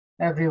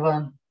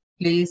Everyone,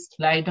 please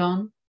lie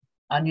down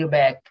on your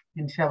back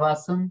in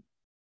Shavasana,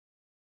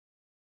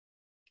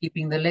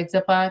 keeping the legs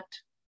apart,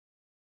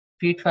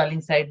 feet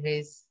falling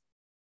sideways,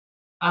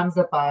 arms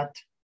apart,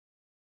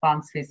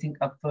 palms facing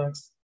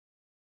upwards.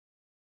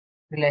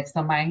 Relax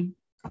the mind,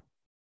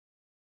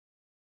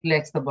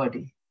 relax the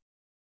body.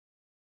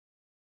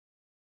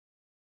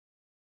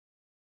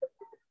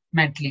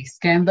 Mentally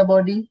scan the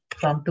body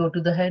from toe to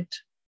the head.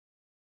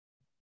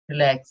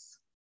 Relax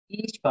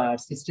each part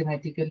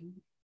systematically.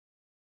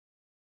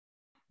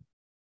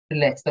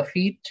 Relax the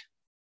feet,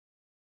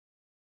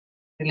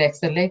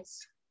 relax the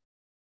legs,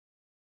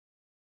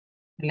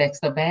 relax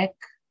the back,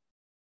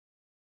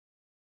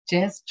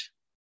 chest,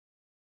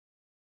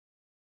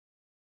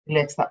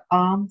 relax the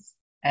arms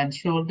and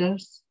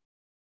shoulders,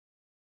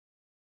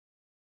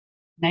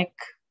 neck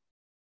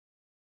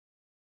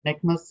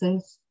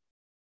muscles,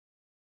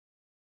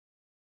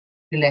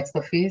 relax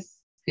the face,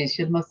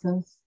 facial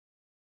muscles,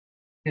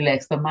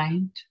 relax the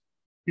mind,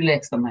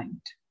 relax the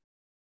mind.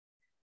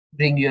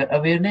 Bring your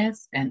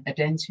awareness and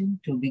attention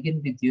to begin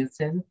with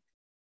yourself,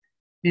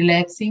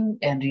 relaxing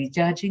and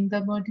recharging the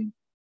body,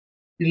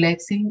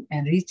 relaxing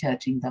and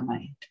recharging the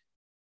mind.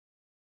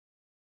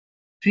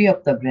 Free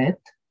up the breath.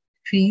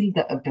 Feel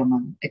the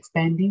abdomen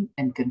expanding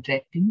and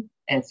contracting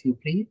as you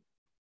breathe.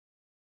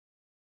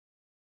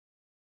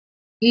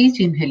 Each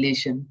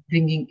inhalation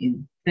bringing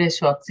in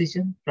fresh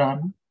oxygen,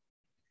 prana.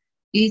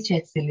 Each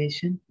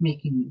exhalation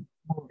making you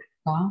more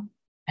calm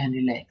and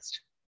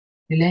relaxed.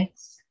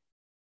 Relax,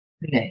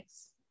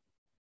 relax.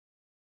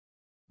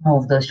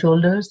 Move the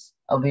shoulders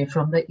away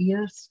from the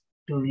ears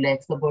to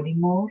relax the body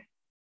more.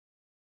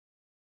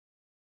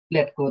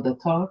 Let go the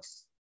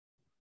thoughts.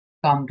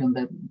 Calm down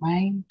the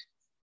mind.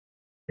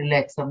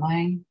 Relax the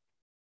mind.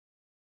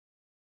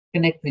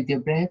 Connect with your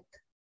breath.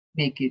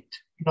 Make it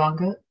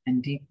longer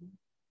and deeper.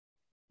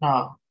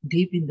 Now,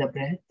 deep in the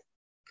breath.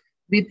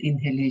 With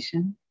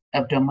inhalation,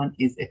 abdomen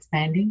is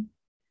expanding.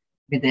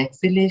 With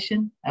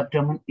exhalation,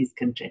 abdomen is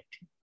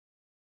contracting.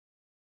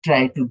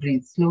 Try to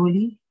breathe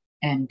slowly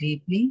and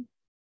deeply.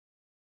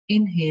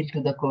 Inhale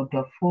to the count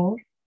of 4.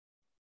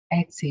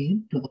 Exhale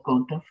to the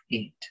count of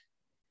 8.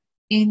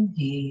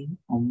 Inhale,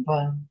 Om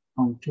 1,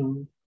 Om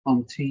 2,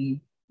 Om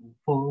 3, Om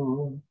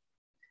 4.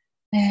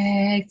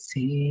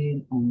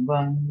 Exhale, Om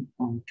 1,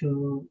 Om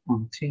 2,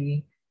 Om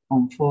 3,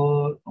 Om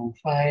 4, Om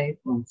 5,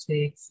 Om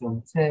 6,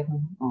 Om 7,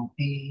 Om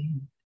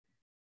 8.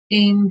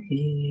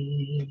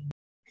 Inhale.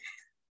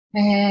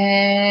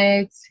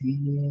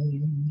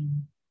 Exhale.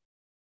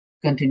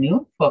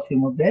 Continue for a few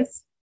more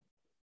breaths.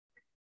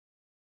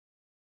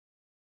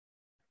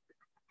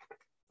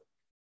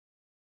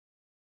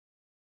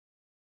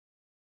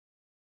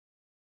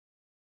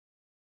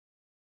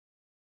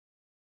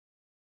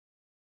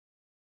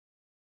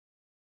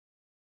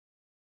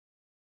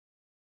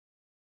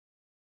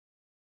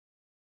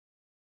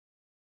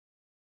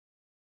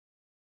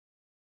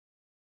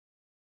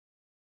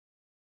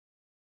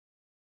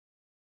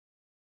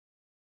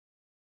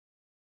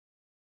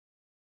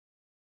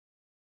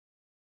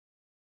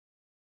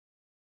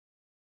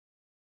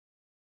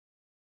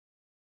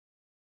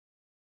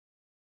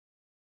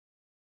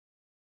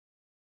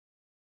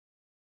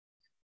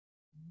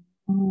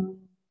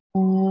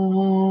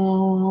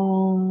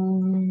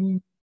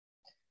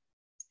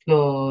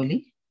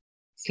 Slowly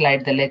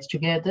slide the legs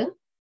together.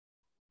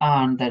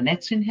 On the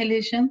next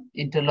inhalation,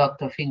 interlock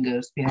the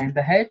fingers behind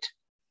the head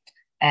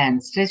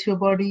and stretch your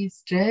body.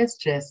 Stretch,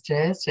 stretch,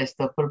 stretch. Stretch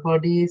the upper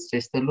body,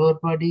 stretch the lower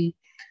body.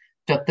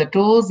 Tuck the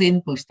toes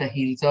in, push the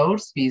heels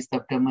out, squeeze the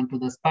abdomen to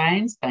the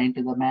spine, spine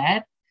to the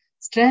mat.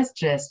 Stretch,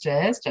 stretch,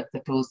 stretch. Tuck the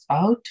toes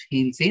out,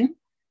 heels in.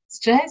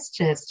 Stretch,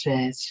 stretch,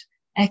 stretch.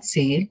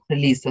 Exhale,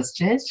 release the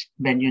stretch.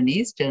 Bend your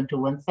knees, turn to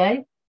one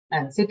side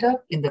and sit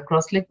up in the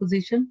cross-leg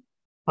position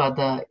for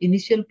the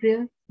initial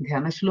prayer,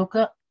 Dhyana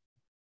Shloka.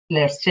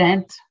 Let's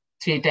chant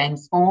 3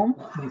 times Om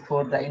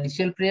before the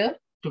initial prayer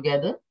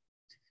together.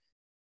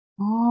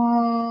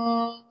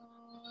 Om.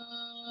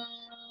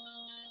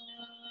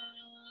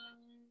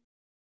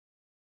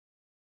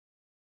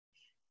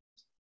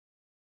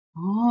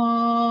 Om.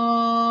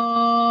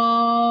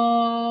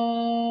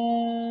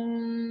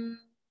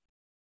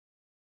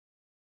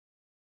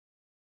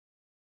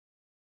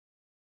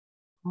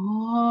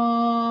 Om.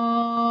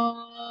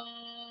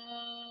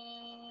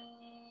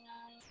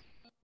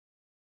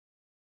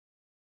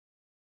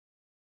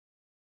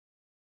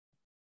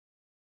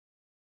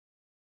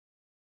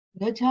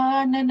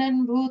 गजाननं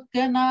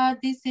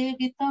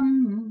भूतगणाधिसेवितं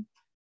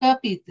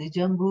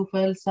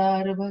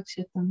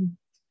कपितजम्बूफलसारभक्षितम्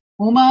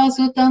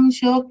उमासुतं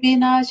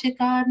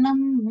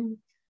शोकविनाशकारणं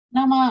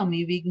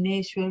Namami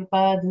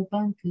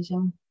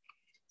विघ्नेश्वरपादपङ्कजं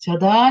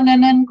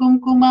सदाननं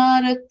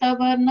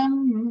कुङ्कुमारक्तवर्णं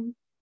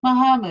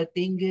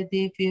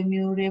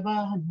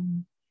महामृत्युञ्जयदिव्यमयूरवाहनं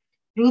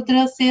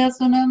रुद्रस्य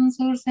सुनं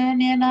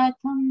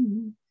सुरसैन्यनाथं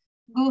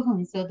गुहं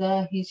सदा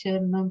हि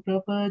शरणं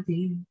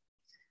प्रपदे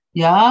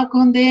या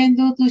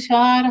कुन्देन्दु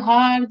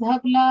तुषारहार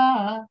धवला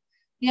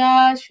या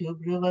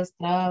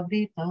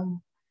शुभ्रवस्त्रावृता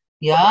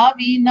या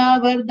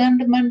वीणावर्दण्ड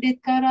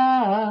मंडितकरा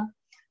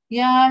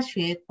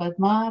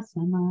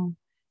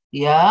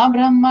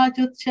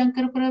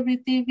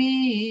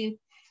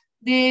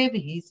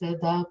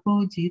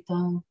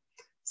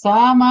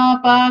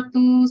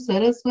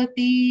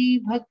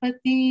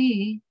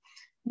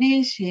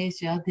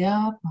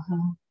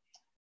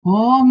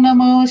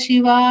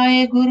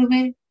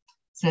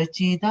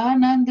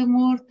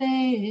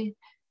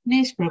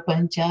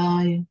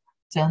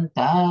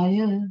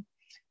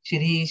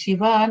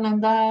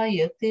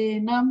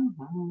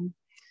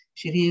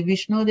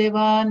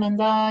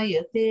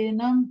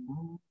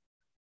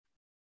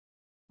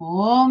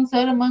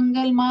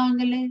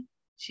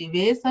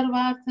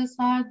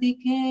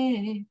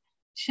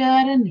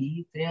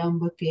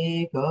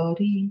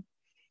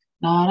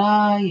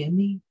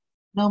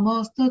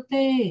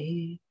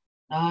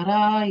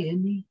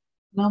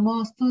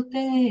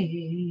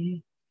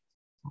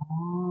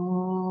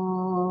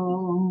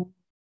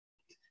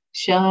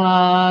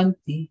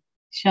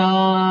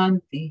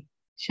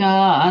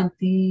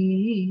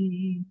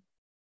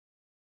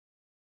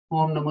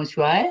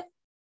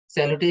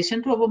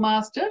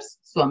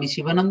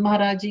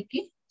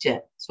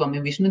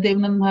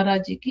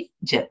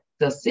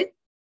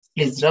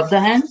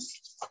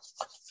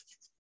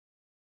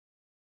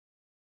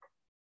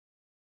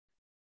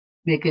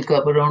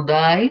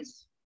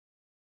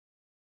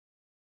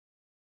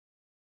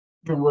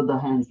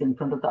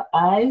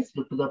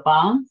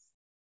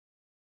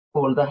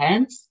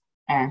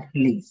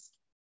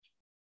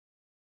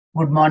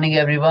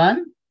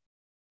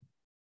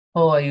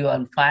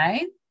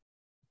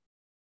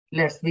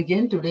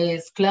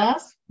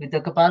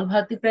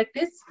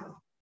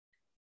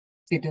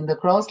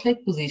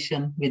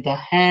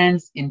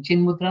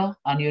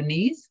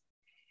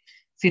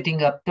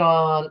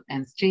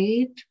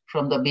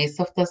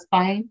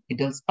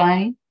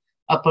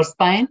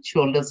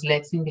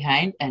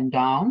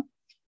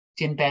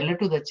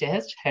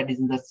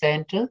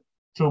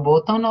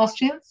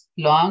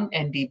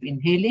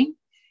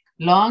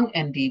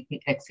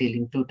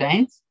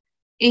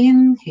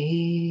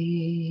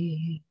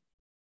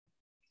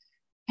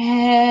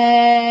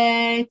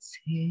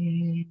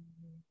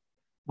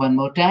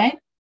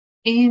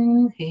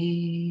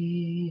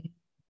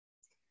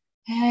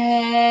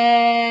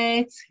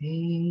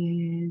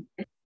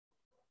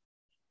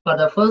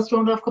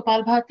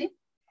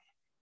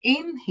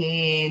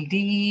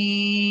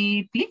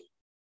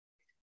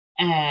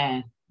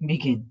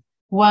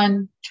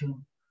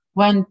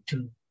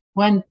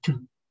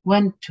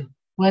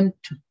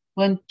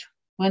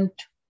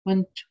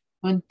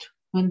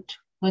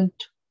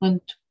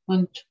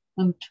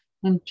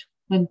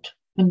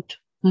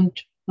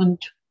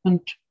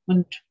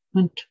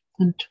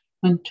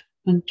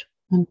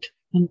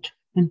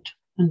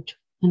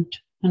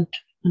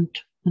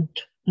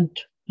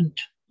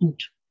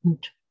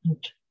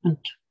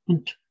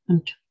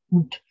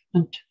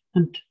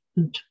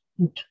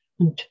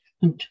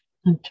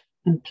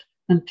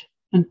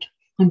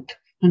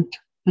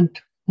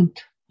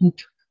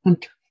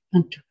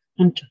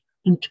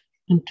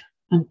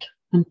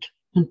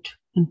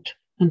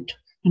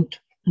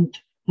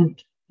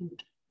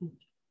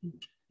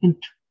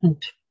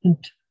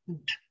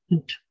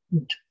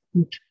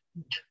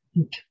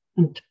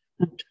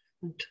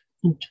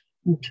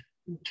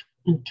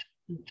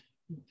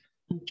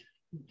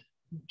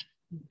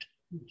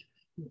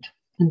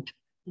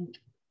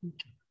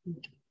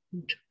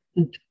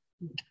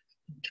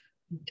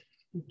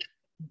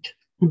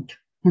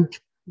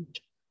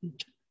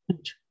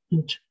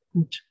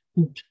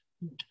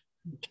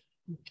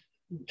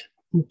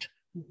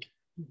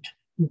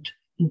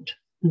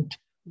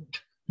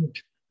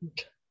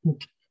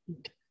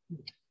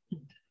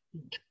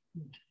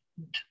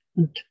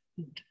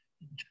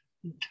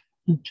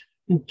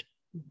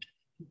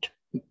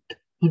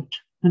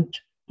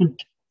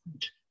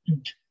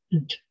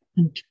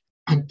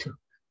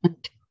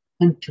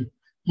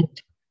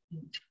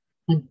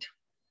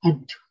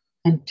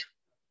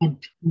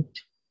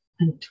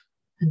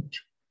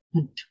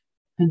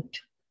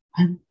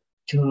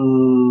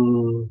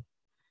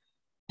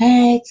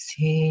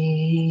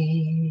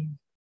Exhale.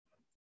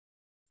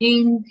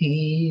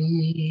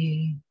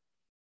 Inhale.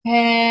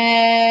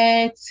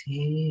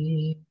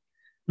 Exhale.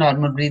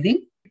 Normal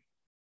breathing.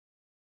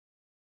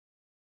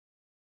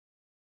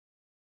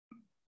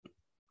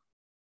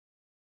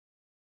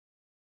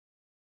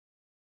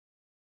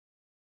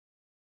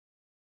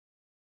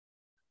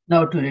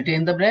 Now to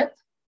retain the breath,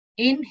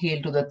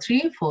 inhale to the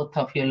 3/4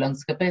 of your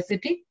lungs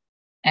capacity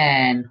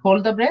and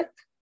hold the breath.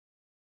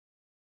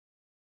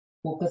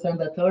 Focus on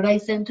the third eye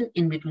center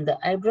in between the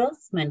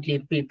eyebrows. Mentally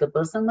repeat the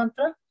personal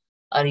mantra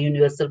or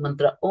universal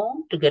mantra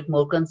Om to get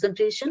more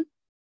concentration.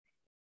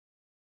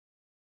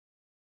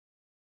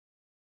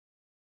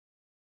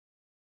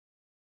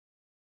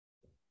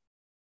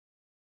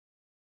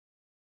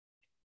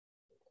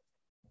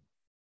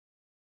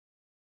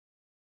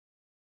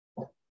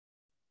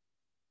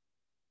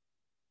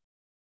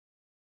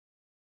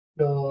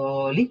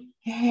 Slowly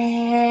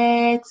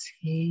exhale.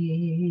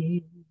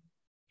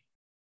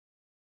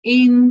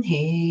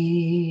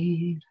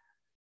 Inhale.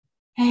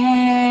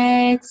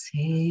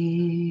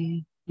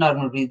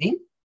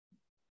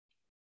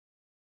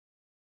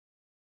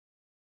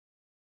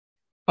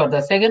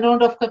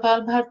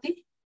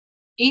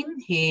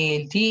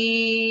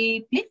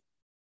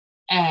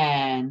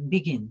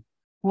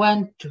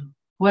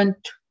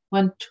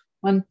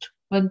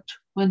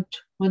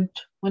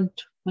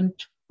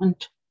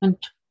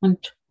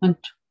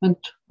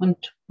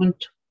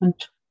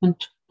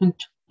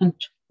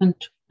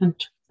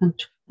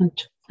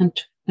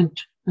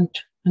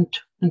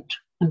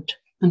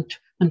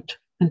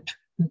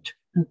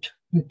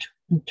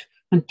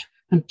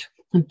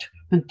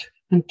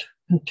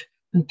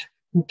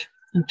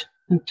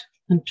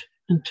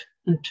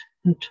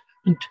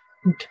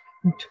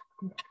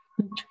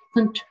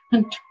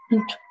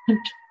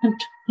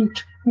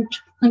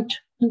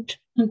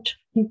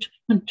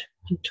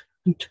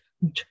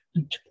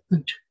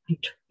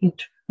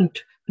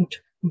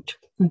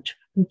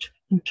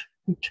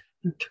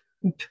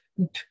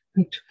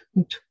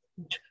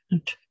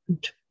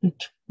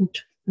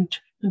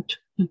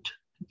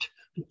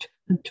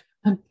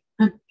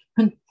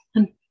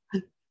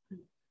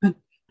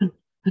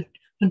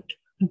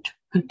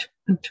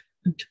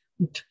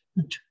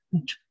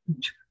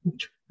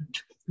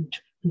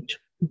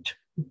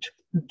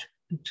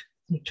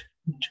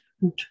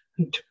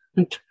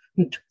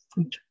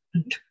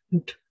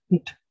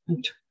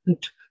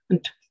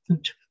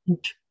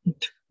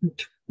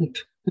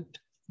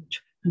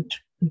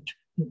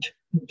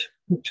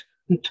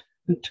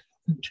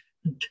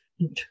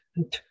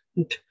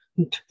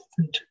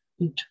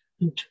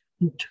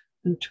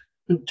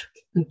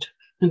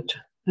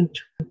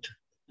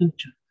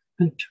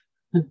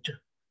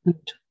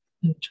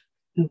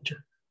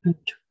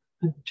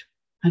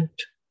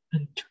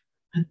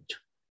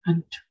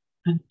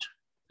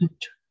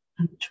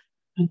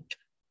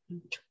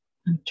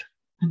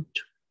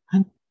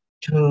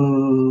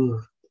 Two.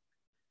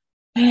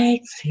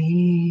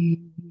 Exhale.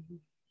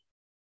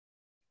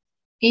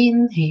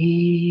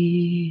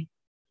 Inhale.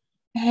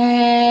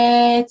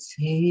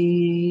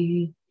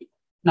 Exhale.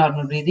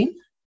 Normal breathing.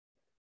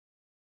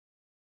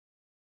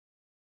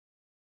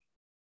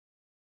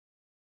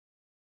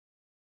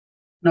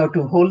 Now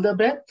to hold the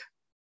breath,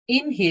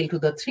 inhale to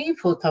the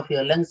 3/4 of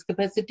your lungs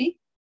capacity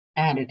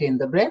and retain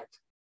the breath.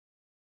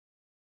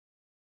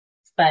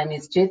 Spine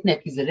is straight,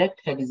 neck is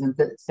erect, head is in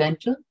the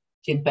center,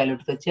 chin parallel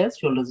to the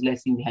chest, shoulders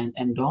resting behind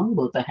and down,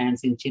 both the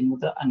hands in chin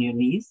mudra on your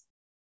knees.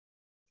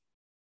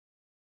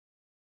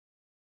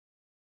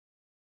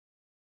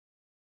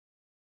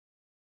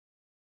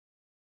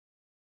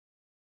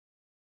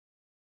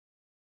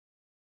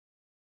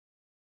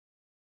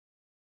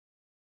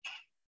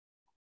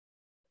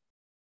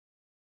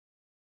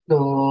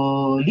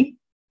 Slowly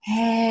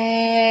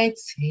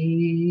exhale.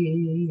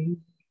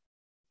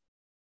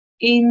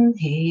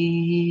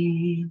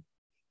 Inhale.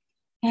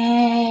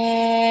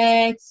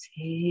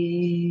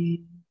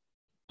 Exhale.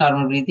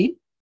 Normal breathing.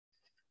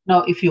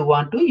 Now, if you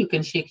want to, you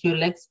can shake your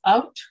legs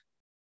out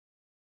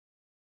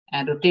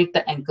and rotate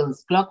the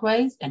ankles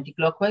clockwise,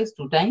 anti-clockwise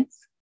 2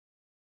 times.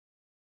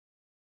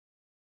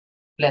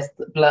 Press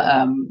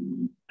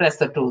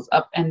the toes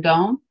up and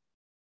down.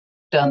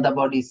 Turn the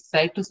body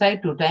side to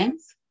side 2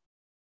 times.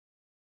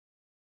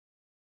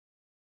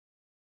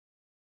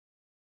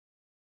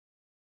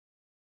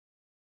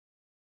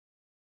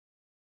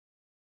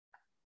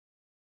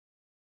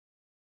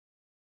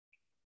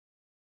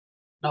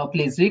 Now,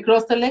 please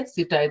recross the legs.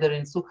 Sit either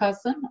in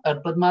Sukhasana,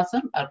 Ardha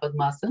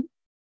Padmasana,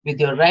 with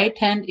your right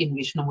hand in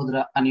Vishnu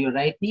Mudra on your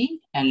right knee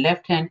and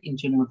left hand in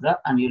Chin Mudra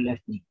on your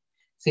left knee.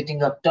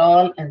 Sitting up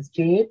tall and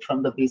straight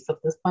from the base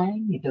of the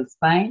spine, middle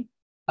spine,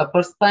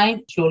 upper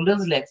spine,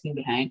 shoulders relaxing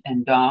behind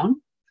and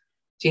down.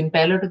 Chin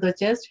parallel to the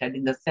chest, head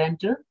in the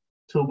center,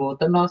 through both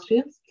the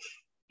nostrils.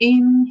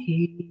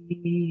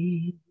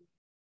 Inhale.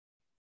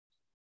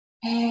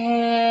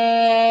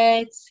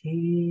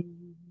 Exhale.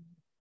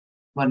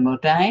 One more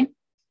time.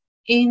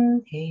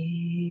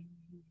 Inhale.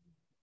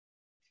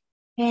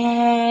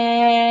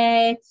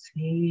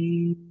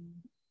 Exhale.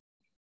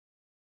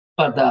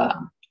 For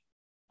the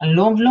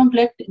long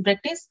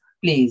practice,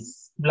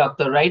 please block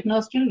the right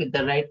nostril with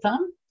the right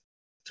thumb.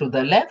 Through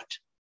the left,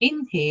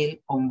 inhale,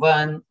 Om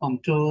 1, Om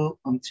 2,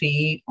 Om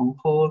 3, Om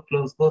 4,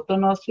 close both the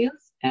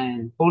nostrils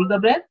and hold the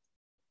breath.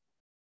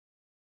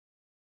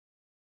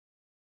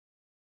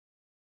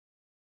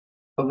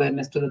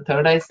 Awareness to the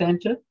third eye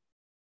center.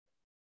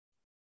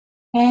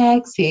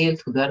 Exhale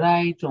to the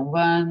right, Om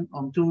 1,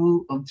 Om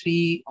 2, Om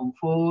 3, Om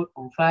 4,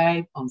 Om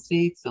 5, Om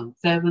 6, Om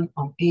 7,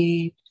 Om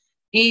 8.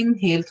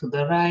 Inhale to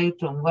the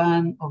right, Om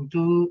 1, Om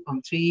 2,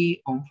 Om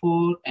 3, Om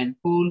 4, and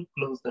hold,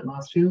 close the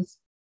nostrils.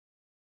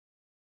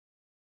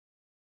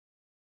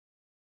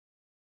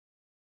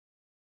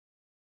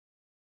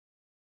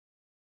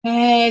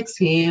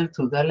 Exhale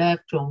to the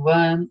left, Om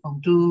 1,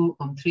 Om 2,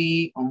 Om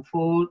 3, Om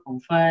 4, Om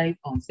 5,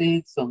 Om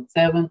 6, Om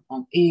 7,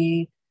 Om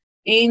 8.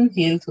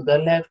 Inhale to the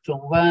left,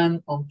 Om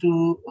 1, Om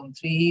 2, Om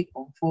 3,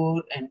 Om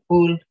 4, and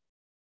hold.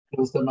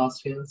 Close the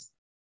nostrils.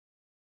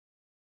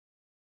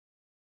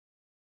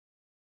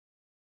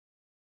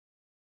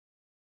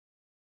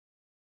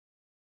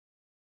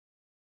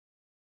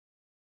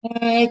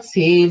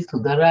 Exhale to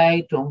the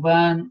right on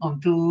 1,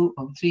 on 2,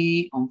 on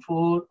 3, on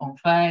 4, on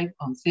 5,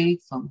 on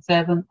 6, on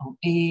 7, on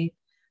 8.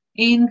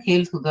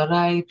 Inhale to the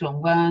right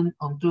on 1,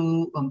 on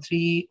 2, on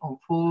 3, on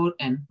 4,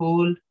 and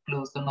hold.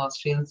 Close the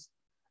nostrils.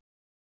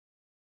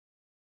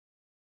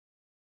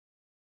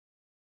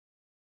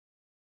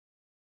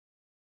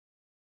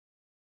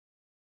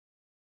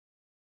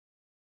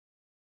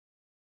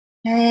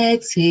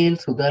 Exhale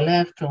to the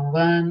left on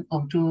 1,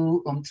 on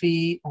 2, on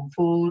 3, on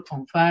 4,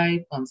 on 5,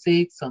 on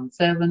 6, on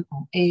 7,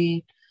 on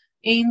 8.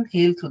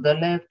 Inhale to the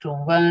left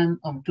on 1,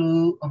 on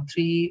 2, on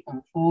 3,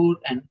 on 4,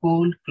 and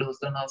hold. Close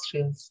the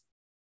nostrils.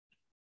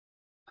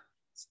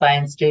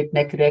 Spine straight,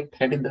 neck erect,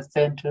 head in the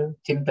center,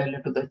 chin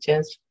parallel to the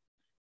chest.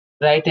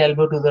 Right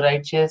elbow to the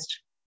right chest,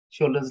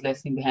 shoulders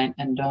resting behind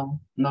and down.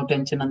 No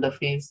tension on the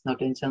face, no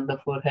tension on the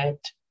forehead.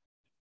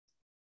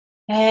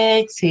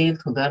 Exhale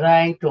to the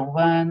right on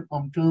 1,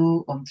 on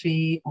 2, on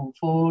 3, on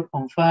 4,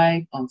 on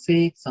 5, on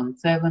 6, on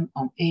 7,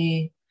 on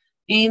 8.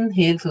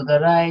 Inhale to the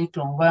right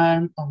on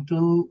 1, on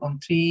 2, on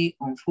 3,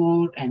 on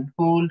 4, and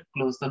hold.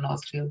 Close the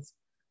nostrils.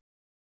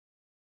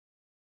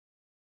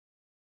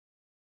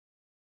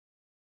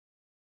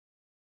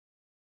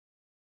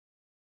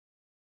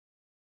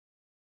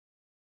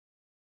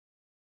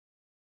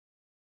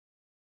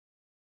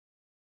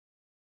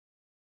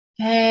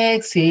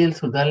 Exhale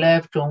to the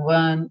left on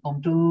 1,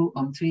 on 2,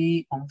 on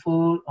 3, on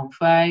 4, on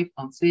 5,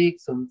 on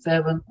 6, on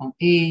 7, on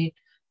 8.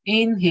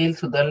 Inhale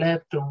to the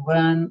left on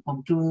 1,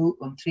 on 2,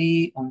 on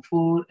 3, on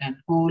 4, and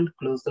hold.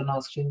 Close the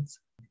nostrils.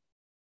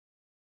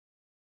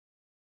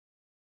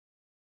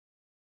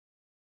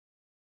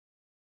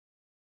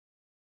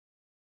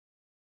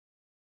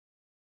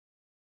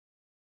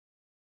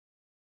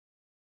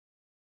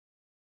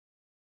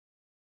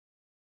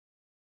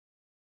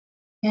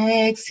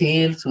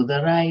 Exhale to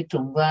the right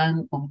on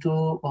 1, on 2,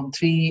 on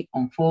 3,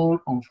 on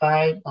 4, on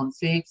 5, on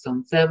 6,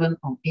 on 7,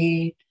 on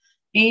 8.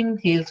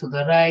 Inhale to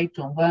the right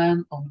on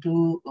 1, on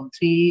 2, on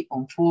 3,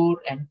 on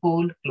 4, and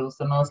hold. Close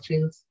the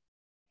nostrils.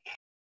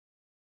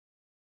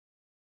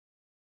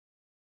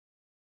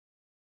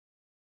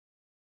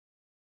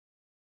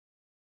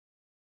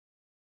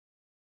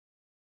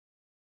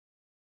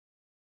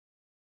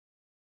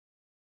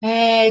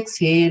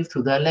 Exhale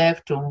to the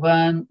left on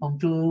 1, on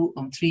 2,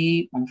 on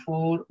 3, on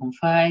 4, on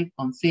 5,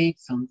 on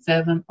 6, on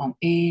 7, on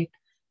 8.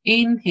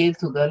 Inhale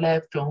to the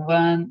left on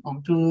 1,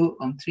 on 2,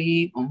 on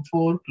 3, on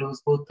 4.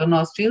 Close both the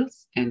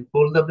nostrils and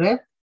hold the breath.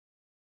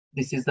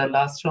 This is the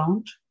last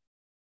round.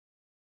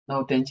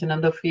 No tension on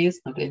the face,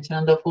 no tension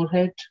on the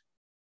forehead.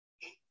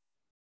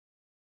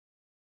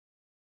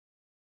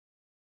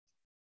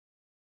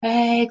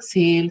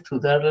 Exhale to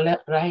the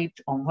right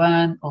on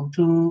 1, on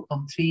 2,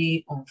 on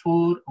 3, on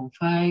 4, on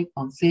 5,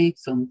 on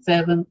 6, on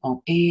 7,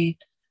 on 8.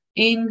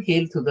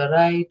 Inhale to the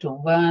right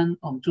on 1,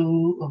 on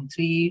 2, on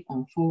 3,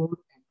 on 4,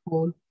 and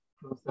hold.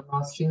 Close the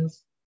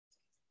nostrils.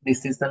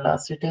 This is the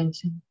last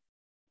retention.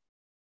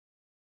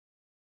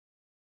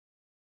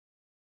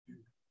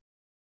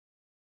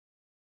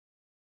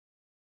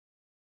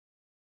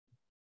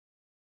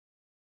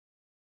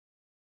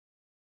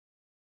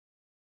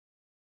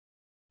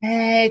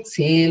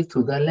 Exhale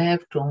to the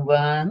left on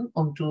 1,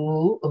 on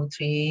 2, on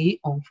 3,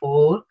 on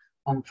 4,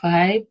 on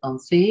 5, on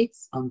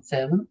 6, on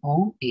 7,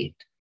 on 8.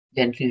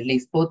 Gently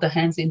release both the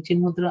hands in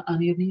Chin Mudra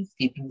on your knees,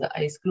 keeping the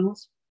eyes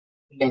closed.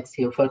 Relax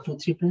here for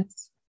 2-3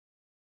 breaths.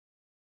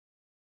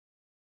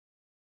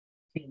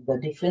 Feel the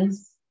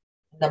difference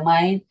in the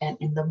mind and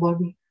in the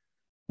body.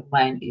 The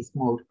mind is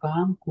more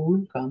calm,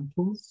 cool,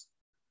 composed,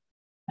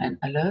 and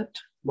alert.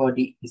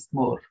 Body is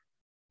more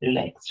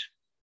relaxed.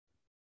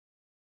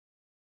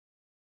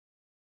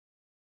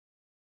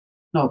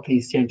 Now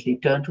please gently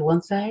turn to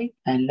one side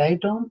and lie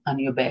down on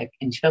your back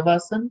in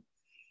Shavasana,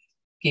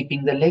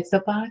 keeping the legs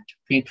apart,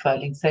 feet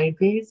falling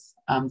sideways,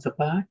 arms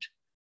apart,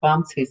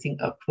 palms facing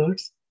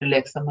upwards.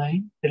 Relax the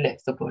mind,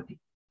 relax the body.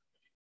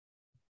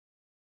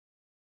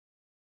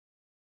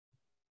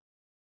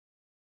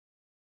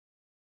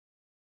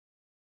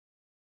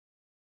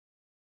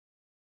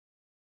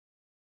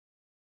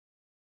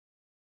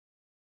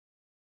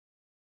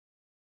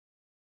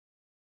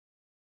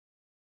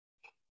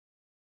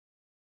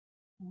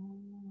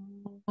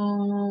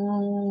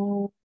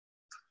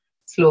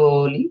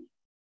 Slowly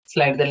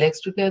slide the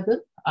legs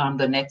together. On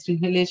the next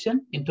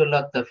inhalation,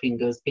 interlock the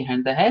fingers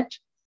behind the head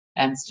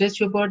and stretch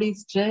your body.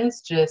 Stretch,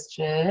 stretch,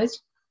 stretch.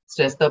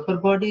 Stretch the upper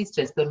body,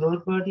 stretch the lower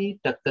body.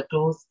 Tuck the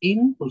toes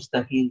in, push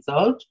the heels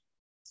out.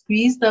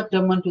 Squeeze the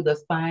abdomen to the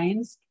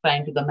spine,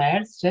 spine to the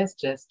mat. Stretch,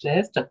 stretch,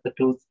 stretch. Tuck the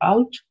toes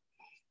out.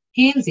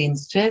 Heels in,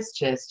 stretch,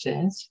 stretch,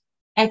 stretch.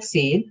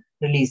 Exhale,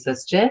 release the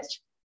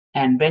stretch.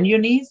 And bend your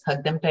knees,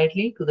 hug them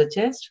tightly to the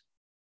chest.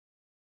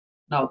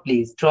 Now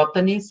please drop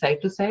the knees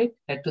side to side,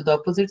 head to the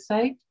opposite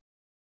side.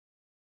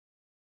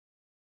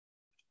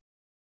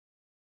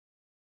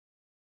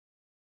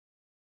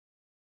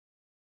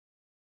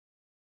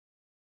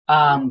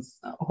 Arms,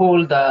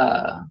 hold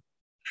the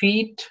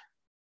feet,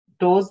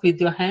 toes with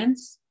your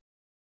hands.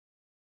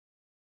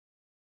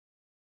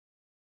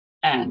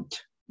 And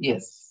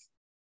yes,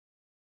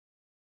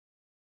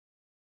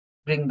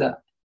 Bring the,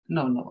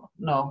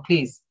 no,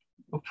 please.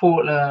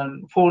 Fold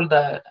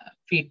the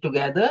feet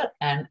together,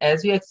 and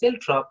as you exhale,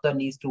 drop the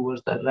knees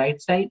towards the right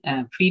side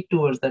and feet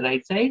towards the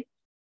right side.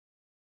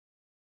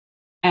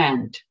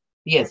 And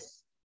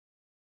yes,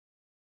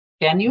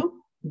 can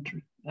you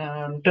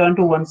turn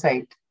to one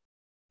side?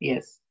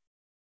 Yes.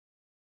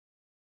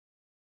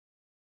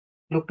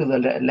 Look to the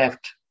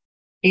left.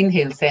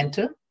 Inhale,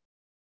 center.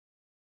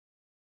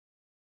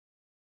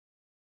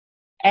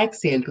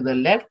 Exhale to the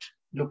left.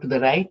 Look to the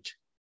right.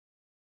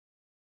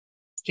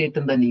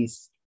 Straighten the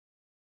knees.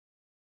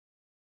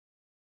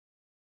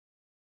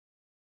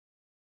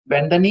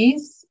 Bend the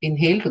knees.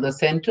 Inhale to the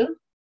center.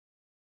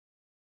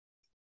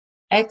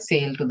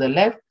 Exhale to the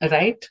left,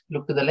 right.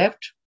 Look to the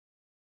left.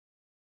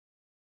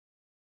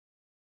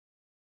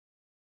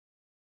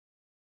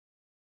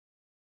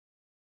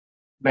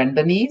 Bend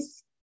the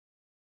knees.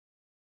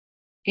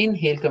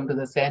 Inhale, come to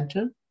the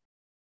center.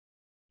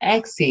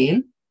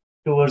 Exhale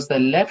towards the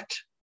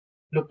left.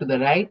 Look to the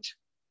right.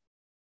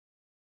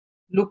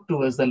 Look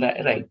towards the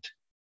right.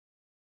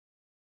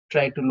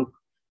 Try to look,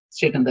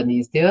 straighten the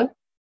knees there.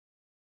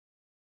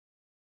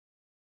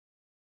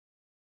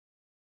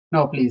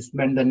 Now please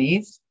bend the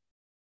knees.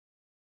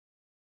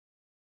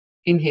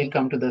 Inhale,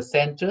 come to the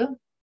center.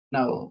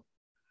 Now,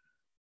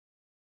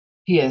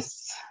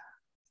 yes,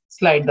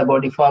 slide the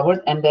body forward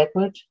and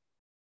backward.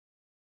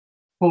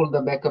 Hold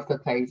the back of the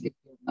thighs if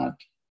you're not.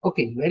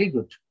 Okay, very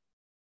good.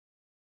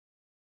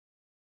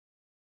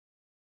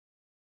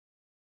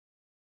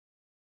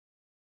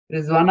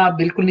 Rizwana आप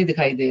बिल्कुल नहीं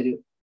दिखाई दे रही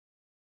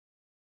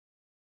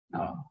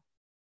हो.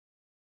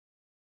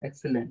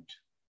 Excellent.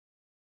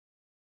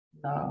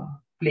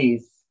 Now,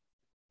 please,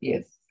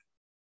 yes,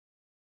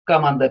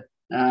 come on the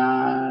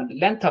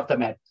length of the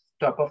mat,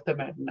 top of the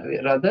mat,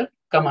 rather,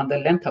 come on the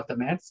length of the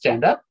mat,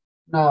 stand up.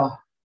 Now,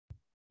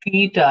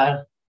 feet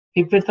are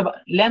hip width,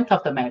 length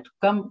of the mat,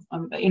 come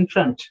in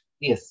front,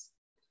 yes.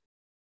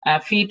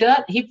 Feet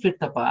are hip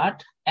width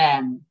apart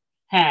and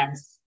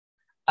hands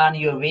on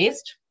your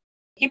waist,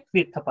 hip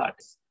width apart.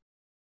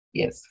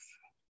 Yes.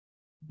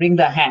 Bring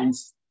the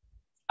hands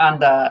on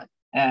the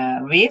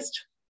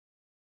waist,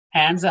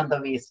 hands on the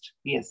waist.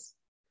 Yes.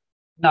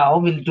 Now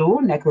we'll do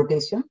neck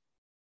rotation.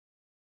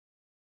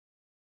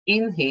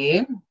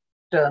 Inhale,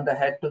 turn the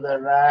head to the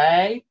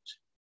right,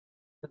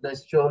 to the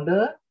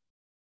shoulder,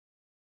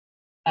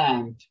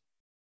 and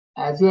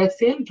as you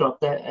exhale,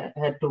 drop the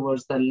head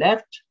towards the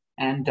left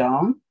and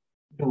down.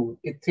 Do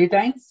it 3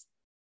 times.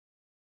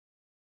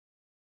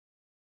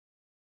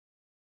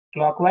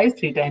 Clockwise,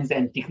 3 times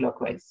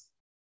anti-clockwise.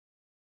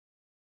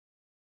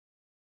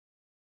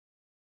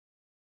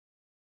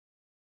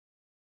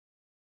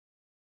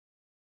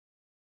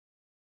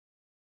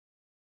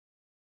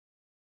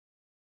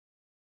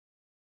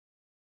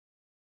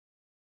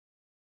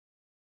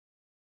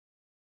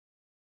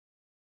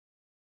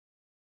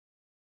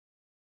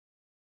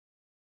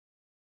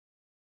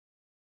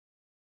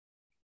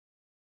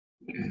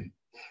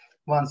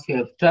 Once you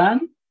have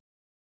done,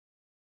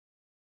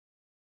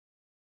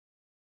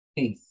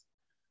 please.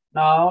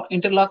 Now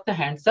interlock the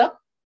hands up.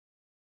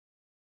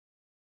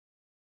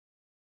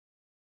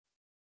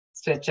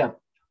 Stretch up.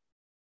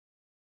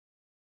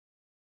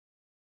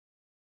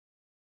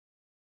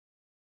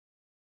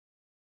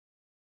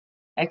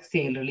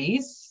 Exhale,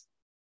 release.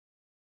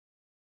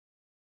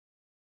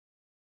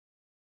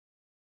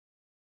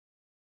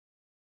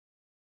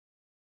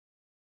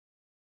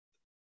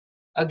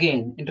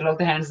 Again, interlock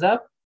the hands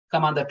up.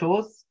 Come on the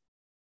toes.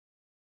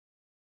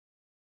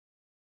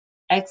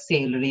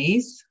 Exhale,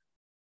 release.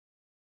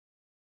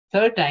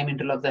 Third time,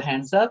 interlock the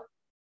hands up.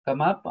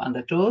 Come up on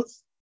the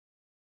toes.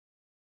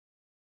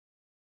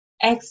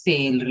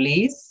 Exhale,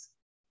 release.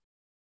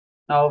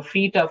 Now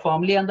feet are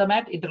firmly on the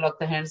mat. Interlock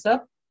the hands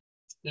up.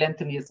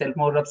 Lengthen yourself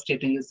more up.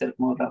 Straighten yourself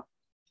more up.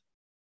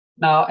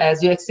 Now,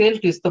 as you exhale,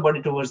 twist the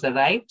body towards the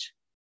right.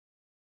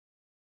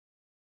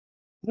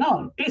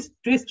 No,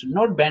 twist,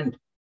 not bend.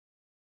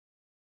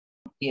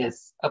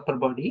 Yes, upper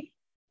body.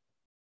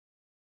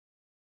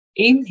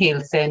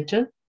 Inhale,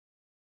 center.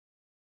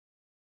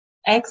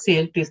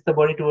 Exhale, twist the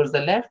body towards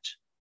the left.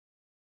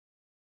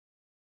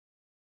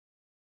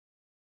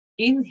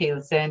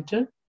 Inhale,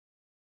 center.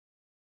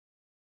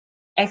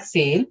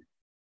 Exhale,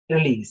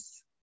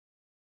 release.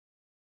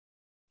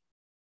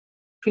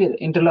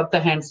 Interlock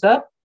the hands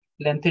up.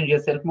 Lengthen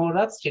yourself more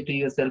up. Straighten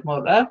yourself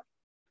more up.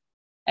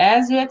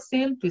 As you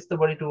exhale, twist the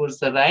body towards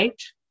the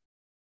right.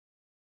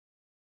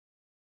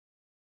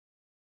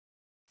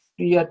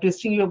 You are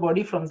twisting your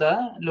body from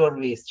the lower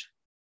waist.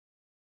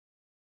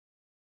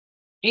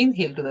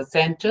 Inhale to the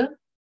center.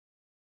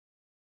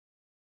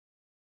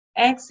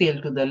 Exhale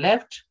to the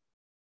left.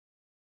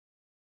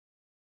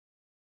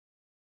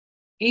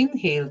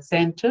 Inhale,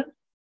 center.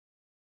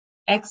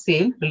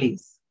 Exhale,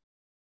 release.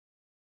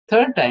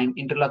 Third time,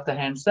 interlock the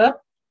hands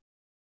up.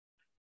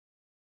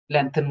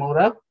 Lengthen more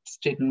up,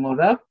 straighten more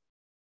up.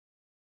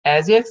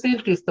 As you exhale,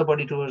 twist the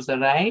body towards the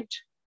right.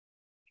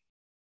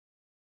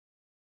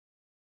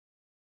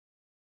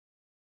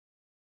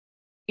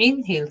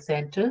 Inhale,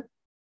 center.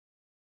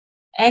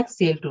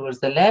 Exhale towards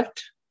the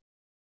left.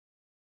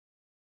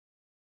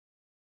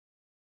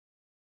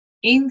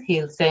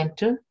 Inhale,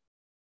 center.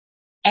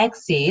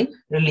 Exhale,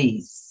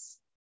 release.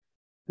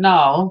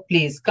 Now,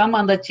 please come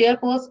on the chair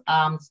pose,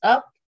 arms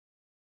up.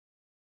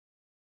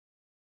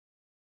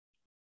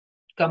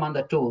 Come on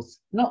the toes.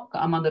 No,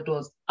 come on the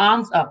toes.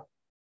 Arms up,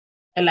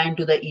 align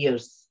to the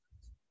ears.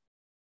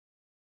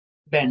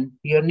 Bend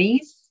your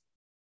knees.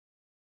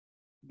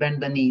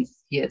 Bend the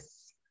knees.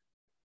 Yes.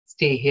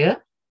 Stay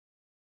here.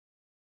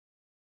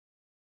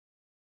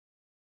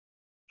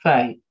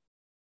 5,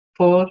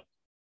 4,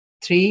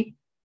 3,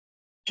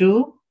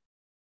 2,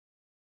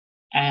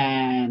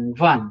 and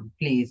 1.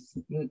 Please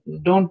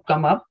don't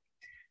come up.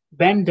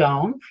 Bend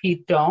down,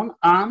 feet down,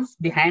 arms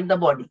behind the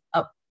body.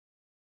 Up.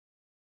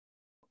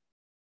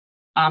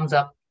 Arms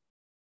up.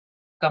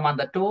 Come on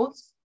the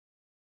toes.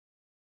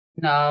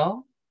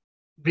 Now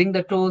bring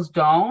the toes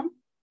down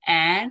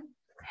and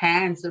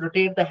hands,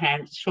 rotate the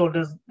hands,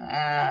 shoulders,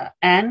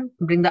 and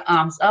bring the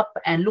arms up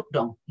and look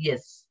down.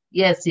 Yes,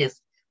 yes,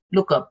 yes.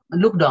 Look up,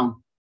 look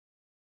down.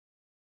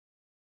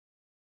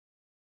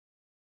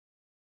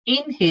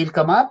 Inhale,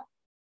 come up.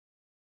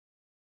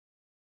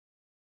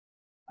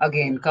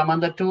 Again, come on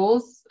the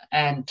toes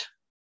and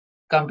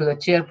come to the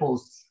chair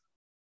pose.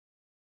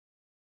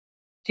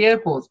 Chair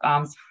pose,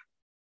 arms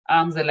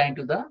aligned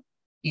to the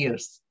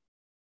ears.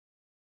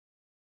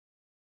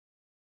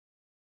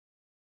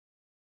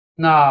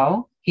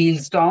 Now,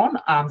 heels down,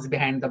 arms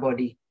behind the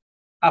body.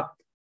 Up.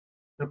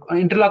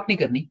 Interlock नहीं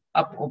करनी,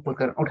 up ऊपर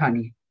कर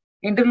उठानी है.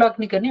 Interlock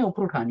नहीं करनी,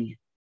 ऊपर उठानी है.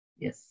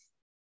 Yes.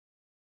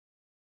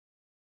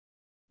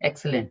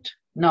 Excellent.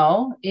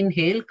 Now,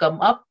 inhale,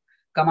 come up,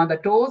 come on the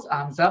toes,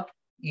 arms up,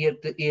 ear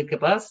के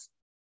पास.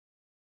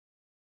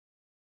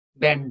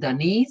 Bend the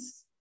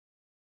knees.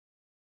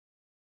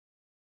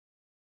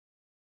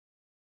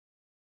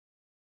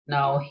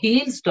 Now,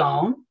 heels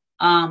down,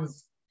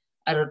 arms,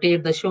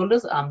 rotate the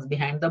shoulders, arms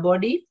behind the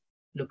body.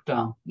 Look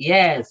down.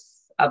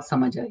 Yes. अब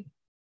समझ आई.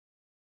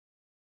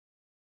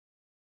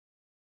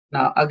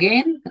 Now,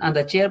 again, on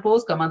the chair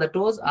pose, come on the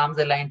toes, arms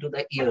aligned to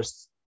the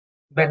ears.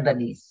 Bend the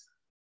knees.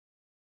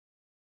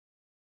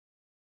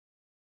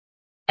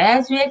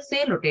 As you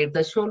exhale, rotate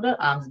the shoulder,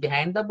 arms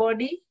behind the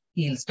body,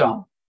 heels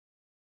down.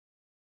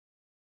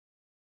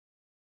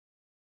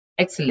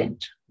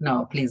 Excellent.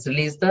 Now, please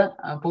release the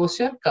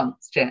posture. Come,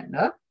 stand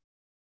up.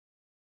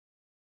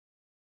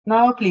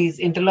 Now, please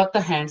interlock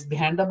the hands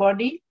behind the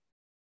body.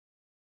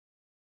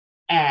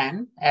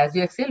 And as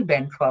you exhale,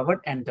 bend forward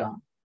and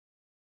down.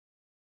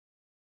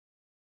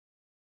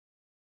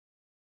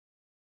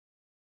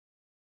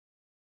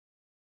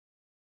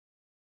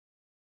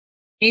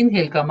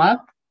 Inhale, come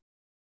up.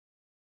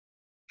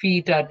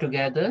 Feet are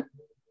together.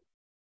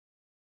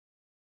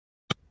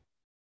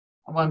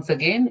 Once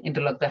again,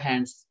 interlock the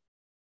hands.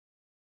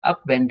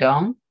 Up, bend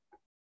down.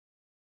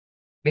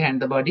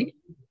 Behind the body.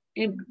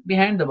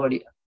 Behind the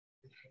body.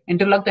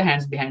 Interlock the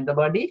hands behind the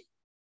body.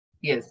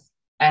 Yes.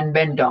 And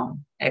bend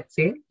down.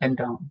 Exhale, bend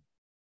down.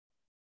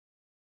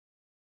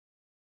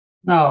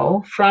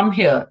 Now, from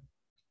here,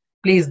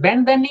 please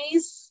bend the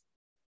knees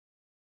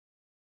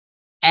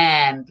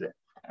and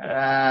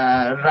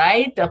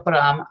right upper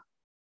arm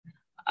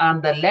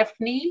on the left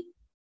knee.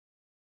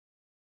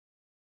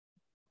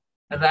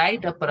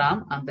 Right upper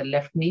arm on the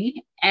left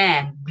knee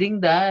and bring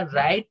the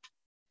right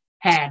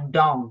hand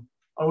down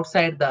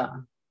outside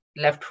the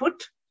left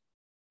foot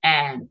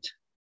and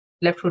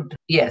left foot,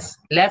 yes,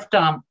 left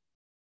arm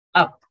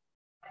up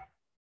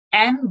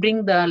and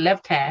bring the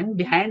left hand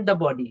behind the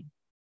body.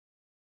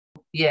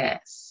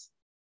 Yes.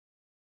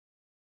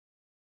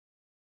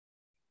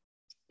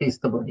 Face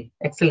the body.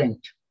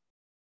 Excellent.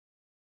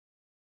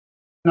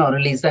 Now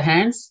release the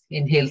hands.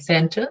 Inhale,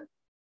 center.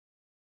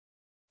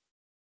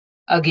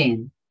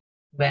 Again,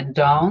 bend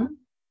down.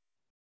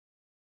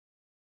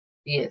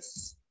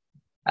 Yes.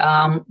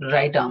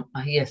 Right arm.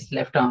 Yes,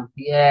 left arm.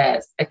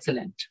 Yes.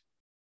 Excellent.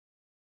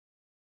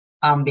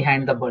 Arm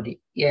behind the body.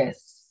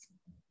 Yes.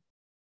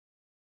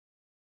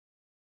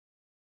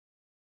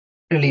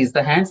 Release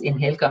the hands.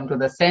 Inhale, come to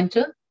the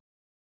center.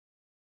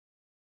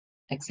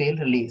 Exhale,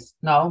 release.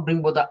 Now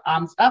bring both the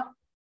arms up.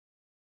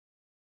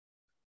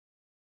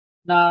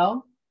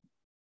 Now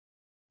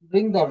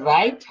bring the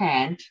right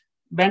hand,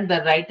 bend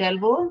the right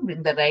elbow,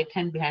 bring the right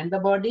hand behind the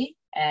body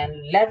and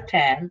left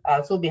hand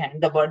also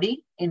behind the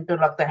body.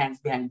 Interlock the hands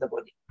behind the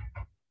body.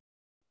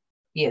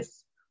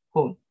 Yes,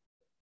 hold.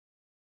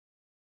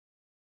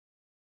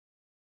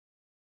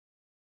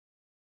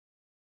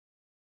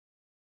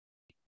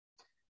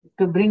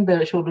 To bring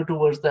the shoulder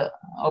towards the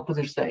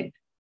opposite side.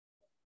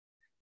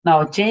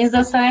 Now change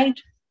the side.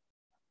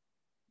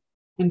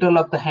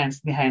 Interlock the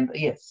hands behind.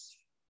 Yes.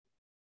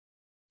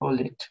 Hold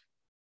it.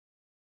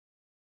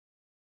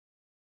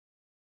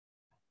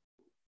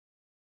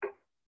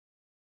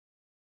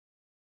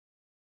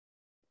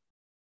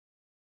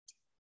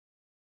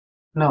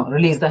 Now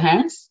release the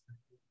hands.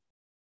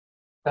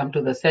 Come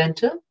to the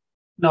center.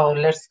 Now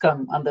let's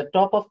come on the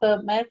top of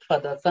the mat for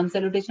the sun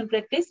salutation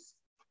practice.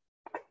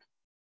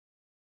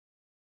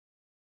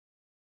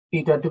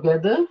 Feet are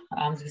together,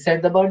 arms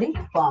beside the body,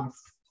 palms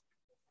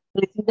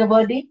facing the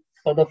body.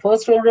 For the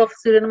first round of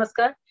Surya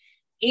Namaskar,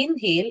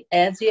 Inhale,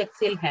 as you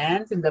exhale,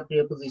 hands in the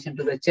prayer position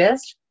to the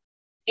chest.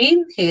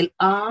 Inhale,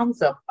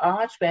 arms up,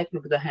 arch back,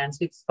 look to the hands,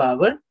 hips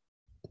forward.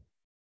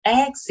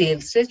 Exhale,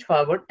 stretch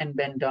forward and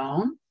bend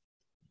down.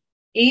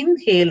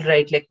 Inhale,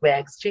 right leg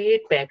back,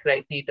 straight back,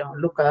 right knee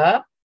down, look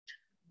up.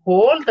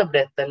 Hold the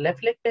breath, the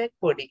left leg back,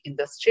 body in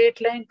the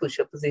straight line,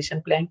 push-up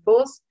position, plank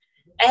pose.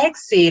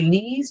 Exhale,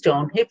 knees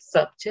down, hips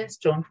up,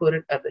 chest down,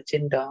 forehead up, the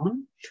chin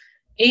down.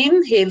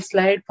 Inhale,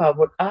 slide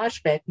forward,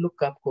 arch back,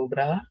 look up,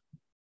 cobra.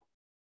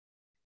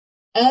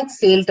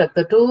 Exhale, tuck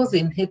the toes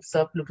in, hips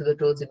up, look to the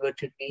toes,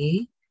 inverted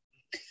V.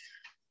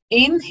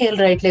 Inhale,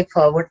 right leg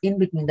forward, in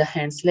between the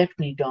hands, left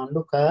knee down,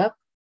 look up.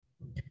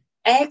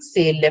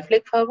 Exhale, left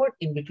leg forward,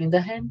 in between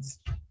the hands.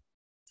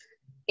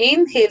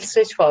 Inhale,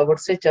 stretch forward,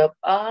 stretch up,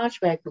 arch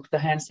back, look the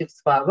hands,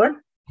 hips forward.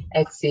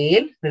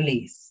 Exhale,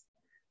 release.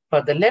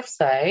 For the left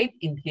side,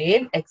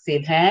 inhale,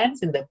 exhale,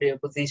 hands in the prayer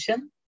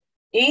position.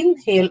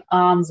 Inhale,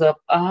 arms up,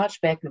 arch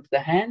back, look the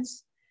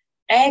hands.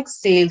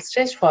 Exhale,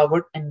 stretch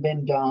forward and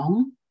bend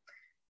down.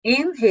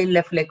 Inhale,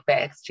 left leg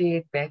back,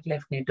 straight back,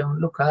 left knee down,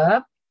 look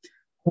up.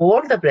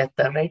 Hold the breath,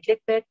 the right leg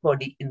back,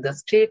 body in the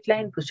straight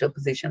line, push-up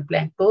position,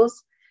 plank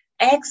pose.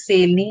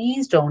 Exhale,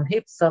 knees down,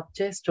 hips up,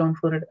 chest down,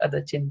 forehead,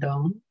 other chin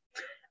down.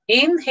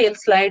 Inhale,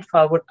 slide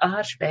forward,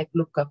 arch back,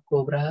 look up,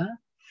 cobra.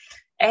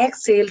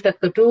 Exhale, tuck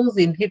the toes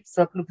in, hips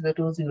up, look at the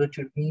toes,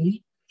 inverted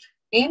V.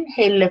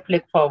 Inhale, left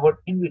leg forward,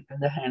 in between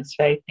the hands,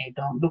 right knee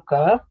down, look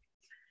up.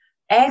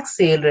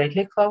 Exhale, right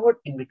leg forward,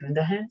 in between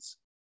the hands.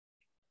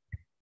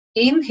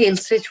 Inhale,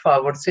 stretch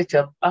forward, stretch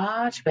up,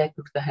 arch back,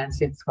 look at the hands,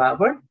 hips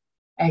forward.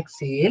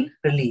 Exhale,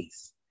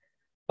 release.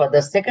 For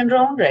the second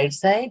round, right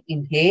side,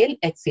 inhale,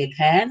 exhale,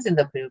 hands in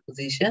the prayer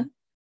position.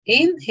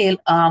 Inhale,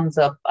 arms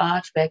up,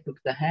 arch back, look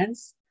at the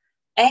hands.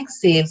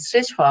 Exhale,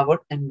 stretch forward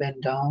and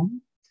bend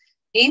down.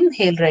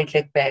 Inhale, right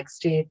leg back,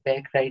 straight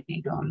back, right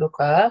knee down, look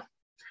up.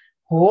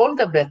 Hold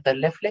the breath, the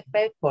left leg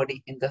back,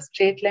 body in the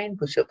straight line,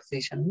 push-up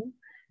position.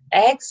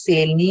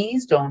 Exhale,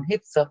 knees down,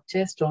 hips up,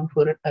 chest down,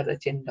 forehead, other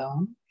chin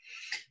down.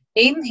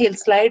 Inhale,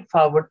 slide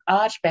forward,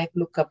 arch back,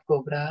 look up,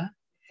 cobra.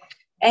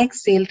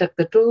 Exhale, tuck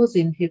the toes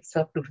in, hips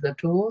up, look to the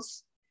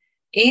toes.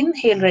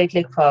 Inhale, right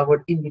leg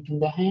forward, in between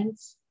the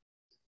hands.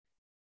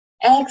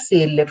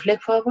 Exhale, left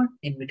leg forward,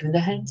 in between the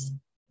hands.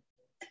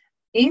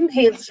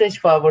 Inhale, stretch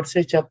forward,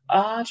 stretch up,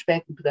 arch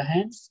back into the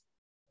hands.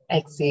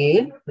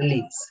 Exhale,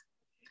 release.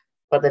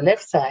 For the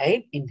left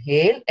side,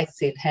 inhale,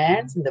 exhale,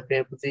 hands in the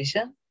prayer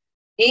position.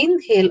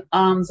 Inhale,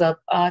 arms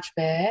up, arch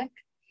back.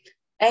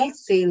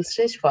 Exhale,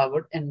 stretch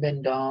forward and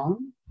bend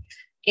down.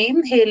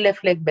 Inhale,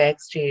 left leg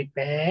back, straight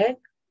back.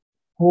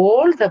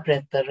 Hold the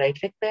breath, the right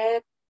leg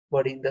back,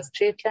 body in the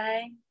straight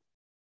line.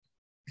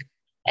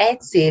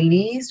 Exhale,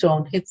 knees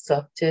down, hips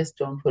up, chest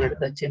down, forehead,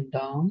 the chin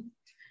down.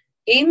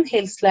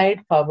 Inhale,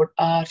 slide forward,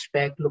 arch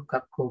back, look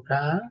up,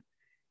 cobra.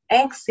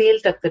 Exhale,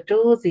 tuck the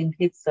toes in,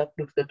 hips up,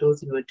 look the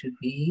toes, inverted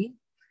V.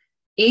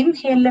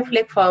 Inhale, left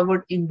leg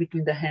forward, in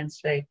between the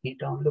hands, right knee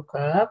down, look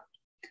up.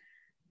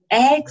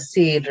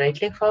 Exhale,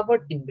 right leg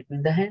forward, in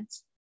between the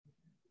hands.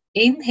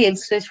 Inhale,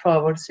 stretch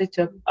forward, stretch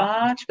up,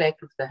 arch back,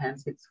 look the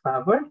hands, hips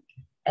forward.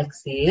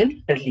 Exhale,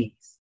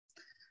 release.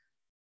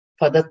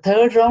 For the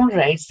third round,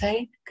 right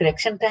side,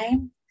 correction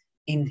time.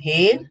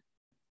 Inhale,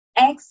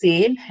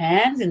 exhale,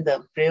 hands in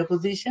the prayer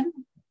position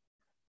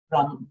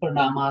from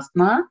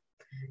Pranamasana.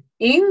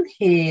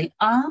 Inhale,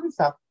 arms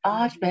up,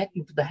 arch back,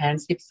 lift the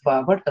hands, hips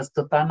forward,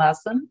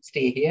 Hastattanasana.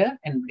 Stay here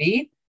and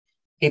breathe.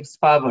 Hips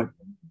forward,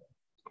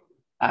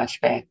 arch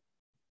back.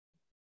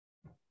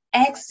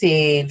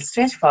 Exhale,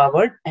 stretch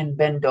forward and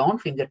bend down.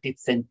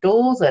 Fingertips and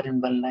toes are in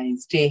one line.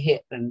 Stay here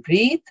and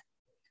breathe.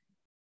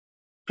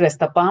 Press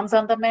the palms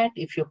on the mat.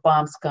 If your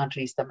palms can't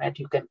reach the mat,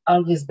 you can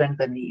always bend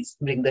the knees.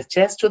 Bring the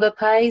chest to the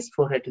thighs,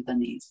 forehead to the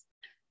knees.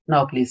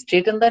 Now please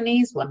straighten the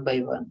knees one by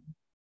one.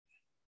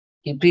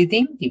 Keep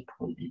breathing, keep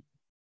holding.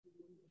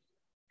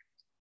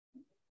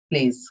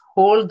 Please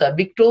hold the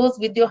big toes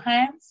with your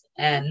hands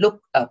and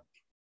look up.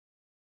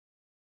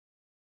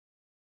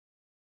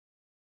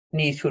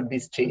 Knees should be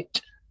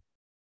straight.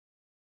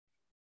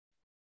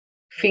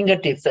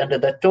 Fingertips under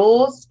the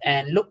toes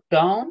and look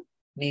down.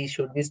 Knees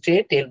should be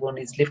straight. Tailbone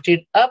is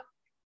lifted up.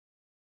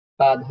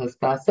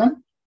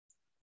 Padhastasana.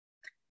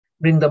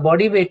 Bring the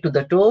body weight to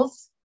the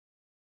toes.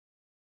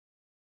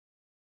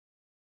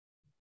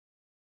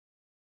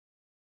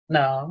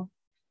 Now,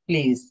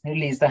 please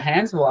release the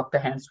hands. Walk the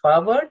hands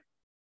forward.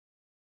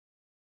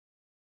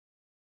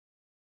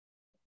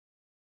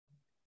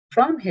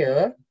 From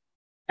here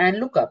and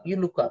look up. You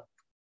look up.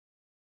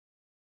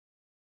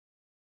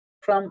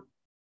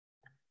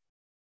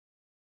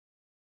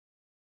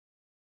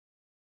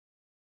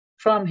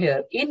 From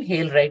here,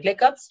 inhale, right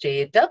leg up,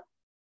 straight up.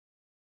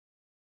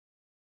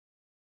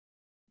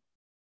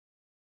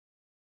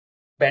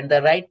 Bend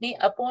the right knee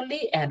up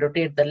only and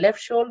rotate the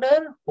left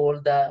shoulder.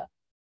 Hold the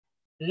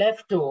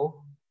left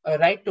toe,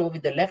 right toe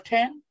with the left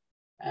hand.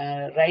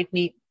 Right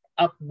knee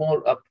up,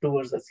 more up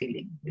towards the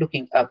ceiling,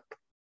 looking up.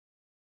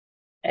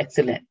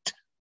 Excellent.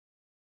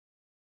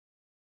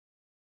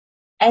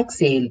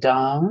 Exhale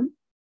down,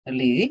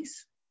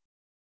 release.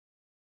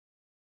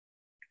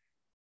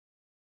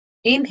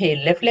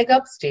 Inhale, left leg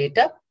up, straight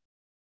up.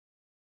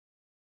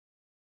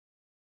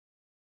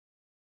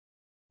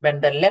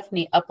 Bend the left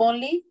knee up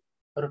only.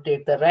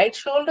 Rotate the right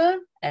shoulder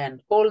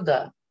and hold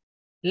the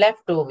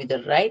left toe with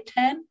the right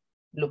hand,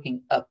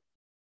 looking up.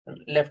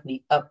 Left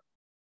knee up.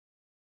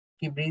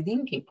 Keep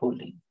breathing, keep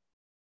holding.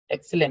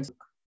 Excellent.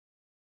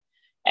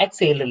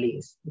 Exhale,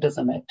 release.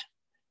 Doesn't matter.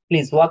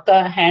 Please walk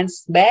the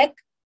hands back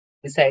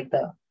beside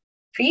the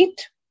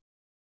feet.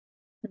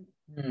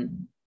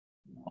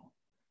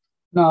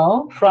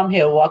 Now, from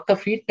here, walk the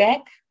feet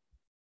back.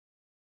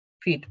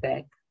 Feet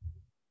back.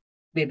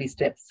 Baby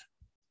steps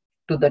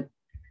to the,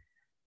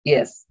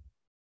 yes.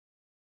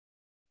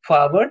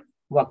 Forward.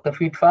 Walk the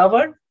feet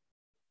forward.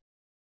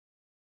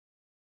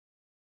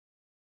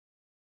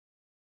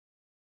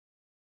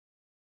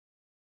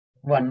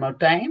 One more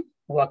time.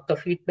 Walk the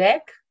feet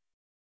back.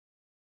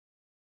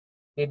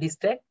 Baby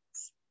steps.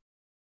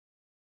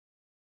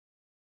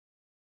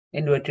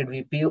 Inverted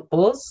V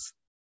pose.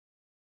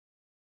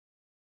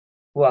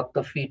 Walk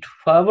the feet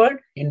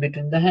forward in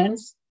between the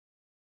hands.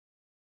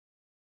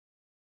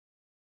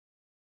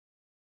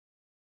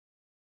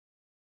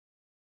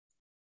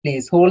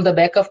 Please hold the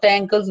back of the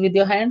ankles with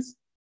your hands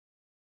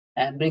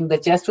and bring the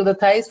chest to the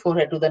thighs,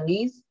 forehead to the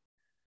knees.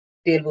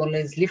 Tailbone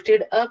is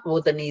lifted up,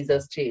 both the knees are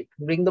straight.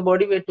 Bring the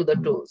body weight to the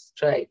toes.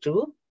 Try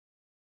to.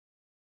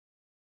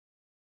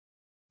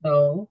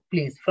 Now,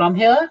 please, from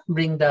here,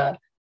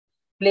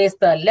 place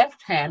the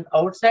left hand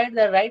outside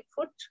the right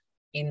foot.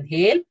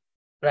 Inhale,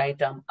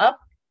 right arm up,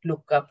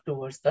 look up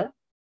towards the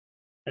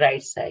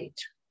right side.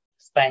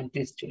 Spine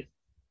twisted.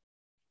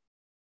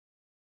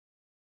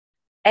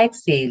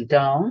 Exhale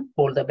down,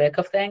 hold the back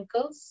of the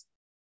ankles.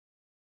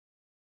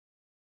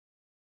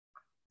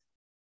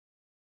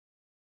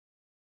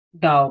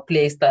 Now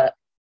place the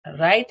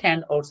right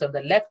hand outside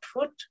the left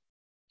foot.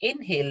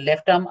 Inhale,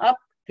 left arm up,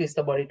 twist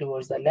the body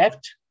towards the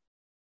left.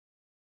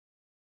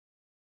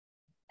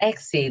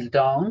 Exhale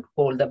down,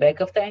 hold the back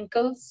of the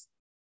ankles.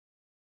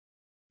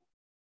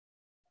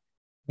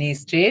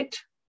 Knees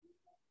straight.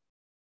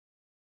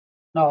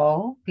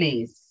 Now,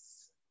 please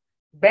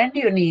bend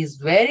your knees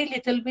very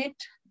little bit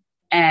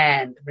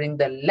and bring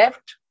the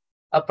left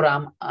upper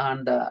arm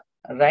on the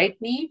right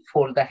knee.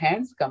 Fold the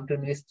hands, come to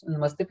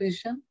Namaste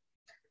position.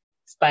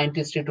 Spine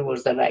twisted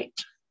towards the right.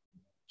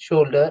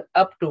 Shoulder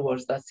up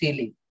towards the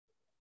ceiling.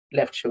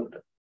 Left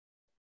shoulder.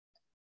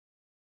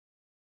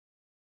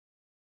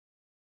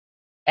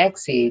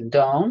 Exhale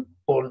down.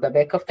 Hold the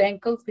back of the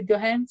ankles with your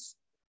hands.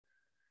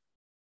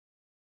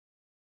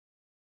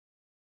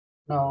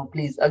 Now,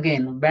 please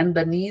again bend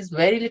the knees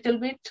very little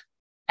bit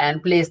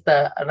and place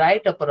the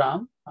right upper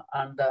arm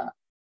on the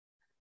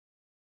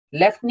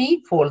left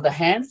knee. Fold the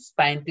hands,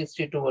 spine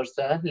twisted towards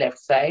the left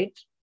side.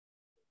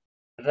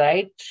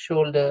 Right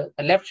shoulder,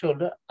 left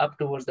shoulder up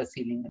towards the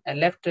ceiling, and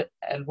left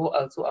elbow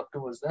also up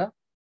towards the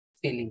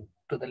ceiling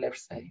to the left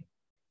side.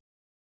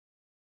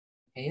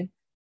 Okay.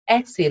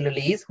 Exhale,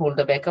 release. Hold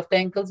the back of the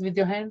ankles with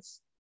your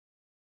hands.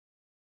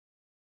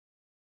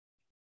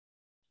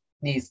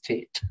 Knees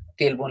straight.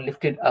 Tailbone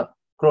lifted up.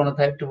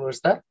 Chronothype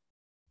towards the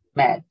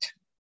mat.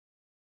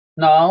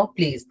 Now,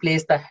 please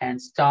place the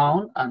hands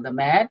down on the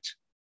mat.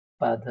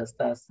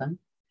 Padhastasana.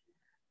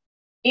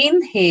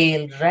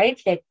 Inhale,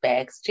 right leg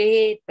back,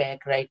 straight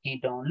back, right knee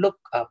down. Look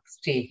up,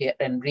 stay here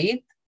and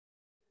breathe.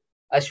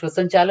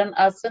 Ashwasanchalan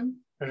Asana.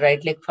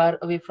 Right leg far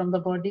away from the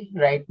body,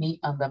 right knee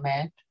on the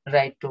mat,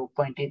 right toe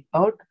pointed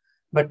out,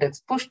 buttocks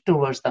pushed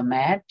towards the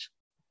mat.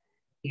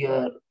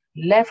 Your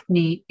left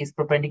knee is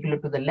perpendicular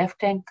to the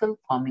left ankle,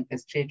 forming a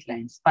straight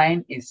line.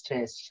 Spine is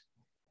stretched.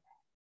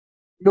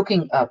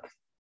 Looking up,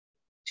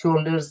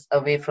 shoulders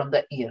away from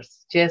the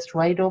ears, chest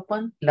wide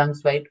open,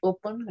 lungs wide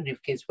open,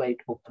 ribcage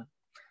wide open.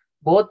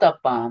 Both the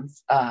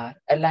palms are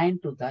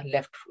aligned to the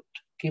left foot.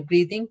 Keep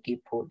breathing,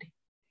 keep holding.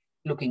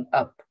 Looking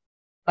up.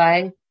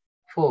 5,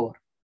 4,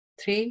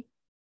 3,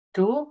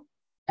 2,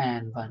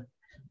 and 1.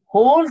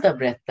 Hold the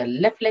breath, the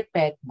left leg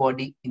back,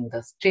 body in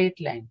the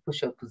straight line,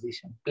 push-up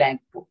position,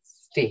 plank pose.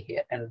 Stay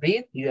here and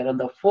breathe. You are on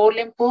the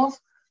four-limb pose,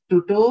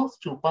 2 toes,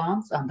 2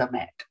 palms on the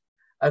mat.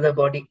 Other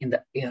body in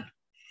the air.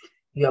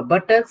 Your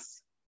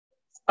buttocks,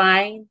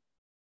 spine,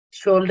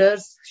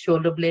 shoulders,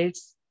 shoulder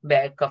blades,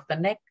 back of the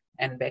neck,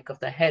 and back of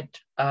the head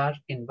are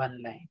in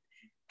one line.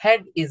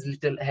 Head is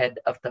little ahead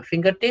of the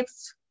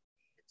fingertips.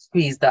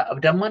 Squeeze the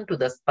abdomen to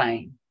the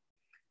spine.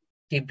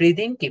 Keep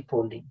breathing, keep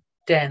holding.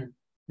 10,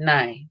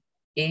 9,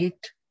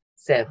 8,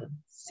 7,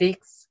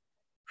 6,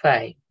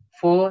 5,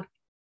 4,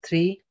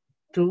 3,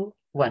 2,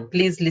 1.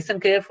 Please listen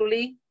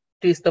carefully.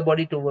 Twist the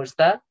body towards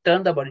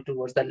turn the body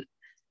towards the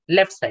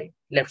left side.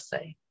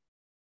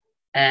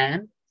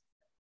 And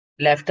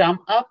left arm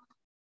up.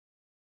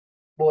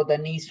 Both the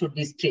knees should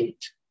be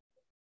straight.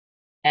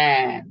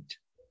 And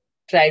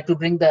try to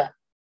bring the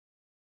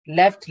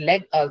left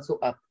leg also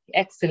up.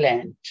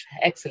 Excellent,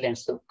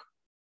 Sukh.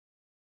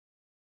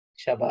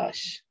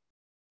 Shabash.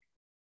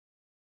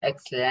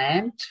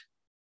 Excellent.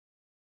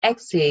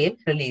 Exhale,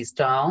 release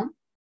down.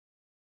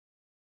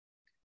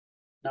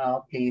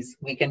 Now, please,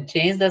 we can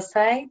change the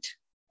side.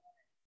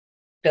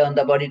 Turn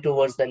the body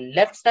towards the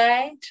left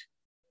side.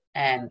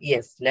 And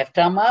yes, left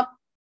arm up,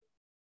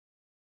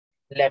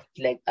 left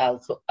leg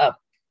also up.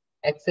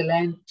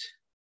 Excellent.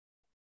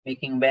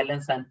 Making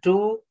balance on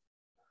 2.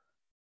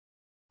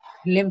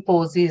 Limb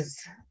poses.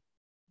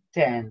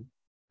 10,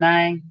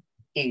 9,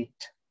 8,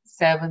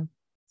 7,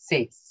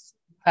 6,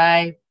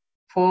 5,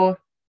 4,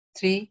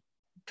 3,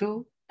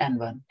 2, and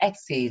 1.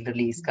 Exhale,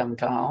 release, come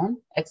down.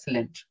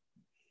 Excellent.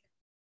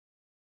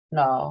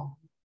 Now,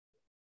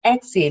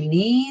 exhale,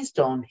 knees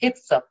down,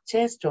 hips up,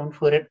 chest down,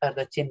 forehead or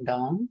the chin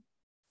down.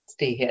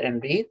 Stay here and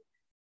breathe.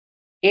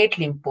 8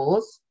 limb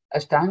pose,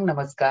 Ashtang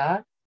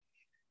Namaskar.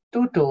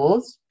 2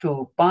 toes,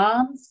 2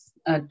 palms,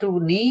 2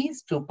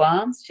 knees, 2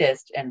 palms,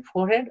 chest and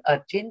forehead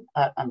or chin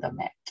are on the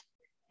mat.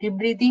 Keep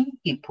breathing,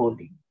 keep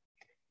holding.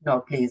 Now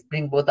please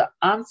bring both the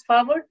arms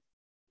forward.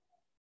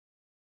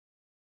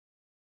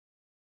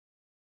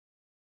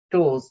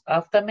 Toes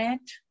off the mat.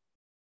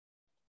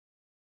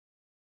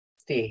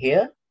 Stay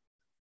here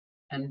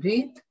and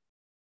breathe.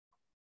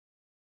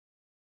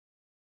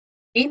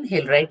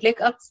 Inhale, right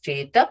leg up,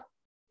 straight up.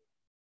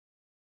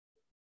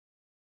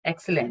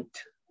 Excellent.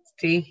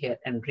 Stay here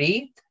and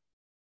breathe.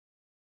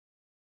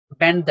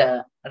 Bend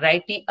the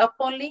right knee up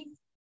only.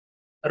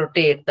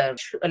 Rotate the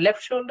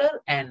left shoulder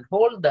and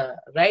hold the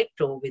right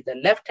toe with the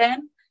left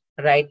hand.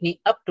 Right knee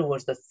up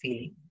towards the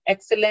ceiling.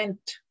 Excellent.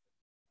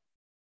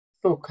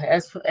 Sukh,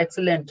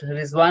 excellent.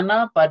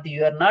 Rizwana, but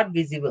you are not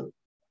visible.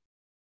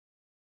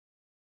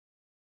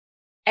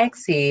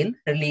 Exhale,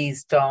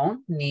 release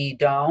down, knee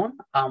down,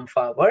 arm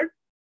forward.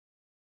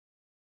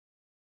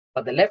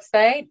 For the left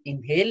side,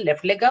 inhale,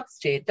 left leg up,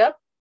 straight up.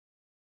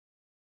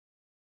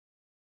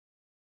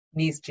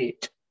 Knee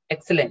straight.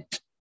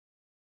 Excellent.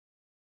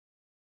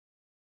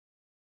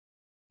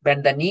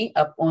 Bend the knee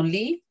up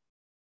only.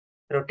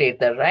 Rotate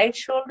the right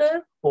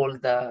shoulder.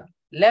 Hold the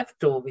left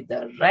toe with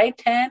the right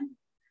hand.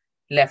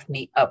 Left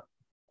knee up.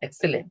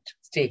 Excellent.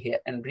 Stay here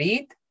and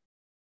breathe.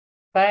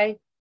 5,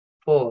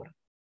 4,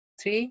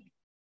 3,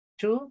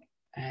 2,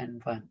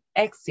 and 1.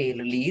 Exhale,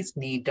 release,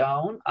 knee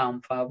down,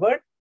 arm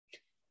forward.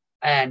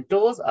 And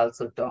toes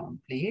also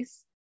down,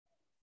 please.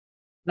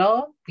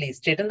 Now, please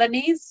straighten the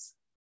knees.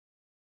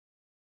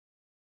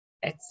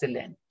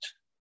 Excellent.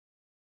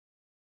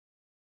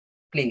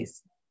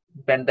 Please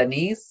bend the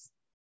knees.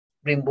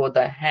 Bring both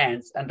the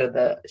hands under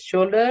the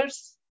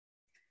shoulders.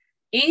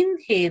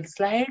 Inhale,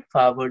 slide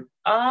forward,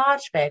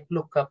 arch back,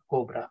 look up,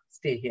 cobra.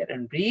 Stay here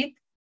and breathe.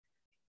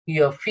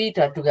 Your feet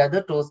are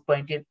together, toes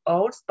pointed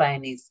out,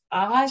 spine is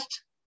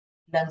arched,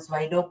 lungs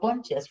wide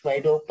open, chest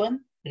wide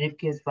open,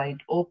 ribcage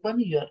wide open.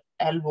 Your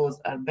elbows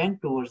are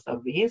bent towards the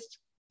waist,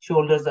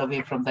 shoulders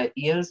away from the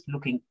ears,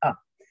 looking up.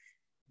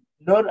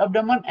 Lower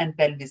abdomen and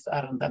pelvis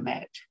are on the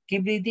mat.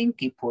 Keep breathing,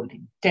 keep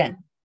holding. 10,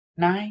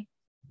 9,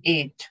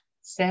 8,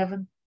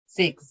 7,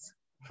 6,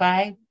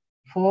 5,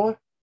 4,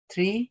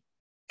 3,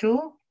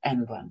 2,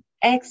 and 1.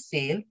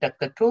 Exhale, tuck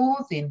the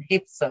toes in,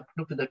 hips up,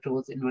 look to the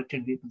toes,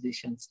 inverted V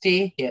position.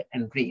 Stay here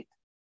and breathe.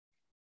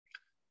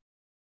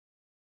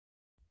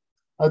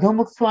 Adho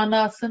Mukha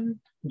Svanasana,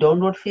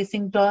 downward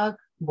facing dog.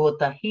 Both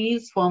the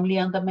heels firmly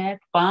on the mat,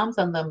 palms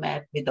on the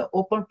mat with the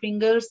open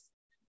fingers,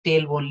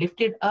 tailbone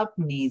lifted up,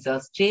 knees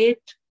are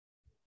straight.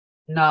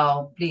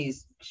 Now,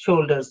 please,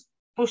 shoulders,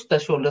 push the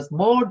shoulders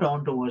more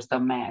down towards the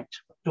mat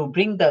to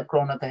bring the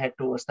crown of the head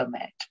towards the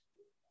mat.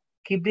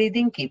 Keep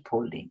breathing, keep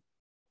holding.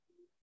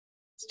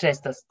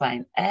 Stretch the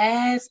spine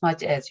as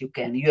much as you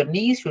can. Your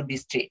knees should be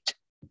straight.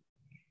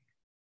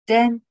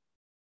 10,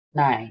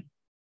 9,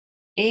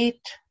 8,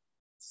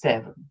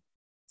 7,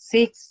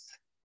 6,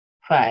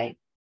 5,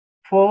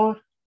 4,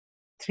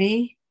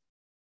 3,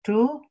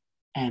 2,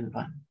 and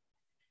 1.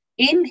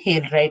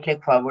 Inhale, right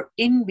leg forward,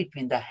 in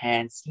between the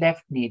hands,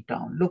 left knee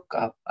down, look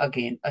up.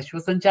 Again,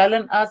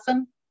 Ashwasanchalan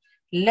Asana.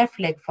 Left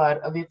leg far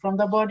away from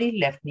the body,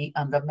 left knee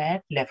on the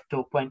mat, left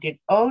toe pointed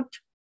out,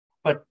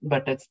 but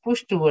buttocks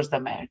pushed towards the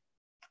mat.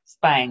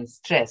 Spine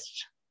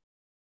stretched.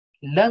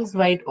 Lungs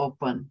wide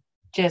open,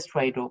 chest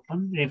wide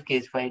open,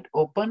 ribcage wide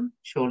open,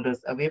 shoulders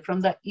away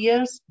from the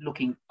ears,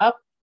 looking up.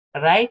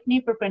 Right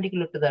knee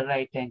perpendicular to the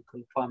right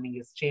ankle, forming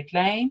a straight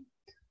line.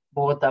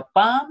 Both the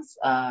palms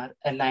are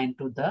aligned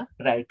to the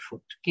right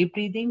foot. Keep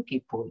breathing,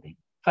 keep holding.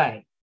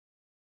 5,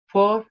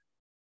 4,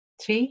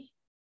 3,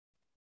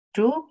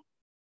 2,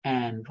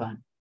 and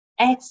 1.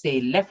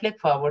 Exhale, left leg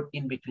forward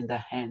in between the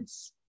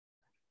hands.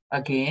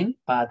 Again,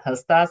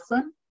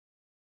 Padhastasana.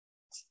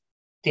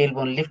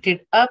 Tailbone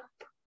lifted up,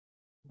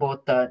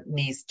 both the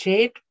knees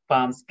straight,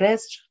 palms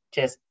pressed,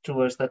 chest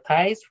towards the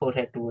thighs,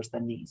 forehead towards the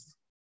knees.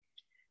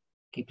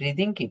 Keep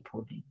breathing, keep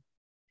holding.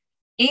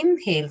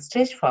 Inhale,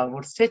 stretch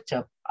forward, stretch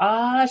up,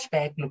 arch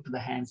back, look to the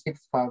hands,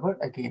 hips forward.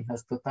 Again,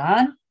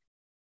 Hastuttan.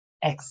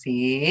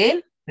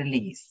 Exhale,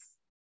 release.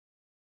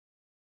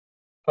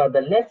 For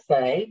the left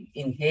side,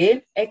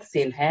 inhale,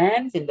 exhale,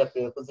 hands in the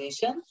prayer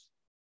position.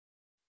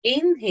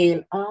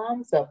 Inhale,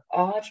 arms up,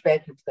 arch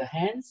back, look to the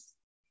hands.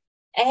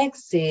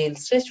 Exhale,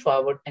 stretch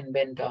forward and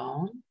bend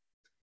down.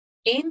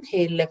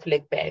 Inhale, left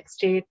leg back,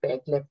 straight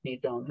back, left knee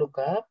down, look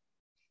up.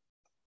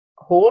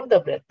 Hold the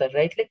breath, the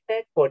right leg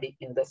back, body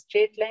in the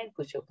straight line,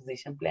 push your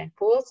position, plank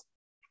pose.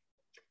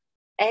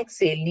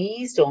 Exhale,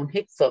 knees down,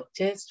 hips up,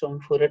 chest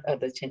down, forehead or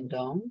the chin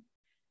down.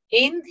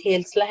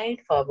 Inhale, slide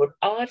forward,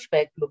 arch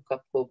back, look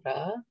up,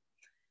 cobra.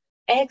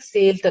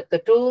 Exhale, tuck the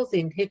toes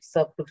in, hips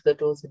up, look the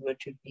toes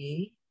inverted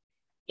V.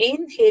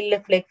 Inhale,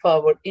 left leg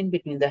forward, in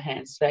between the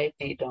hands, right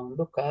knee down,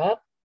 look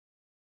up.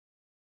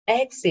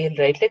 Exhale,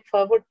 right leg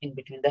forward, in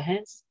between the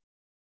hands.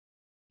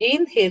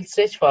 Inhale,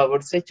 stretch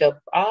forward, stretch up,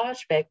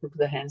 arch back, look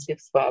the hands,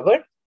 hips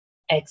forward.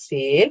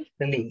 Exhale,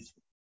 release.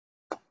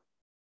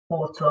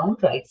 Fourth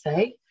round, right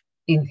side.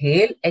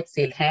 Inhale,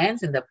 exhale,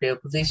 hands in the prayer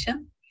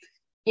position.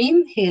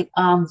 Inhale,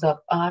 arms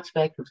up, arch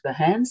back to the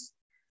hands.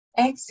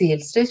 Exhale,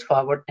 stretch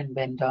forward and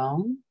bend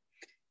down.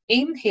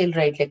 Inhale,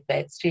 right leg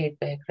back, straight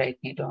back, right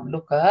knee down,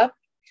 look up.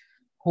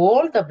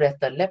 Hold the breath,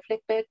 the left leg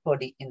back,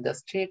 body in the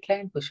straight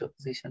line, push-up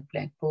position,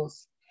 plank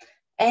pose.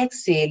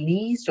 Exhale,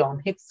 knees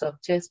down, hips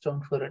up, chest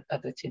down, forehead,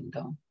 other chin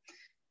down.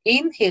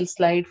 Inhale,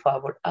 slide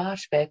forward,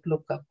 arch back,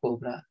 look up,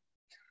 cobra.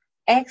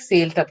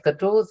 Exhale, tuck the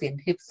toes in,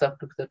 hips up,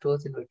 tuck the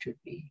toes, inverted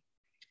V.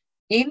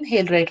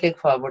 Inhale, right leg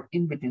forward,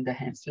 in between the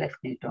hands, left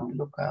knee down,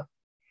 look up.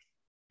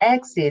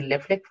 Exhale,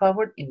 left leg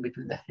forward, in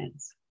between the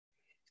hands.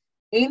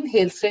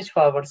 Inhale, stretch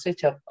forward,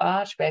 stretch up,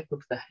 arch back to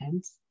the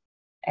hands.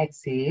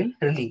 Exhale,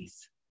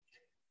 release.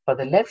 For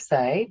the left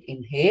side,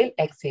 inhale,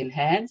 exhale,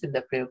 hands in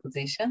the prayer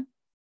position.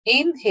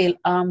 Inhale,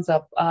 arms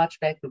up, arch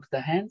back to the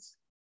hands.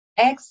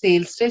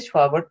 Exhale, stretch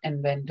forward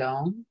and bend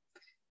down.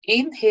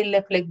 Inhale,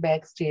 left leg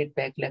back, straight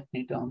back, left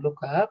knee down, look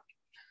up.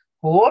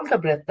 Hold the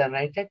breath, the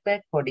right leg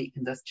back, body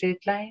in the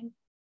straight line.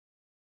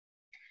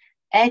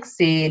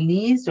 Exhale,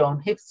 knees down,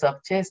 hips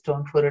up, chest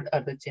down, forehead or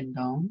the chin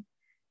down.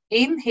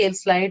 Inhale,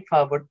 slide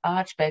forward,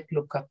 arch back,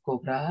 look up,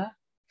 cobra.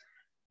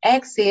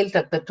 Exhale,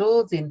 tuck the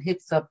toes in,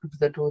 hips up to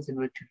the toes,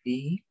 inverted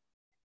V.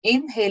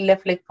 Inhale,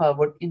 left leg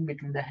forward, in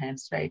between the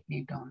hands, right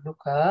knee down,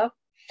 look up.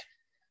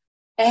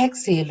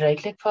 Exhale,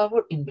 right leg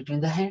forward, in between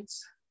the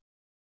hands.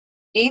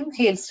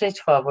 Inhale, stretch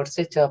forward,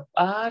 stretch up,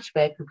 arch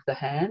back to the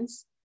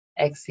hands.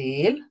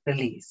 Exhale,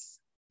 release.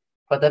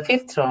 For the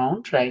fifth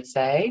round, right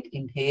side,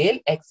 inhale,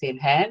 exhale,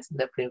 hands in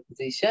the prayer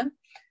position.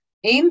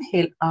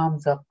 Inhale,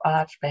 arms up,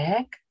 arch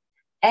back.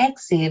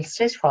 Exhale,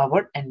 stretch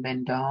forward and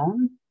bend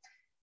down.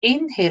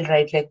 Inhale,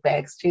 right leg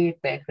back,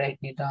 straight back, right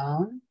knee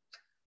down.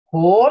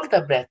 Hold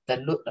the breath, the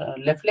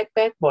left leg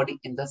back, body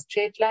in the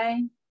straight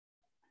line.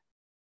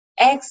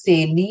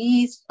 Exhale,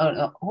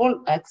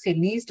 exhale,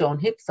 knees down,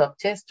 hips up,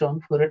 chest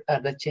down, forehead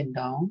or the chin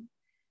down.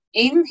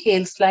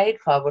 Inhale, slide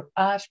forward,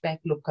 arch back,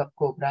 look up,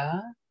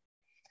 cobra.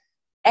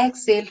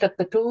 Exhale, tuck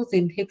the toes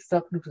in, hips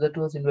up, look to the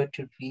toes,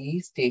 inverted V.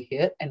 Stay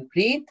here and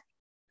breathe.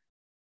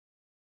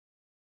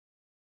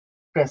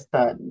 Press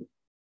the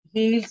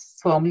heels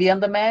firmly on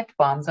the mat,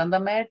 palms on the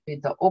mat.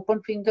 With the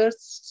open fingers,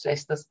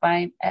 stretch the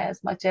spine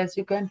as much as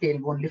you can.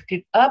 Tailbone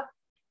lifted up.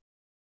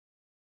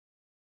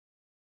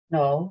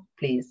 Now,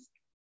 please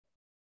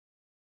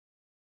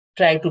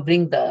try to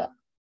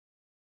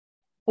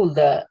pull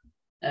the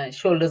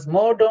shoulders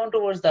more down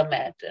towards the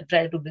mat. And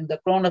try to bring the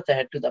crown of the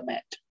head to the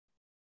mat.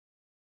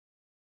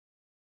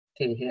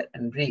 Stay here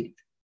and breathe.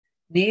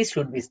 Knees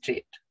should be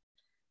straight.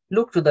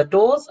 Look to the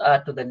toes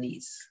or to the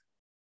knees.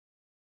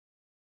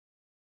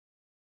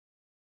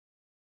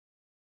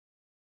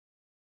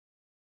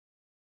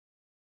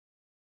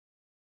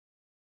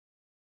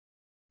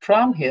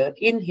 From here,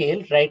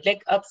 inhale, right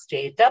leg up,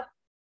 straight up.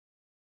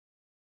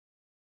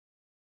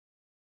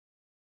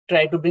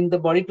 Try to bring the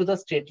body to the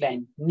straight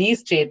line. Knee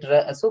straight,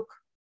 Sukh.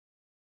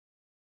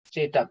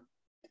 Straight up.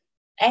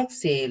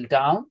 Exhale,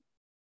 down.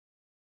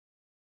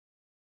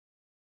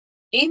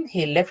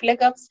 Inhale, left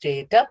leg up,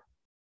 straight up.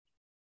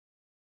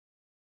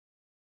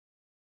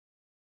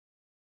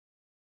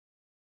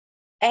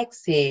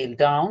 Exhale,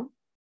 down.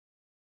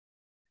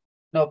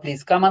 Now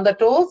please come on the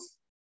toes.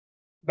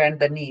 Bend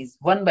the knees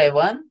one by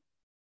one.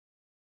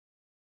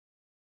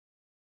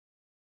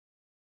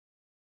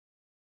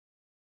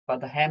 For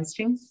the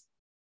hamstrings.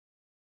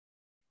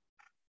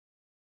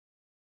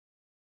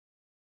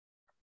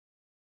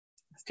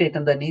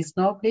 Straighten the knees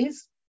now,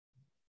 please.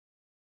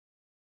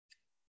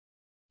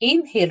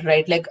 Inhale,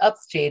 right leg up,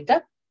 straight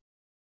up.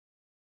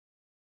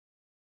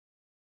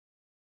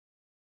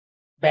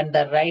 Bend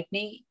the right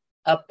knee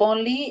up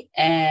only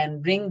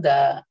and bring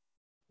the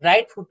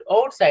right foot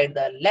outside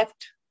the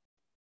left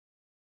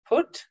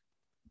foot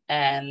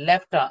and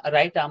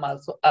right arm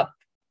also up.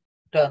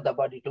 Turn the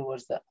body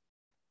towards the.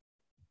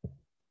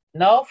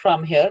 Now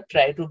from here,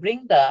 try to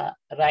bring the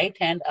right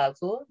hand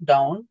also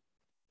down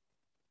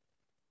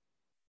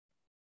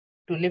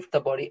to lift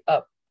the body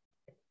up.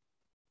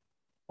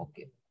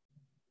 Okay.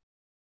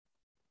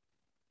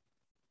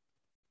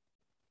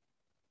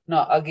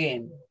 Now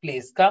again,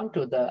 please come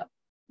to the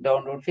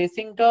downward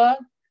facing dog.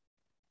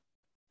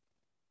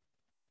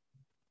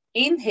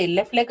 Inhale,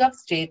 left leg up,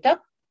 straight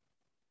up.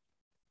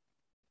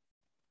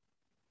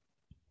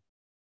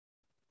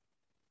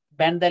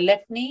 Bend the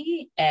left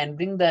knee and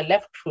bring the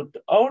left foot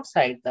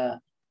outside the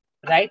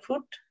right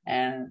foot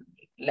and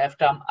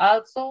left arm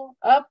also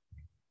up.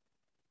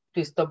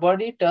 Twist the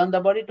body, turn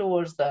the body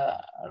towards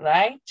the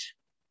right.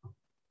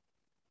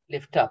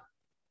 Lift up.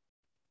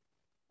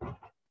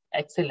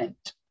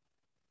 Excellent.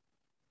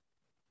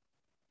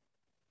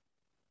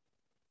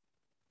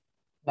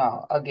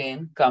 Now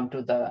again, come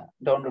to the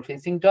downward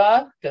facing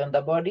dog, turn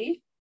the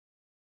body.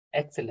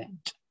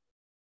 Excellent.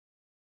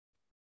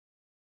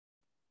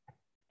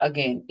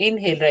 Again,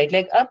 inhale, right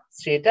leg up,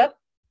 straight up.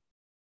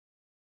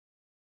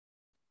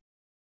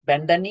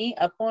 Bend the knee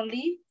up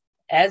only.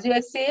 As you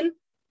exhale,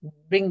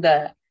 bring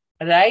the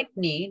right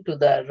knee to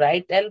the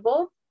right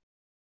elbow.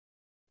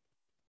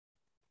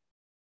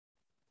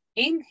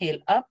 Inhale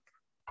up.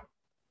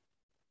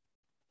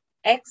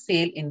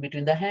 Exhale in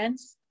between the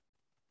hands.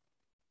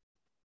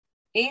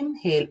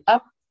 Inhale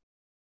up.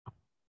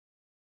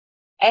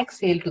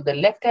 Exhale to the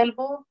left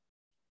elbow.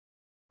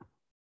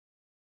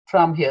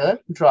 From here,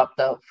 drop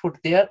the foot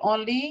there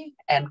only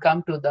and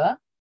come to the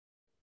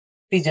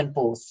pigeon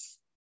pose.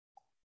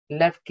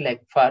 Left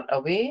leg far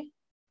away.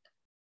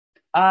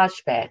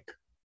 Arch back.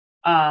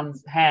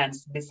 Arms,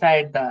 hands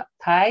beside the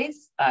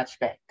thighs. Arch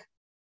back.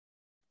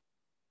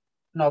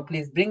 Now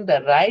please bring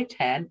the right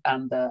hand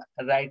on the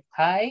right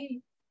thigh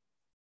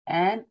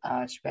and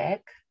arch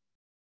back.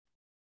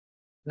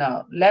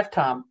 Now left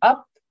arm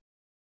up.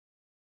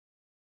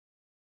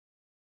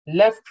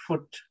 Left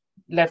foot,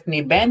 left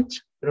knee bent.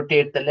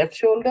 Rotate the left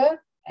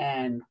shoulder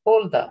and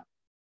hold the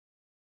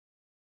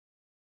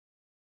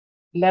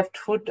left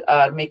foot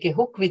or make a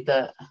hook with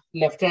the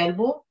left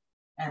elbow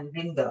and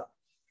bring the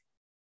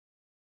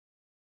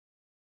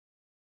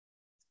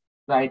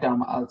right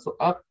arm also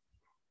up.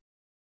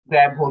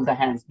 Grab, hold the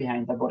hands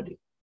behind the body.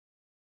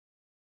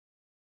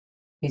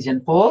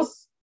 Pigeon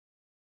pose.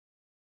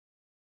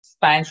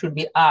 Spine should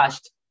be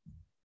arched.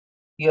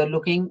 You are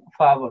looking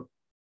forward.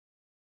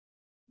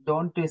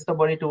 Don't twist the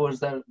body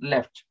towards the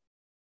left.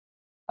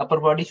 Upper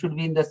body should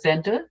be in the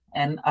center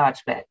and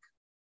arch back.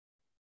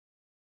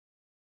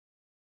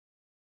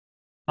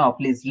 Now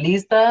please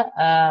release the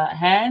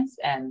hands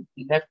and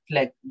left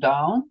leg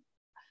down.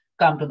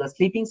 Come to the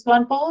sleeping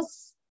swan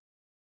pose.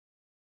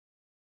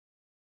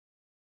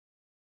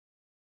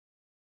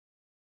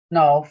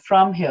 Now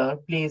from here,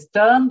 please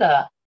turn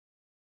the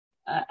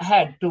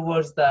head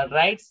towards the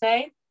right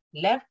side,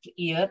 left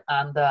ear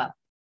on the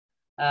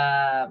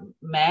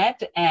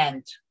mat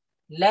and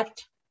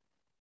left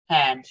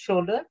hand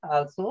shoulder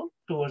also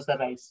towards the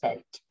right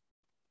side.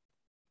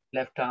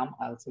 Left arm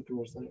also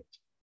towards the left.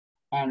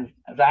 And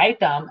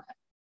right arm,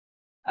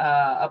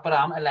 upper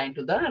arm aligned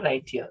to the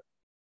right ear.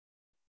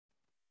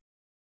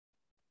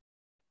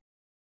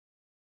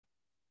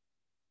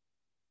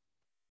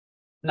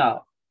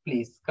 Now,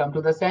 please come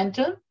to the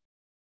center.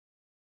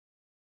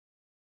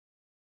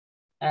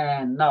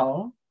 And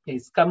now,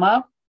 please come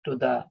up to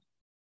the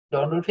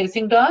downward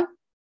facing dog.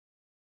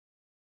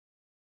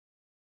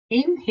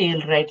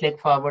 Inhale, right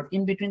leg forward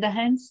in between the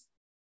hands.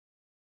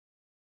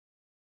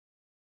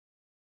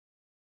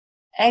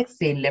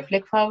 Exhale, left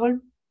leg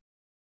forward.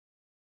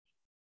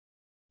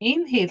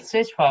 Inhale,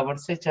 stretch forward,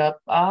 stretch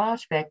up,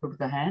 arch back to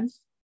the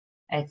hands.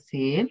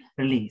 Exhale,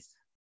 release.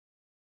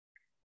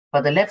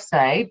 For the left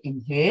side,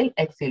 inhale,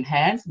 exhale,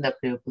 hands in the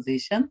prayer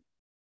position.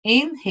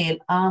 Inhale,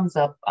 arms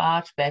up,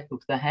 arch back to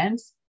the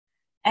hands.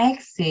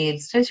 Exhale,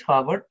 stretch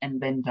forward and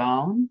bend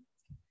down.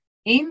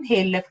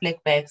 Inhale, left leg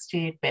back,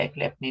 straight back,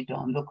 left knee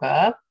down, look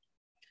up.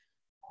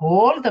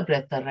 Hold the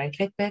breath, the right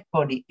leg back,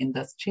 body in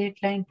the straight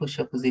line,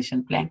 push-up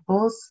position, plank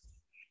pose.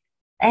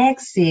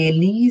 Exhale,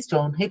 knees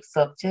down, hips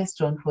up, chest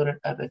down, forehead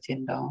up,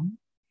 chin down.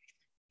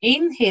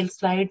 Inhale,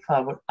 slide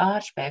forward,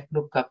 arch back,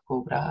 look up,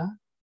 cobra.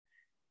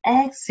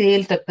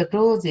 Exhale, tuck the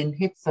toes in,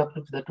 hips up,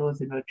 look to the toes,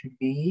 inverted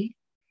V.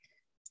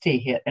 Stay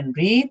here and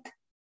breathe.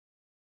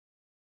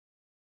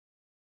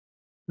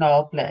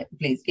 Now,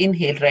 please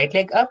inhale, right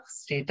leg up,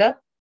 straight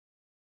up.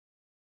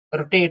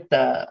 Rotate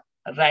the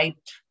right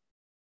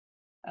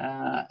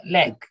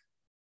leg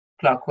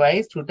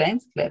clockwise 2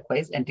 times,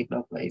 clockwise,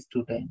 anti-clockwise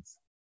 2 times.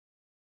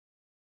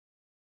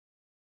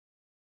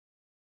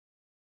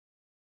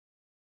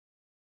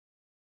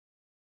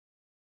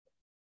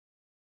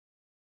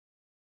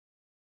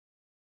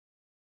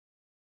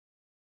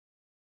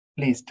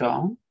 Please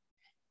down.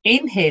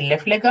 Inhale,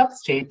 left leg up,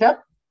 straight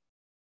up.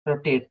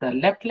 Rotate the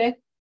left leg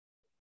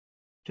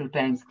 2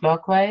 times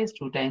clockwise,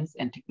 2 times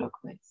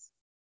anti-clockwise.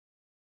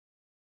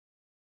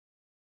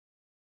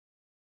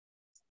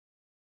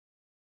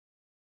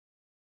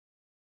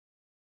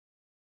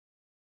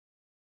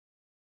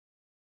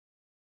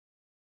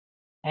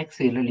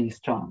 Exhale, release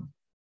down.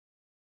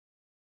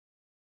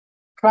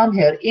 From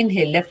here,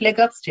 inhale, left leg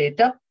up, straight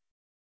up.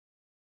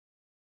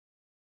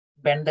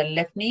 Bend the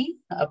left knee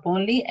up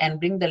only and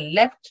bring the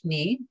left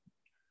knee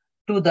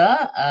to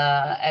the,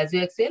 as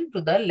you exhale,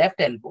 to the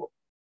left elbow.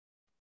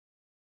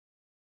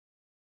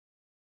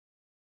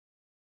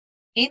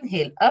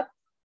 Inhale up.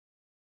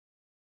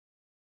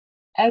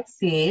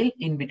 Exhale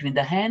in between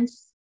the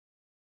hands.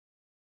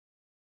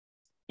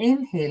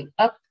 Inhale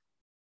up.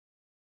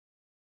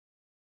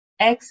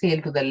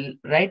 Exhale to the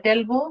right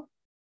elbow.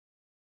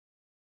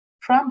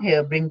 From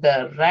here, bring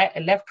the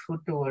left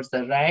foot towards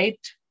the right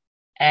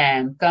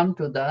and come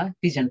to the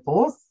pigeon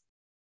pose.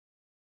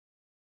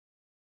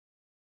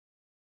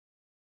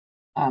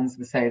 Arms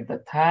beside the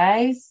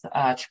thighs,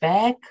 arch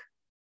back.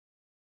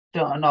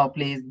 Now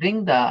please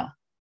bring the,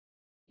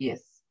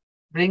 yes,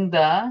 bring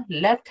the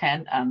left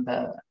hand on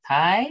the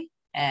thigh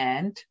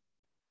and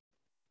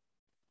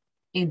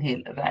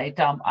inhale. Right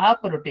arm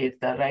up,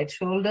 rotate the right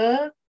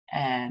shoulder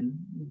and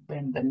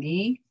bend the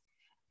knee,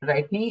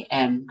 right knee,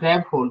 and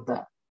grab hold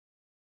the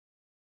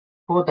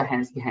both the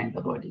hands behind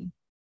the body.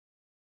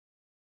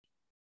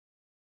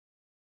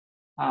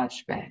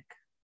 Arch back.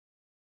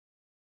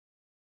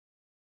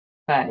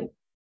 5,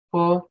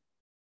 4,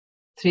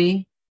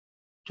 3,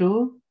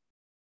 2,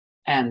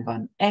 and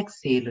 1.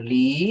 Exhale,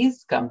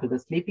 release. Come to the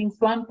sleeping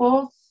swan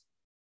pose.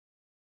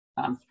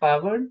 Arms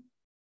forward,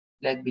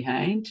 leg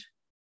behind.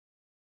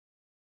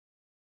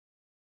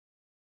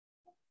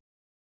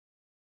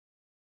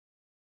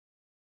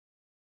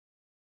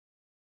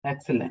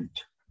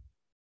 Excellent.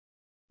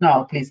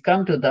 Now, please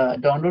come to the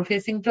downward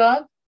facing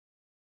dog.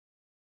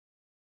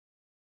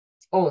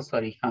 Oh,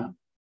 sorry.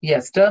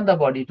 Yes, turn the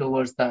body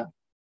towards the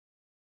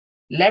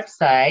left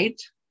side,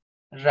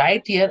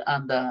 right ear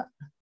on the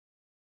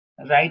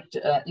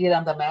ear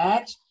on the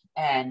mat,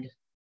 and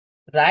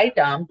right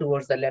arm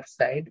towards the left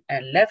side,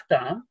 and left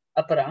arm,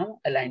 upper arm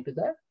aligned to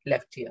the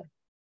left ear.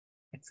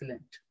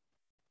 Excellent.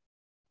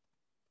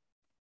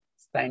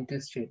 Spine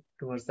to straight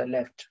towards the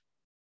left.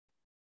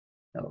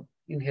 Now,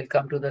 inhale,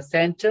 come to the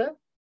center.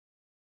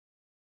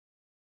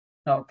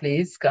 Now,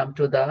 please come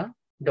to the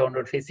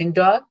downward facing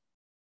dog.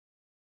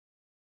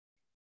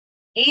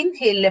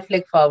 Inhale, left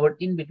leg forward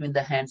in between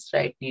the hands,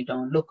 right knee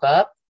down, look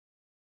up.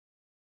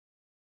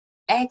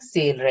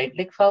 Exhale, right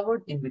leg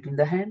forward in between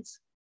the hands.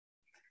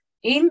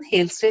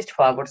 Inhale, stretch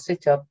forward,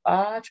 stretch up,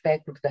 arch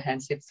back, put the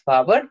hands, hips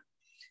forward.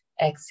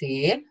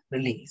 Exhale,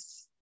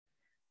 release.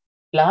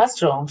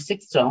 Last round,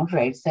 sixth round,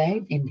 right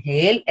side.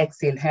 Inhale,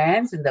 exhale,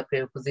 hands in the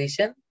prayer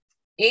position.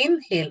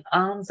 Inhale,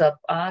 arms up,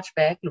 arch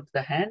back, look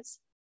the hands.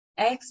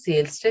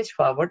 Exhale, stretch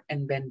forward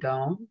and bend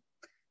down.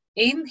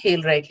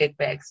 Inhale, right leg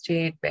back,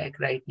 straight back,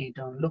 right knee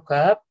down, look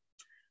up.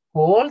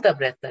 Hold the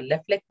breath, the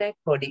left leg back,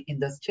 body in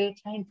the straight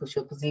line,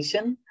 push-up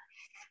position.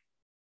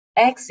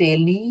 Exhale,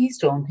 knees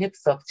down,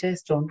 hips up,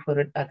 chest down,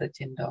 forehead, other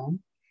chin down.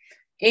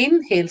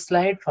 Inhale,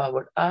 slide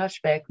forward,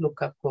 arch back,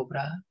 look up,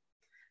 cobra.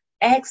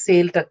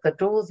 Exhale, tuck the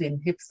toes in,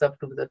 hips up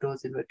to the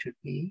toes, inverted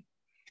V.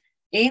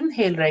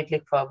 Inhale, right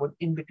leg forward,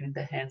 in between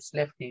the hands,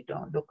 left knee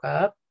down, look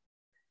up.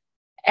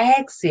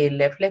 Exhale,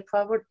 left leg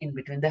forward, in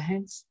between the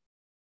hands.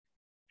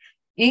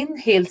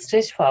 Inhale,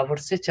 stretch forward,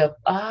 stretch up,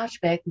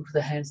 arch back, move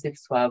the hands,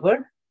 hips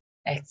forward.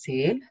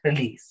 Exhale,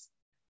 release.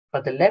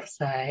 For the left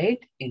side,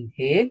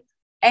 inhale,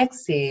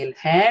 exhale,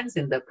 hands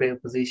in the prayer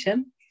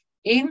position.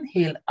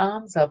 Inhale,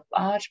 arms up,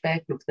 arch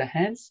back, look the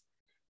hands.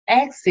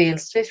 Exhale,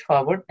 stretch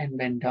forward and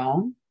bend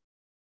down.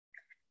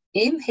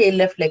 Inhale,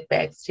 left leg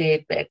back,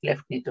 straight back,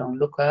 left knee down,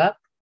 look up.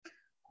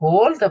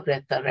 Hold the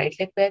breath, the right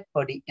leg back,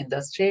 body in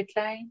the straight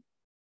line.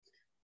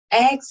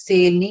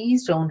 Exhale,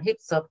 knees down,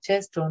 hips up,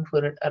 chest down,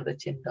 forehead, other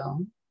chin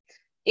down.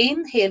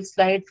 Inhale,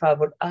 slide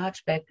forward,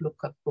 arch back, look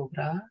up,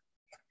 cobra.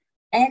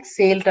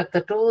 Exhale, tuck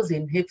the toes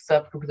in, hips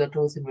up to the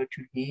toes,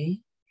 inverted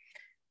V.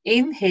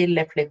 Inhale,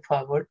 left leg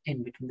forward,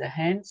 in between the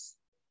hands.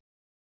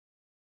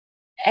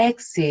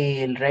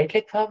 Exhale, right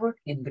leg forward,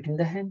 in between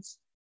the hands.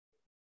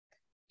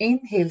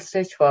 Inhale,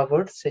 stretch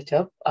forward, stretch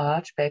up,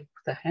 arch back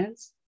to the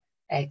hands.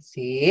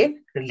 Exhale,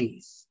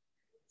 release.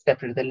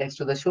 Separate the legs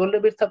to the shoulder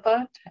width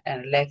apart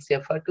and relax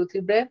here for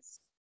 2-3 breaths.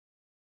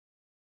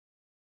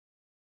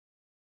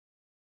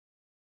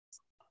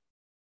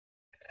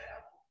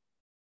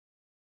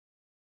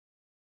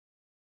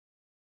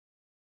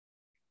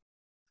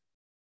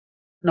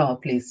 Now,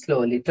 please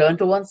slowly turn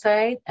to one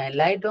side and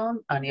lie down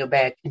on your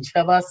back in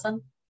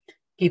Shavasana,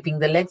 keeping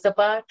the legs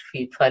apart,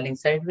 feet falling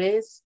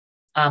sideways,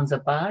 arms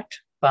apart,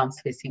 palms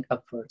facing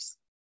upwards.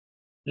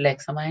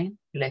 Relax the mind,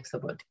 relax the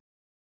body.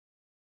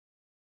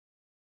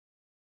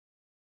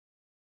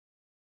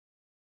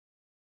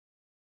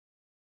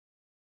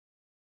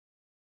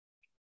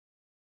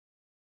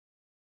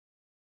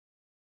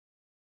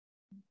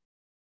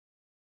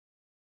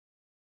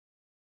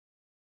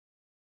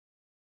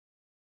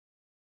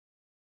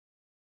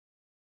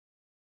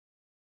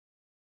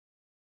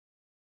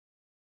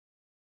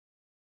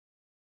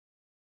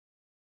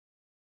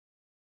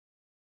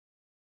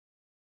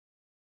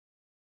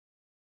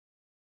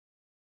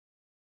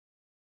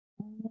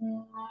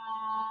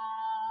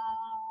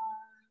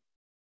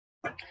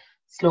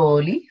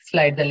 Slowly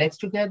slide the legs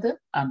together.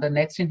 On the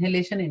next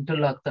inhalation,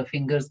 interlock the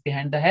fingers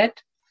behind the head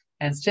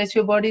and stretch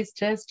your body.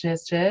 Stretch, stretch,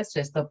 stretch.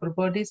 Stretch the upper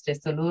body, stretch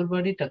the lower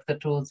body. Tuck the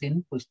toes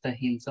in, push the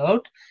heels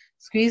out.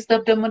 Squeeze the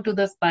abdomen to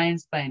the spine,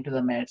 spine to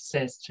the mat.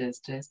 Stretch, stretch,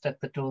 stretch. Tuck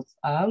the toes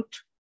out.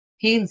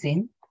 Heels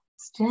in.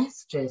 Stretch,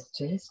 stretch,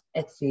 stretch.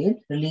 Exhale.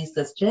 Release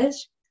the stretch.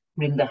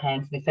 Bring the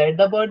hands beside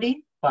the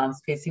body.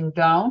 Palms facing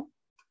down.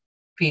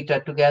 Feet are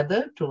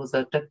together. Toes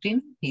are tucked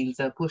in. Heels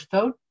are pushed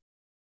out.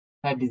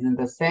 Head is in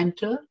the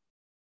center.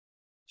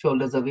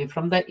 Shoulders away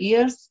from the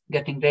ears,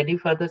 getting ready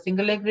for the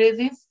single leg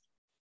raises.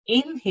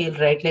 Inhale,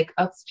 right leg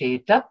up,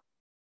 straight up.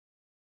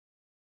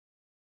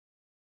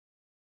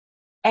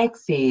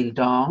 Exhale,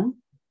 down.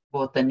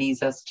 Both the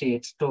knees are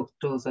straight,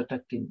 toes are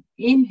tucked in.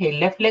 Inhale,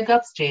 left leg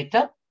up, straight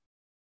up.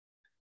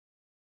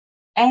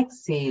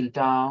 Exhale,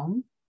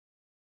 down.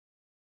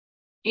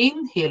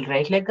 Inhale,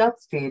 right leg up,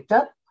 straight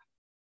up.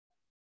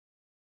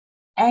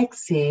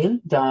 Exhale,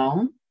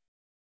 down.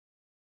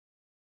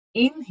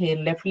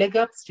 Inhale, left leg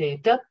up,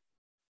 straight up.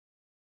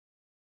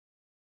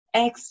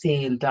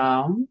 Exhale,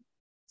 down.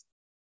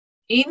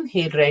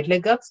 Inhale, right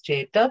leg up,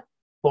 straight up.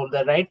 Hold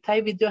the right thigh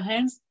with your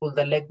hands. Pull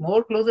the leg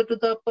more closer to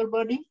the upper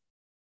body.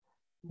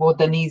 Both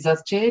the knees are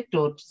straight,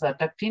 toes are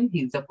tucked in,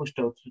 heels are pushed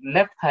out.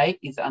 Left thigh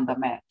is on the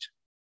mat.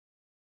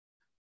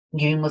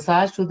 Giving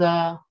massage to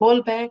the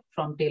whole back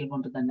from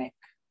tailbone to the neck.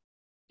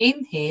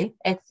 Inhale,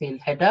 exhale,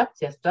 head up,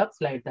 chest up,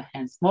 slide the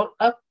hands more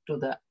up to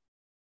the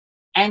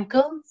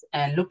ankles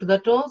and look to the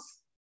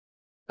toes.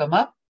 Come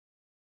up.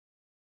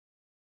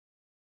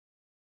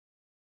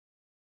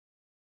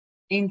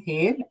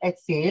 Inhale,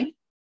 exhale,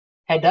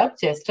 head up,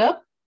 chest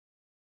up.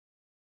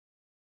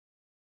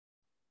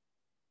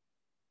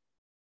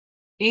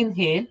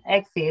 Inhale,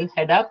 exhale,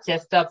 head up,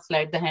 chest up,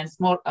 slide the hands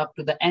more up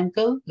to the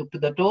ankle, look to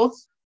the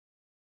toes.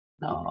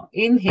 Now,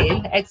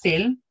 inhale,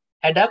 exhale,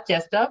 head up,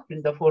 chest up,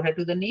 bring the forehead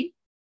to the knee.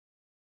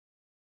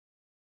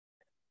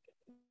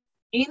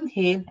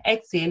 Inhale,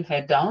 exhale,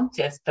 head down,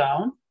 chest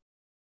down.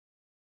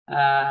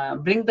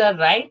 Bring the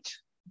right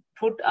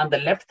foot on the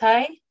left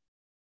thigh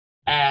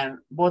and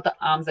both the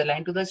arms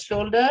aligned to the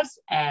shoulders,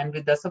 and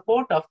with the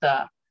support of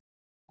the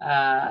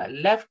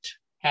left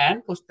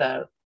hand, push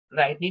the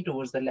right knee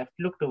towards the left,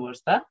 look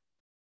towards the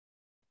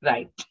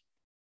right.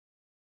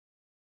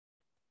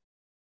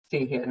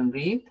 Stay here and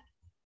breathe.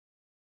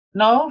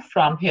 Now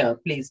from here,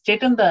 please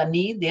straighten the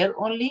knee there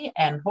only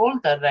and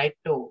hold the right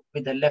toe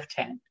with the left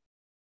hand.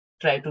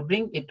 Try to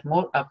bring it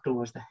more up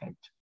towards the head,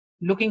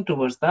 looking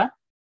towards the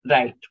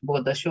right.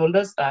 Both the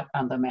shoulders are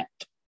on the mat.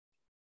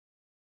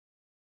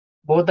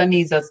 Both the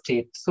knees are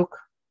straight. Sukh.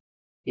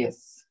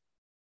 Yes.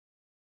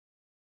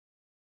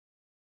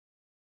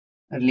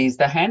 Release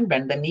the hand,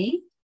 bend the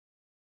knee,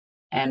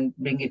 and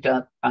bring it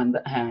up on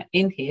the hand.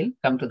 Inhale,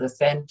 come to the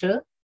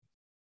center.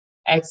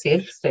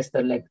 Exhale, stretch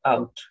the leg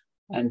out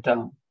and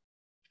down.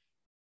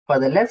 For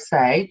the left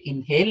side,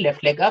 inhale,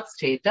 left leg up,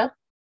 straight up.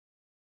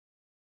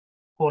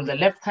 Hold the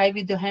left thigh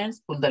with your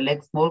hands. Pull the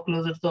legs more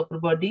closer to the upper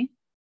body.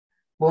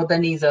 Both the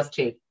knees are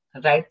straight.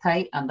 Right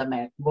thigh on the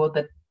mat. Both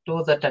the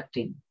toes are tucked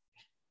in.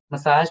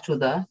 Massage to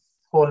the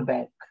whole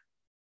back.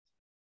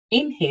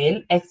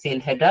 Inhale, exhale,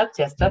 head up,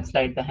 chest up,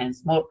 slide the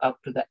hands more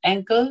up to the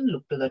ankle,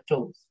 look to the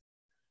toes,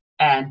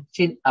 and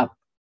chin up.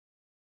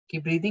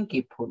 Keep breathing,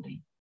 keep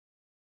holding.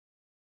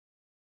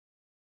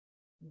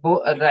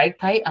 Right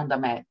thigh on the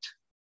mat.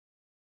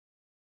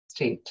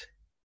 Straight.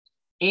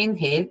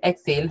 Inhale,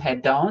 exhale,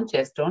 head down,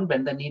 chest down,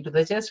 bend the knee to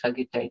the chest, hug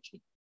it tightly.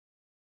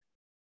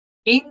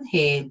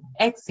 Inhale,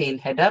 exhale,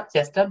 head up,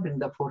 chest up, bring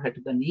the forehead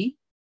to the knee.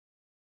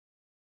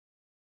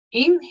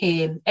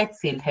 Inhale,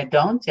 exhale, head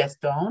down, chest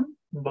down.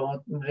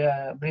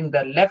 Bring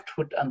the left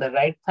foot on the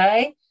right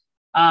thigh,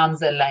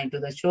 arms aligned to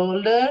the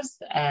shoulders,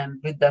 and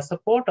with the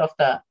support of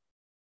the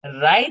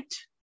right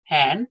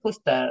hand, push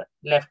the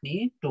left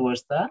knee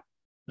towards the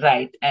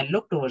right and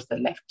look towards the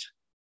left.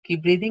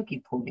 Keep breathing,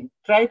 keep holding.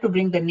 Try to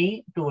bring the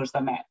knee towards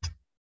the mat.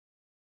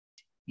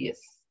 Yes.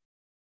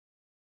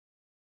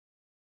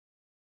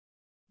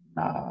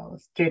 Now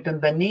straighten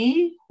the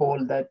knee,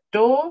 hold the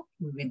toe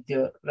with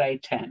your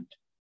right hand.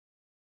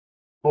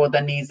 Both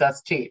the knees are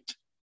straight.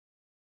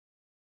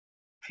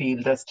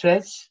 Feel the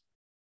stretch.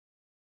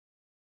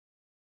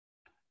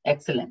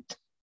 Excellent.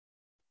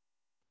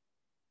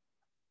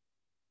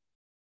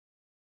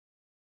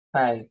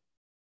 5,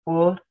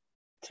 4,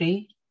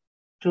 3,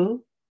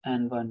 2,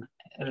 and 1.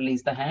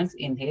 Release the hands.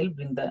 Inhale,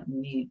 bring the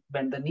knee,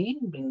 bend the knee,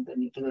 bring the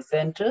knee to the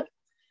center,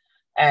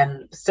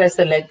 and stretch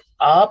the leg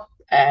up,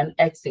 and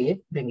exhale,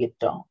 bring it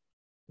down.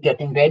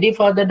 Getting ready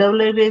for the double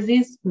leg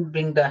raises.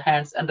 Bring the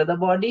hands under the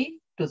body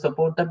to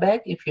support the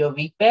back if you're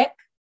weak back.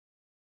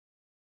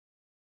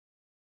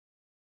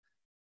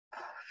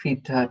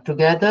 Feet are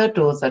together,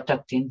 toes are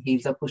tucked in,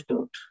 heels are pushed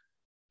out.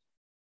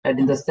 Head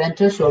in the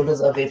center,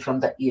 shoulders away from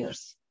the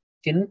ears,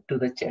 chin to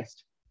the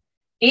chest.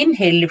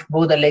 Inhale, lift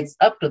both the legs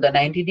up to the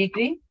 90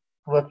 degree,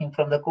 working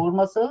from the core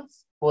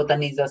muscles. Both the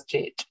knees are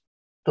straight,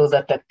 toes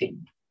are tucked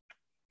in.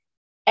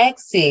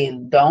 Exhale,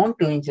 down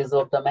 2 inches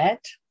off the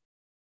mat.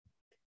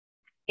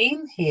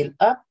 Inhale,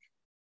 up.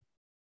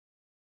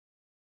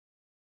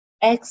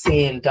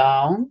 Exhale,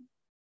 down.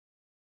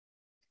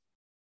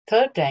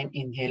 Third time,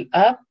 inhale,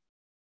 up.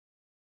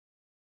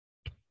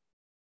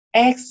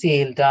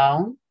 Exhale,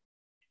 down.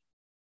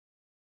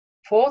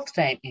 Fourth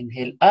time,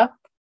 inhale, up.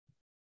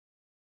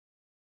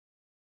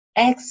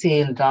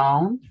 Exhale,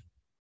 down.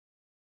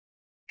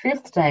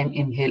 Fifth time,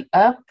 inhale,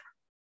 up.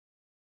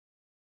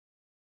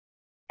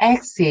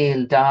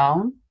 Exhale,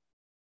 down.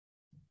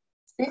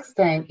 Sixth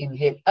time,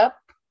 inhale, up.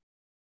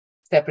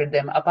 Separate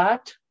them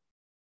apart.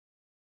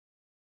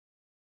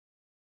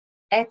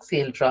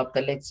 Exhale, drop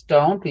the legs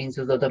down 2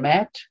 inches of the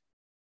mat.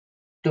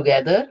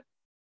 Together.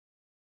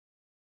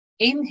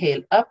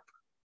 Inhale, up.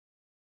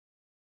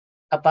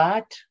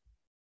 Apart.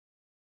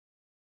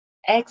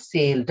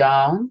 Exhale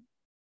down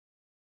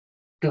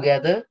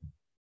together.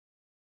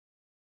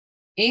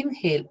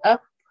 Inhale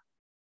up.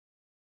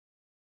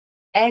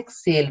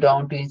 Exhale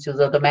down to inches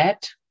of the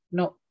mat.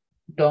 No,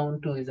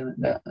 down to the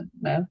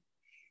mat.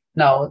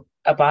 Now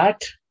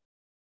apart.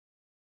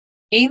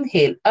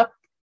 Inhale up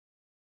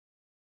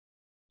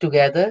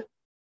together.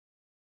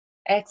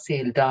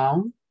 Exhale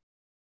down.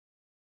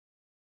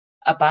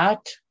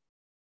 Apart.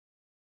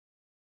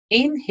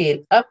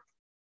 Inhale up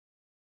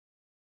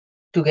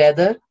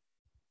together.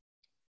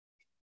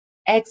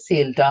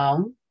 Exhale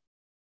down.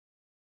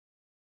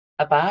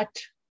 Apart.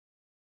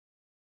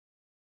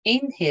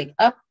 Inhale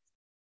up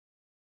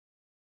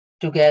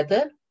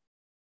together.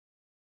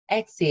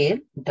 Exhale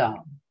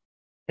down.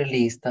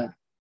 Release the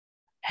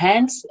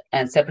hands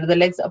and separate the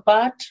legs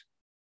apart.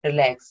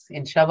 Relax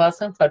in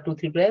Shavasana for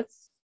 2-3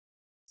 breaths.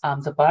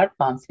 Arms apart,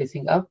 palms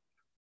facing up,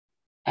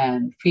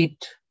 and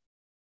feet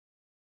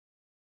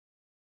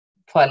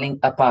falling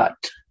apart.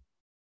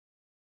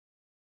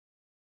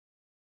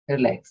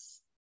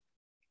 Relax.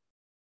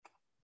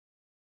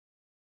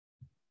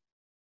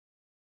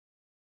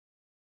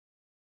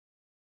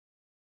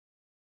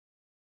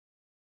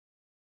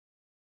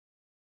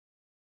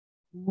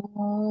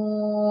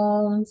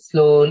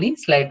 Slowly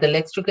slide the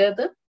legs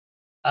together.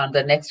 On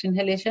the next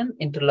inhalation,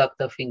 interlock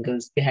the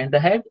fingers behind the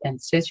head and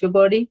stretch your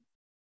body.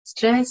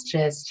 Stretch,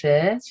 stretch,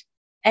 stretch.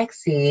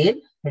 Exhale,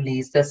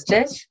 release the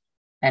stretch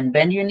and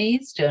bend your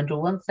knees, turn to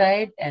one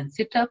side and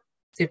sit up.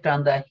 Sit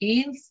on the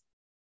heels.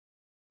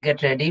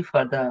 Get ready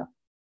for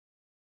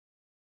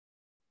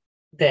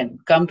then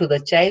come to the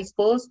child's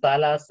pose,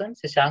 Balasana,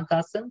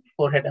 Shashankasana,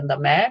 forehead on the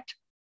mat.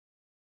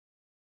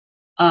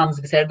 Arms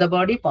beside the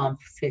body, palms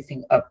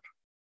facing up.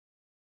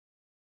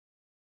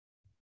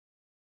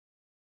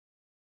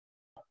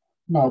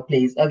 Now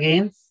please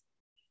again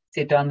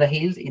sit on the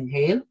heels,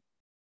 inhale.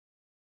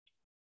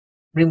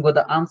 Bring both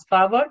the arms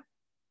forward.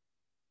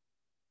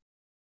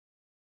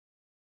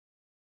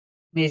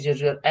 Measure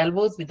your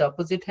elbows with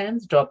opposite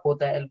hands. Drop both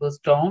the elbows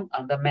down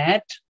on the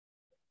mat.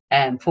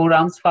 And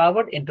forearms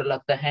forward,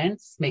 interlock the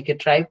hands. Make a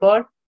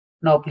tripod.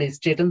 Now please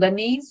straighten the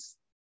knees.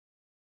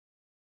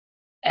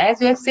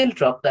 As you exhale,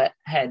 drop the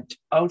head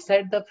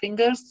outside the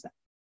fingers.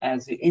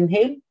 As you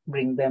inhale,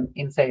 bring them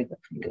inside the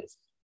fingers.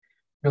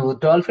 Do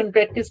dolphin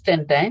practice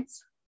 10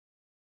 times.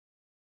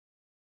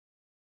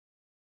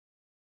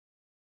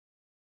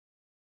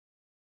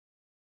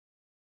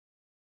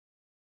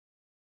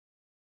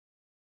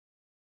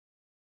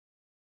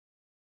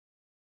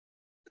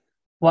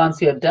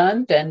 Once you're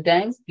done 10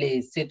 times,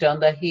 please sit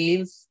on the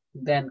heels,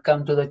 then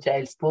come to the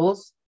child's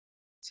pose,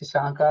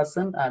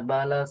 Shashankasana or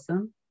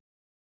Balasana.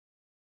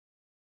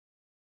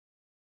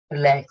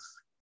 Relax.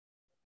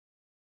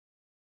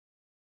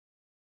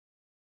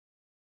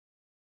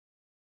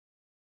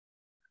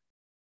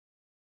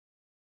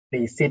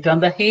 Please sit on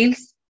the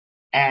heels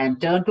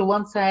and turn to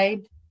one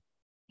side.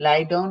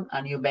 Lie down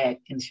on your back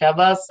in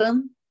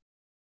Shavasana,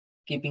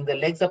 keeping the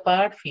legs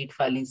apart, feet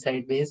falling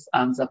sideways,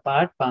 arms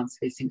apart, palms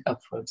facing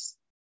upwards.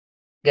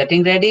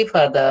 Getting ready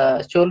for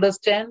the shoulder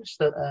stand,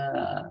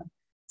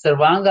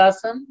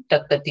 Sarvangasana.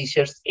 Tuck the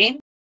t-shirts in.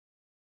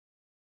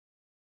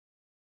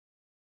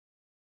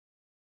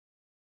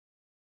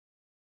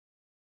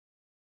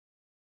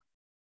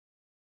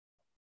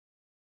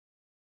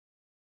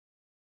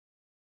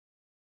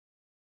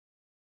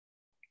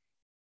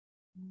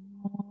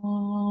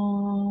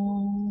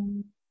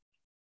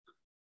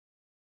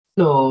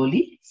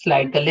 Slowly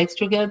slide the legs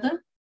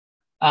together.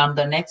 On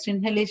the next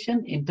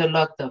inhalation,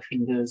 interlock the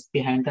fingers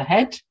behind the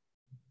head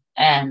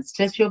and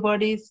stretch your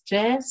body.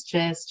 Stretch,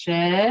 stretch,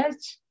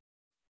 stretch.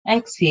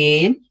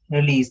 Exhale,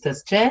 release the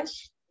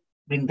stretch.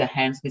 Bring the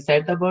hands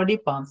beside the body,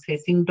 palms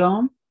facing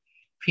down.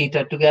 Feet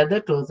are together,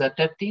 toes are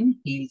tucked in,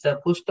 heels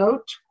are pushed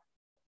out.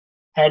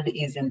 Head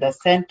is in the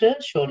center,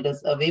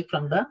 shoulders away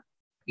from the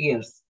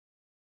ears.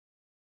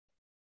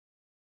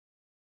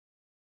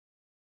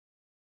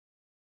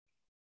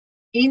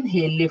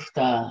 Inhale, lift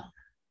the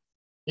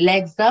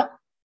legs up,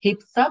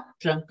 hips up,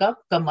 trunk up,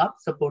 come up,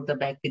 support the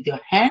back with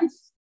your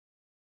hands.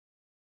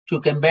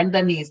 You can bend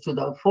the knees to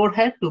the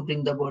forehead to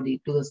bring the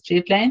body to the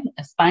straight line,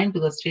 spine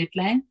to the straight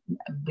line.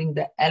 Bring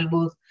the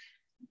elbows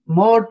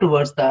more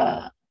towards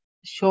the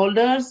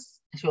shoulders,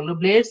 shoulder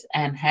blades,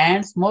 and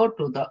hands more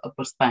to the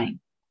upper spine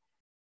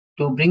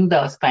to bring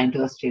the spine to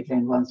the straight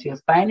line. Once your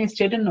spine is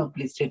straightened, now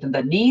please straighten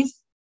the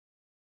knees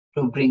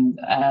to bring,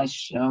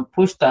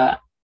 push the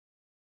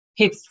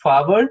hips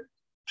forward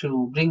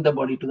to bring the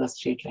body to the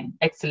straight line.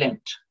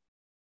 Excellent.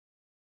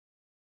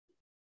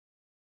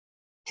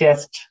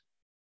 Chest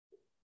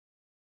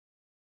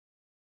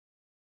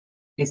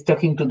is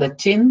tucking to the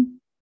chin.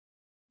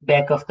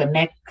 Back of the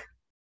neck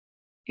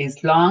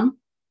is long.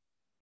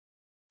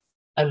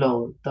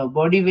 Allow the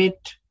body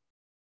weight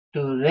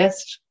to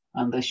rest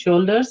on the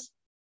shoulders.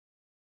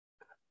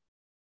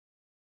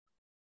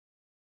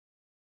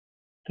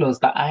 Close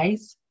the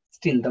eyes,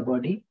 still the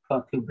body for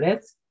a few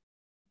breaths.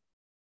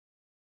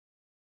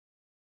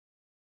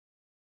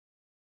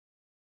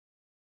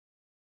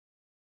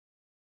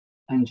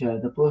 Enjoy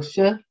the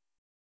posture.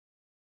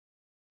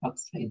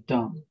 upside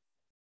down.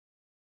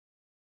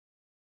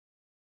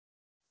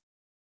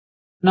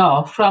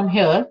 Now from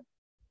here,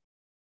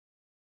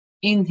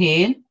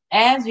 inhale.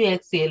 As you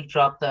exhale,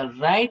 drop the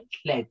right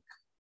leg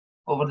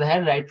over the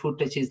head, right foot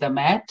touches the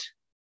mat.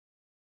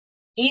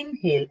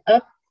 Inhale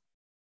up,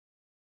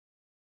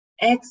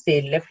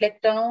 exhale, left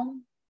leg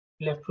down,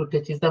 left foot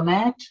touches the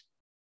mat.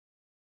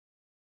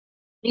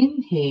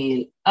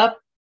 Inhale up,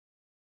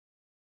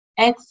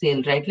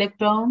 exhale, right leg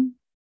down,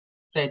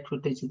 right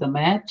foot touches the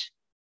mat.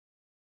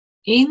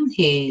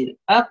 Inhale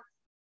up,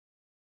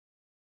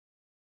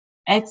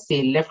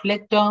 exhale, left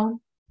leg down,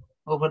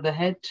 over the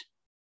head.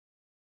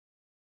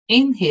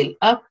 Inhale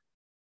up.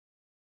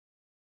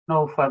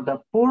 Now for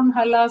the Purna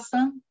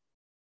Halasana.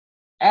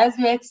 As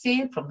you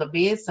exhale from the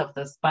base of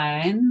the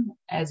spine,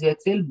 as you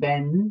exhale,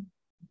 bend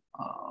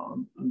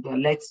the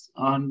legs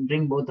on,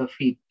 bring both the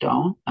feet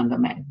down on the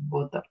mat,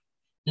 both the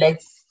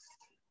legs.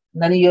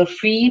 Then your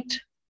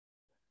feet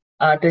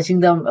are touching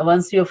them.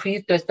 Once your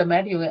feet touch the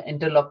mat, you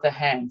interlock the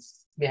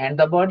hands behind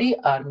the body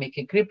or make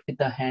a grip with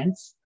the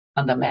hands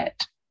on the mat.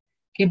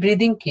 Keep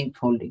breathing, keep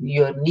holding.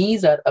 Your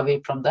knees are away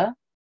from the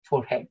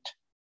forehead.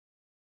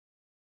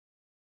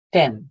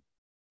 10,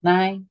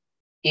 9,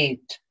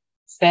 8,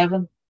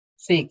 7,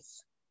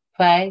 6,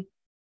 5,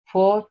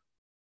 4,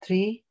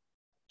 3,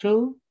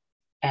 2,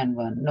 and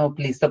 1. Now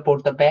please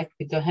support the back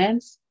with your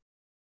hands.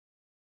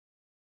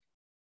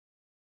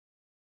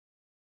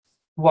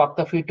 Walk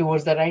the feet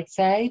towards the right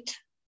side.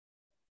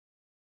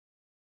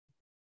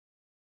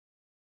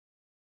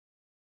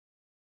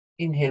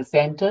 Inhale,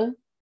 center.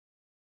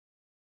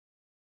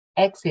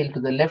 Exhale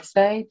to the left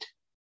side.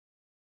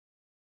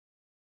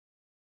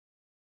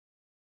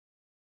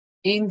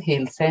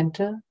 Inhale,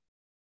 center.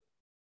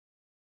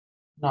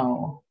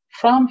 Now,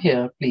 from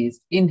here, please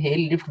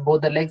inhale, lift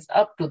both the legs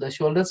up to the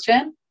shoulder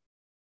strand.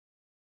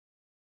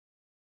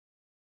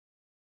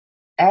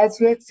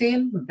 As you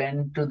exhale,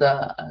 bend to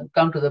the,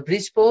 come to the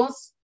bridge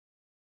pose.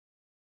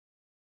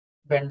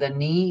 Bend the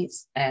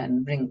knees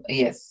and bring,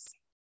 yes,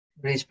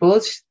 bridge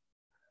pose.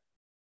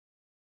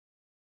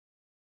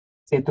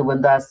 Setu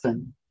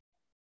Bandhasana.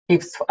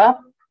 Hips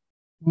up,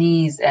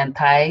 knees and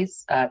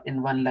thighs are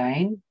in one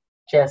line.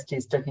 Chest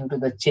is touching to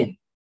the chin.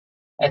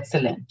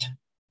 Excellent.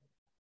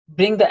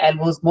 Bring the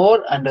elbows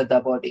more under the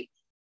body.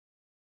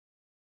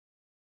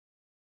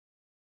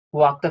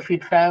 Walk the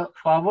feet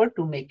forward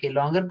to make a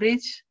longer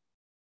bridge.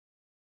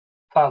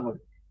 Forward.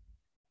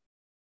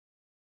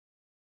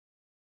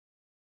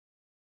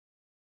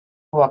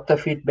 Walk the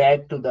feet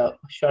back to the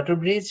shorter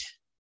bridge.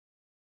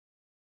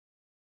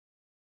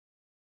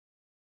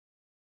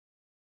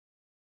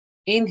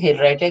 Inhale,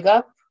 right leg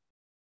up.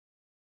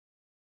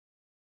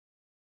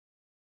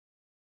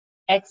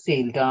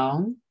 Exhale,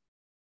 down.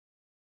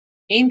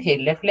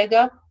 Inhale, left leg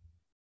up.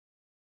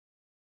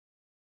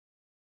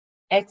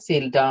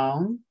 Exhale,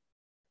 down.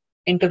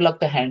 Interlock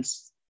the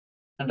hands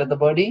under the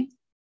body.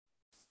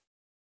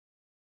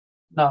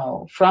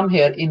 Now, from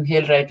here,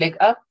 inhale, right leg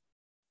up.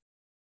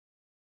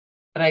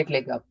 Right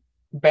leg up.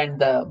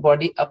 Bend the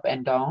body up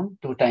and down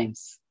 2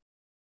 times.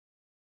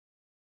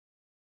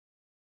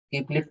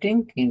 Keep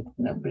lifting, keep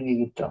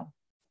bringing it down.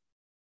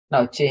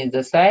 Now change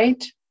the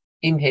side.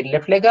 Inhale,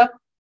 left leg up.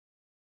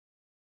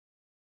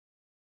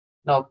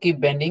 Now keep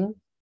bending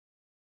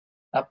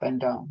up and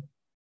down.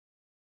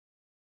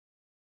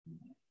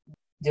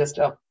 Just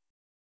up.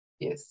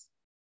 Yes.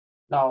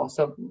 Now,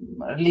 so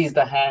release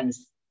the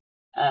hands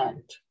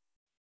and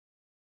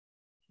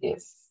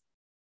yes.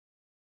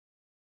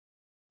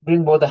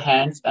 Bring both the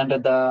hands under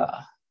the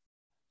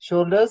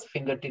shoulders.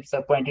 Fingertips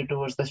are pointed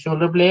towards the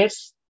shoulder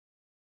blades.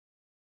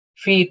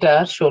 Feet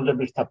are shoulder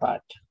width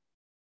apart.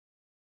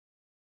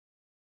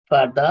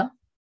 For the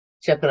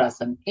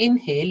Chakrasana,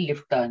 inhale,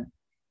 lift the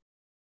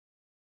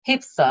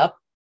hips up,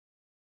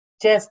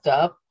 chest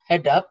up,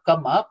 head up,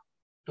 come up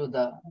to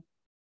the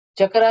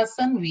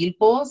Chakrasana, wheel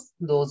pose.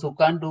 Those who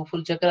can't do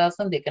full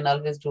Chakrasana, they can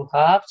always do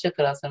half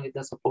Chakrasana with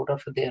the support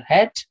of their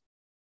head.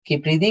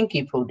 Keep breathing,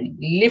 keep holding.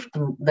 Lift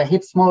the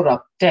hips more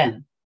up.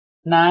 10,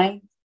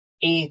 9,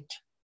 8,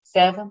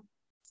 7,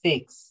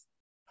 6,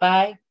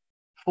 5,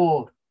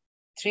 4,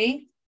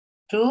 3,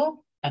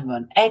 2, and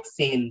 1.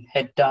 Exhale,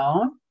 head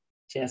down,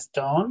 chest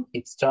down,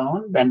 hips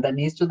down. Bend the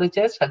knees to the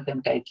chest, hug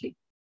them tightly.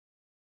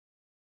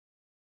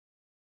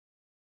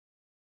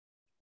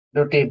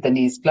 Rotate the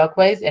knees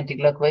clockwise,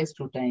 anti-clockwise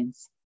 2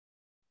 times.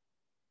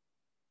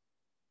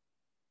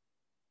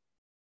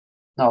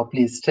 Now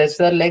please stretch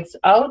the legs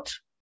out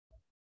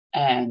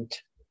and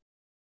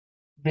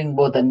bring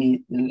both the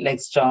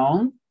legs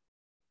down.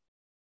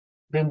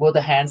 Bring both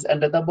the hands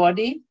under the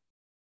body.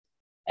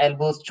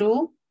 Elbows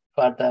too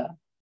for the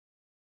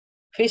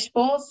fish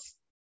pose.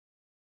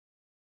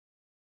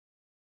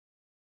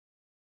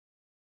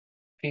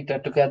 Feet are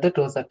together,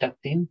 toes are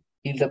tucked in.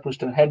 Heels are pushed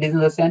down. Head is in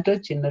the center,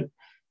 chin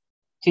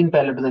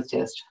parallel to the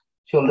chest.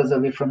 Shoulders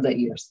away from the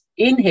ears.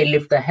 Inhale,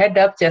 lift the head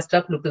up, chest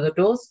up, look to the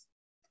toes.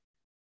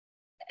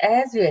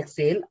 As you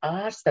exhale,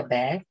 arch the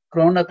back,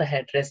 crown of the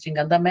head resting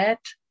on the mat.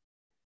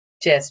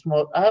 Chest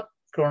more up,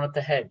 crown of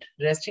the head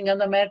resting on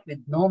the mat with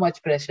no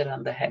much pressure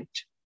on the head.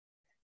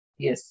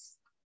 Yes.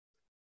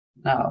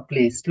 Now,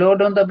 please slow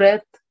down the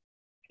breath,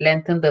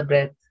 lengthen the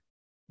breath,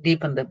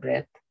 deepen the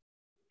breath.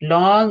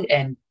 Long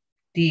and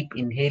deep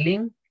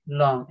inhaling,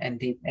 long and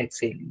deep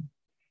exhaling.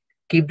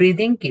 Keep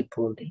breathing, keep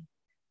holding.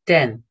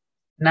 10,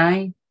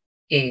 9,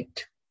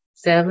 8,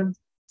 7,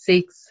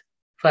 6,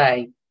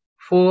 5,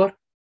 4,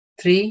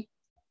 3,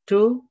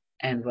 2,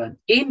 and 1.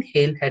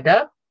 Inhale, head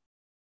up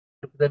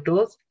to the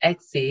toes.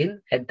 Exhale,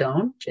 head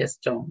down,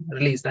 chest down.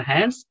 Release the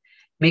hands.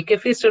 Make a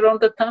fist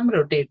around the thumb.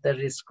 Rotate the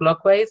wrist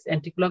clockwise,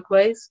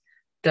 anti-clockwise.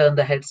 Turn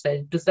the head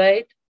side to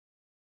side.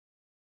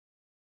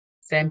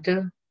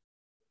 Center.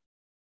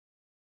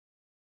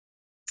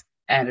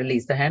 And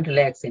release the hand.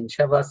 Relax in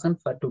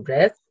Shavasana for 2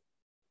 breaths.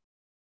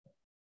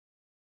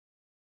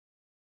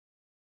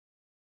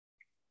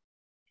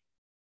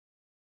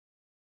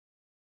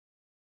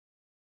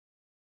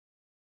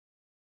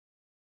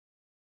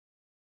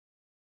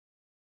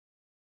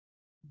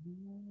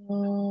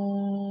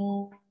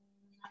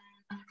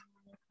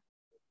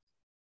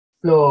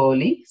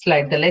 Slowly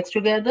slide the legs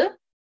together.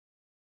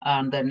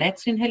 On the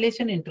next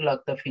inhalation,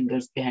 interlock the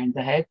fingers behind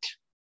the head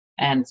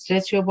and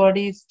stretch your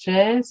body.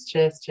 Stretch,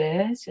 stretch,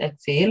 stretch.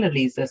 Exhale,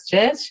 release the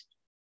stretch.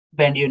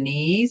 Bend your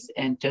knees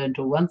and turn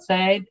to one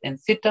side and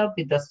sit up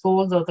with the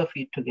soles of the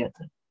feet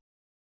together.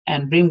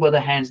 And bring both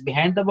the hands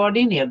behind the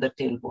body near the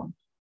tailbone.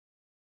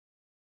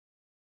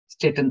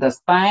 Straighten the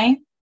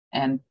spine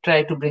and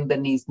try to bring the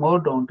knees more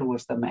down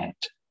towards the mat.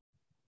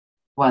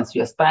 Once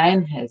your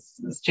spine has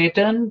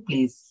straightened,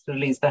 please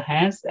release the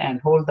hands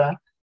and hold the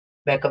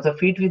back of the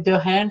feet with your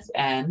hands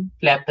and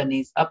flap the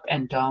knees up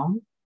and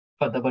down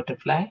for the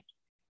butterfly.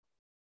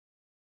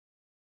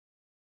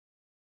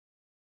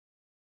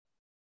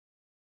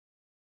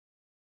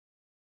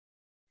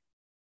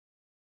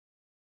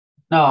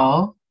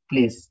 Now,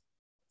 please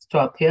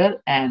stop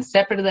here and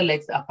separate the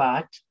legs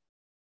apart,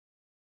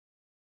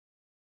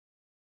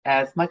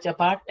 as much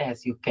apart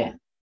as you can.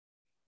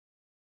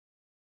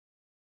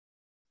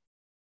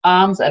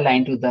 Arms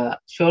aligned to the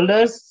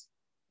shoulders.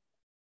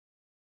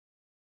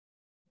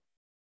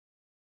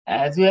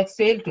 As you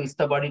exhale, twist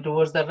the body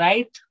towards the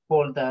right.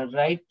 Hold the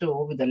right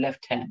toe with the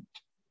left hand.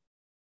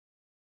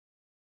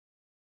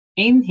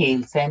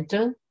 Inhale,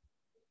 center.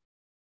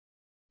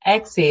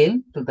 Exhale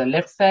to the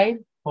left side.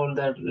 Hold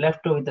the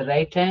left toe with the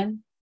right hand.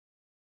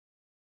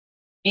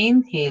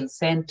 Inhale,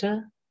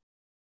 center.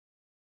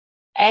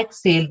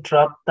 Exhale,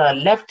 drop the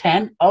left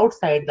hand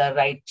outside the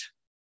right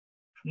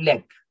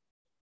leg.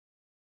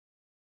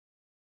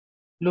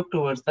 Look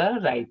towards the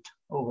right,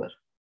 over.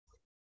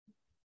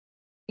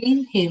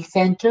 Inhale,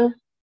 center.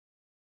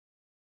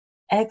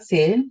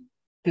 Exhale,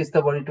 twist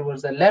the body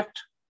towards the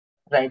left,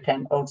 right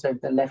hand outside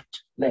the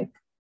left leg.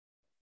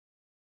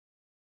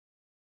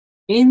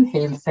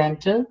 Inhale,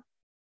 center.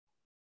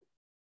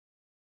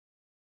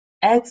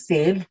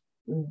 Exhale,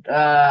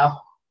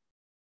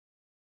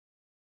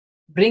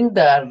 bring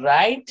the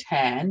right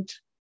hand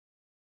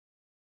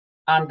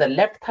on the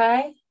left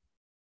thigh.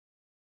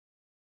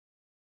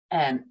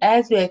 And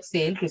as you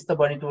exhale, twist the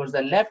body towards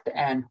the left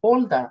and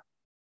hold the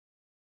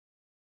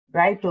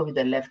right toe with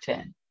the left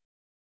hand.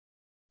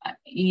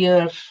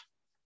 Ear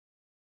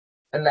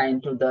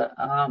aligned to the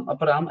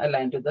upper arm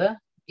aligned to the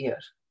ear.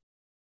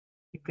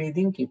 Keep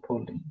breathing, keep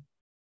holding.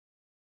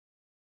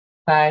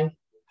 5,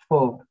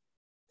 4,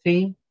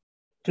 3,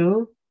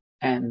 2,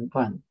 and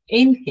 1.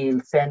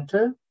 Inhale,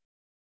 center.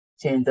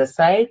 Change the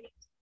side.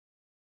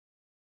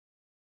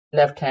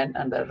 Left hand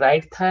on the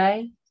right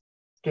thigh.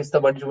 Twist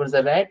the body towards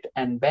the right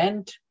and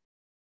bend.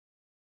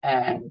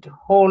 And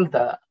hold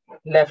the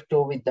left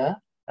toe with the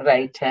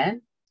right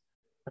hand.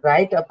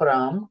 Right upper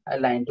arm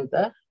aligned to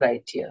the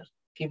right ear.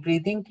 Keep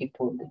breathing, keep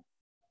holding.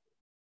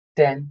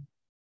 10,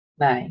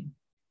 9,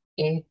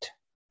 8,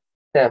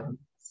 7,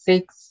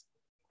 6,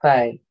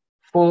 5,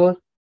 4,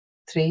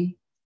 3,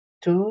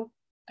 2,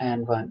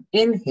 and 1.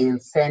 Inhale,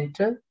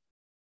 center.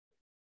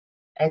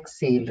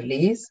 Exhale,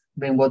 release.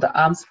 Bring both the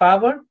arms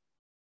forward.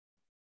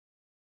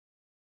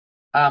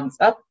 Arms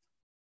up.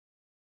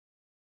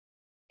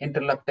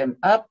 Interlock them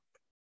up.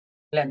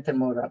 Lengthen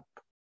more up.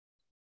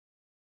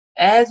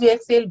 As you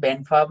exhale,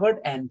 bend forward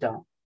and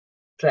down.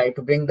 Try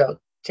to bring the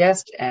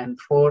chest and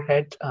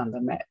forehead on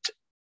the mat.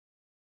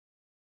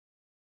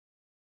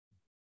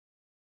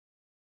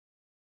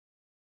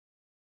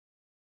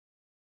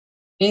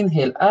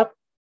 Inhale up.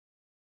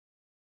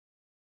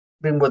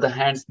 Bring both the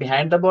hands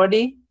behind the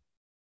body.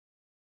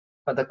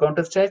 For the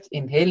counter stretch,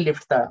 inhale,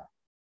 lift the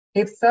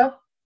hips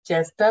up,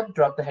 chest up,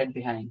 drop the head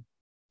behind.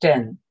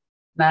 10,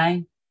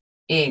 9,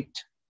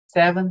 8,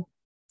 7,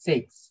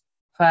 6,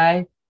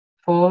 5,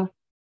 4,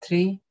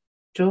 3,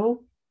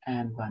 2,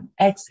 and 1.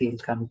 Exhale,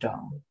 come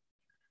down.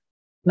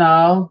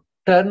 Now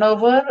turn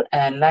over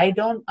and lie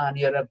down on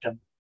your abdomen.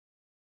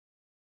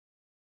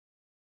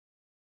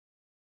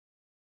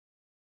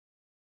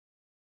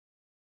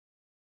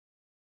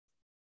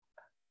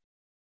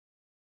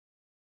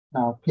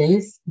 Now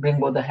please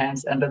bring both the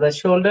hands under the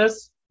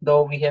shoulders,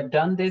 though we have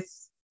done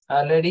this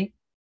already.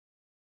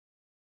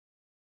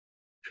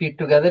 Feet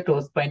together,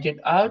 toes pointed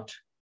out,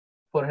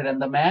 forehead on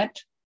the mat.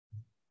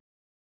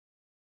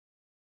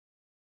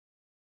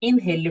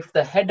 Inhale, lift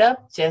the head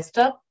up, chest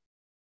up,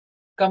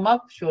 come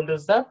up,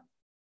 shoulders up,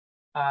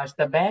 arch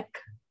the back,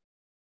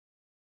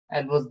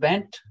 elbows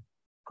bent,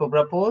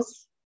 cobra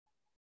pose.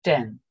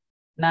 10,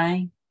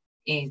 9,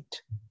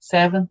 8,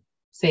 7,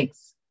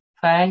 6,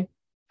 5,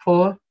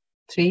 4,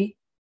 3,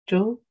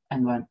 2,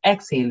 and 1.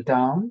 Exhale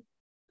down,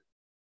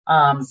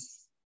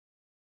 arms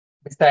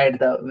beside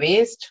the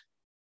waist,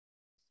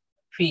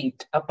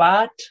 feet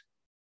apart.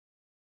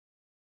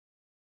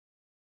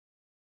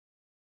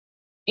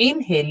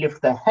 Inhale,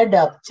 lift the head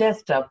up,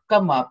 chest up,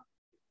 come up,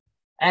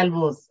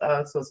 elbows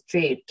also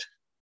straight,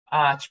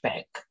 arch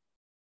back.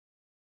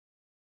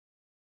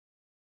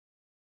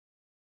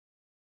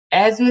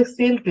 As you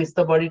exhale, twist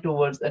the body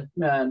towards, turn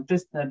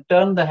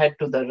the head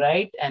to the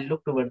right and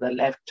look toward the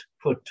left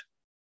foot.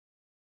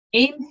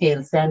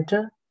 Inhale,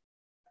 center.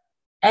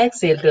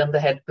 Exhale, turn the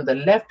head to the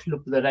left,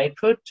 look to the right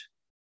foot.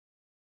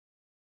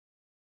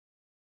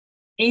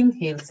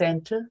 Inhale,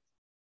 center.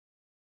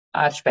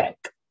 Arch back.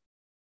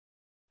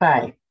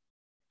 5,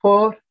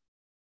 4,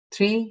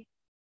 3,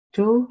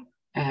 2,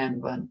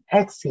 and 1.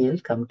 Exhale,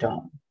 come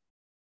down.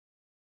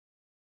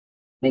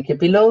 Make a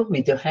pillow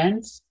with your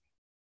hands.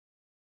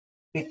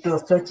 Big toe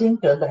stretching,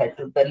 turn the head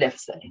to the left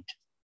side.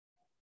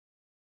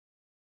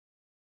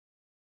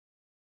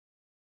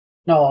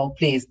 Now,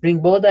 please bring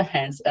both the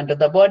hands under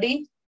the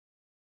body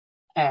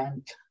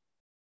and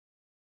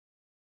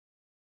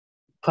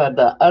for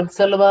the Ardha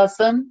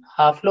Salavasana,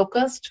 half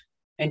locust,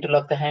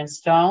 interlock the hands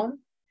down,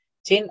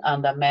 chin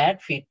on the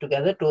mat, feet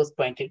together, toes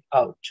pointed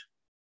out.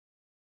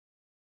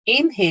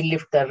 Inhale,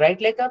 lift the right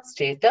leg up,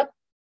 straight up.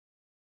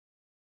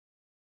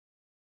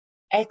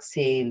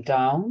 Exhale,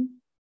 down.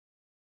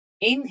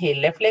 Inhale,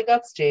 left leg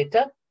up, straight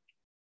up.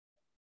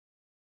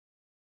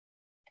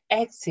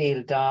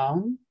 Exhale,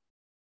 down.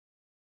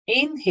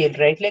 Inhale,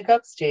 right leg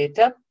up, straight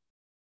up.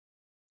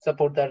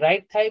 Support the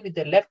right thigh with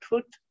the left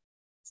foot.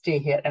 Stay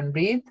here and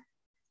breathe.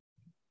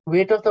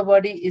 Weight of the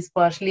body is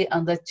partially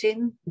on the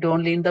chin.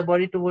 Don't lean the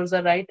body towards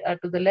the right or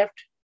to the left.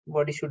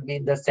 Body should be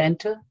in the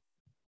center.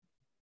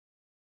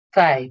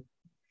 5,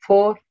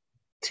 4,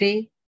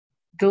 3,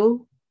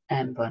 2,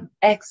 and 1.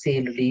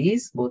 Exhale,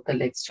 release both the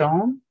legs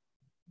down.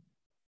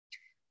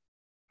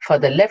 For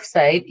the left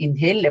side,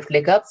 inhale, left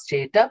leg up,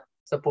 straight up.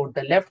 Support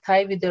the left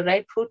thigh with the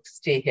right foot.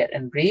 Stay here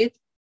and breathe.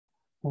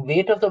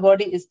 Weight of the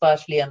body is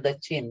partially on the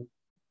chin.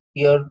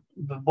 Your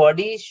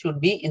body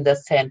should be in the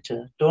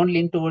center. Don't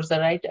lean towards the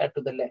right or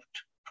to the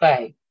left.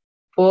 5,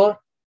 4,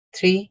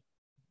 3,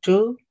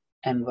 2,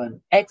 and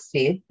 1.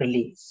 Exhale,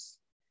 release.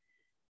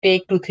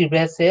 Take 2, 3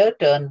 breaths here.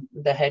 Turn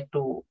the head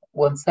to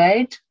one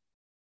side.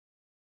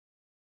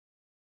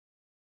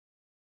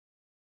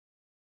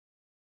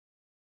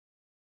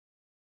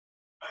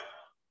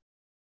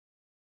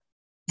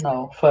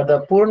 Now, for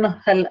the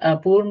Purna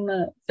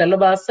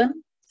Salavasana,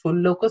 full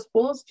locust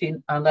pose,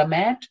 chin on the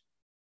mat.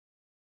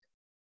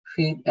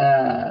 Feet,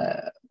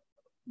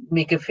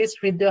 make a fist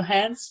with your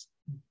hands,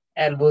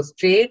 elbows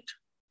straight,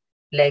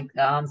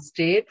 arms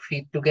straight,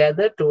 feet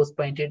together, toes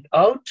pointed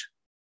out.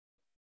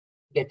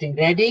 Getting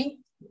ready.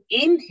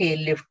 Inhale,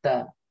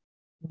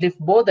 lift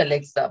both the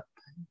legs up.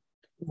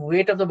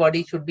 Weight of the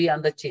body should be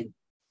on the chin.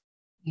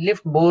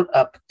 Lift both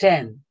up.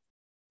 10,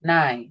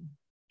 9,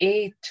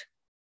 8,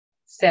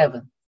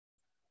 7,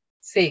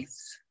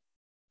 6,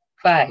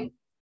 5,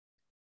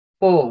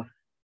 4,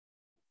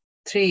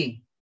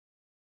 3,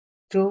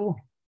 2,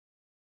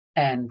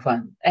 and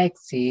 1.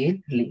 Exhale,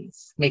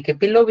 release. Make a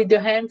pillow with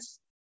your hands.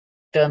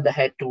 Turn the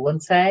head to one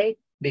side.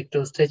 Big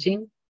toe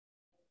stretching.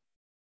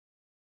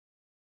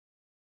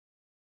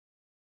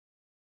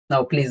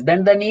 Now, please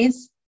bend the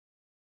knees.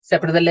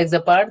 Separate the legs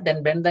apart.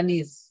 Then bend the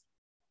knees.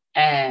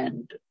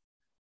 And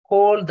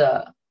hold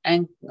the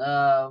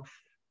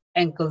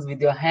ankles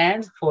with your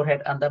hands.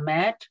 Forehead on the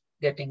mat.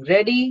 Getting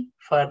ready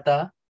for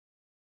the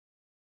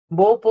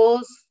bow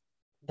pose.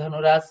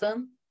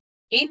 Dhanurasana.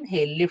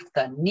 Inhale, lift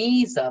the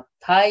knees up,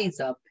 thighs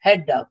up,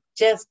 head up,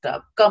 chest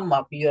up, come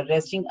up. You are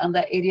resting on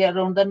the area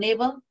around the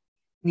navel.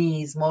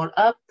 Knees more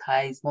up,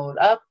 thighs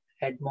more up,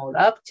 head more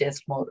up,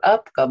 chest more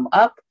up, come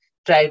up.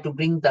 Try to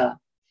bring the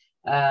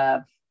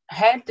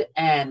head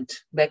and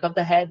back of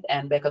the head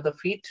and back of the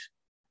feet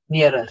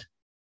nearer.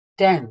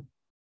 10,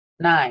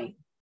 9,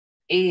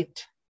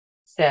 8,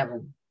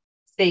 7,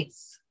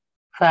 6,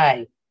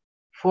 5,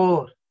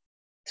 4,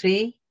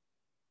 3,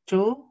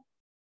 2,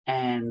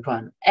 and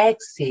 1.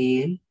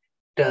 Exhale,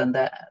 turn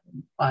the,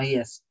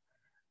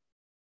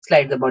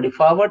 slide the body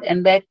forward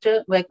and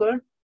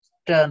backward.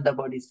 Turn the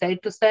body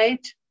side to side.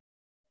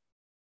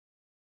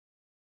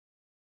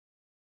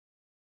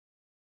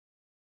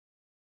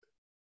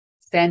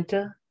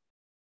 Center.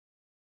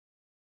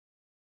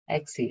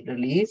 Exhale,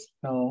 release.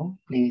 No,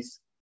 please.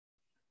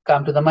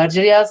 Come to the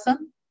Marjariyasana.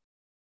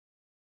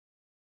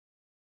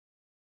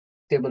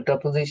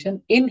 Tabletop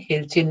position.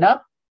 Inhale, chin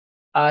up.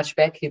 Arch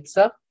back, hips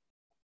up.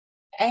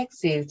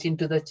 Exhale, chin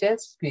to the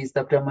chest. Squeeze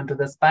the abdomen to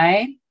the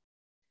spine.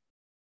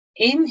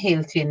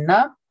 Inhale, chin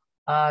up.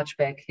 Arch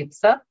back,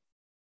 hips up.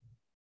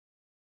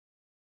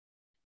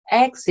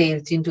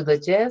 Exhale, chin to the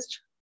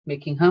chest,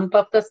 making hump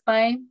up the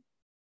spine.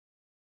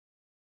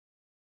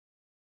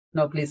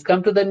 Now please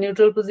come to the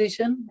neutral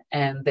position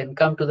and then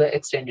come to the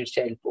extended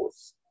child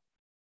pose.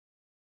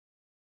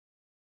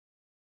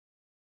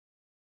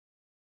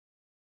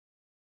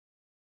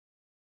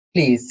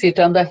 Please sit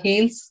on the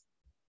heels.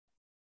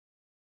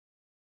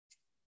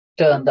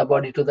 Turn the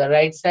body to the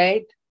right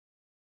side.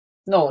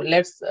 No,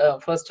 let's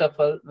first of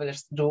all,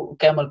 let's do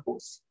camel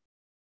pose.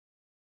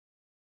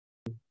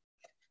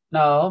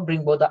 Now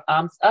bring both the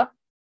arms up.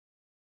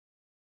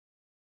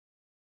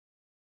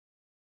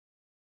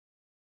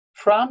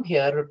 From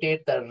here,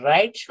 rotate the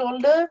right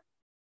shoulder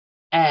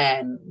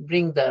and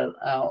bring the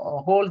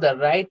hold the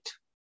right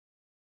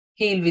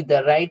heel with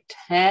the right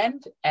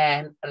hand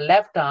and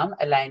left arm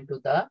aligned to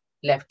the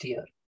left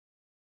ear.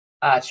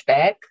 Arch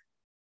back.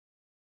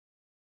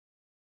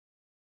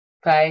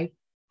 5,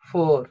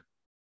 4,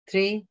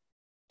 3,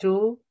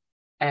 2,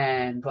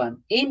 and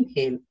 1.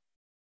 Inhale,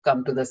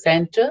 come to the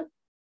center.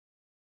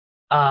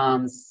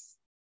 Arms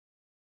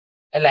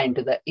aligned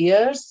to the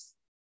ears.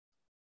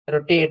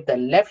 Rotate the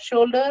left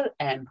shoulder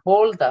and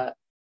hold the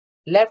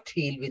left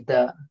heel with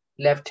the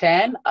left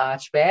hand.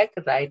 Arch back,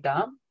 right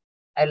arm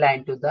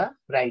aligned to the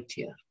right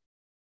ear.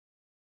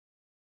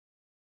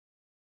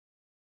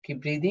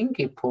 Keep breathing,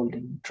 keep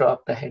holding.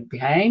 Drop the head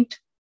behind.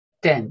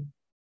 10,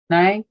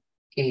 9,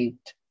 8,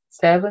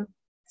 7,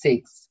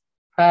 6,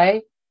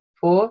 5,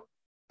 4,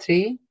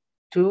 3,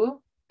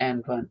 2,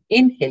 and 1.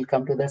 Inhale,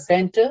 come to the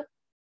center.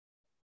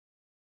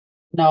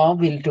 Now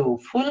we'll do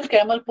full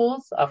camel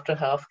pose after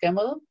half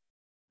camel.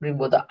 Bring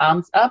both the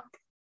arms up.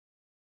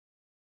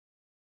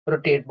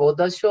 Rotate both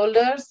the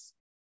shoulders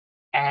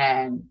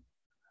and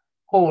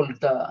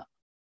hold the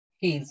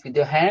heels with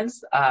your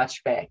hands.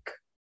 Arch back.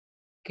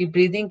 Keep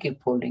breathing,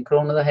 keep holding.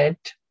 Crown of the head.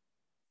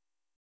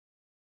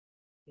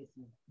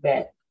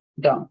 Back,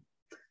 down.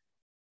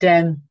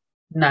 10,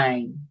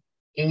 9,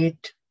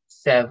 8,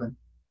 7,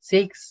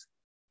 6,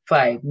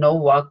 5. Now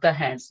walk the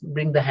hands.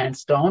 Bring the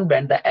hands down.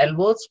 Bend the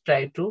elbows.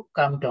 Try to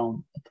come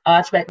down.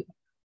 Arch back.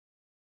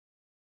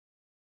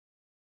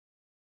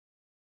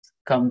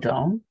 Come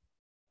down.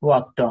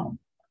 Walk down.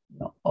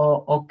 No.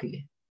 Oh,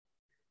 okay.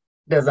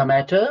 Doesn't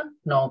matter.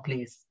 No,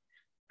 please.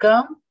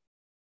 Come.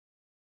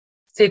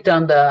 Sit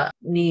on the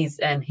knees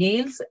and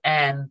heels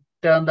and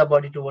turn the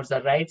body towards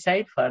the right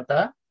side for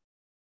the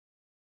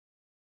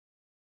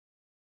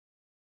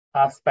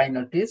half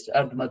spinal twist,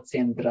 Ardha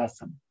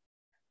Matsyendrasana.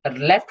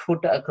 Left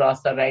foot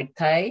across the right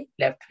thigh,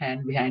 left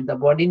hand behind the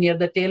body near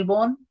the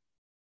tailbone.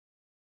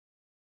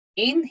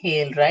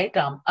 Inhale, right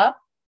arm up.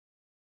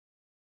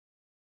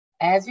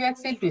 As you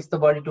exhale, twist the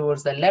body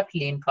towards the left,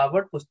 lean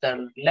forward, push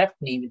the left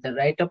knee with the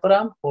right upper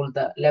arm, hold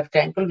the left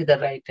ankle with the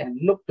right hand,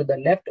 look to the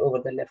left over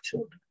the left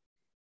shoulder.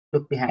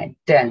 Look behind.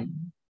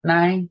 10,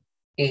 9,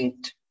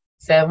 8,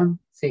 7,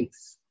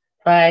 6,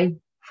 5,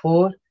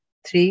 4,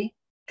 3,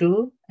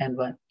 2, and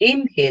 1.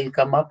 Inhale,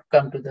 come up,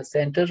 come to the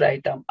center,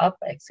 right arm up,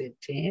 exhale,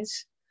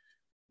 change.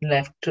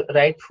 Left,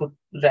 right foot,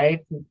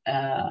 right,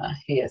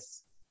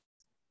 yes.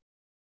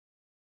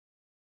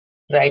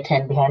 Right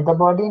hand behind the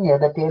body near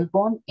the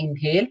tailbone.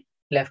 Inhale,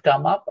 left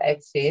arm up,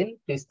 exhale,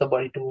 twist the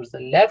body towards the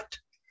left.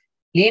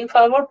 Lean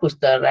forward, push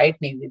the right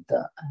knee with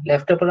the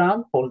left upper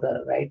arm, hold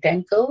the right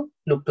ankle,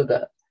 look to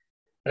the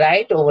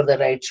right over the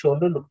right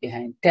shoulder, look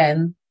behind.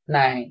 10,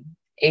 9,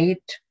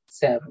 8,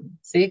 7,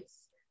 6,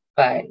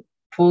 5,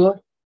 4,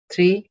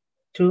 3,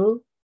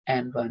 2,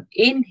 and 1.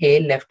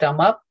 Inhale, left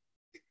arm up.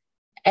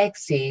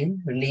 Exhale,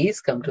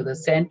 release, come to the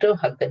center,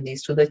 hug the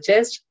knees to the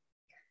chest.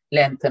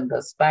 Lengthen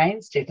the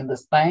spine, straighten the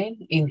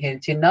spine. Inhale,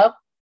 chin up.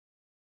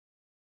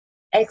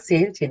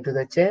 Exhale, chin to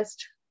the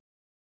chest.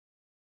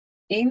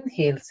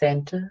 Inhale,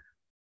 center.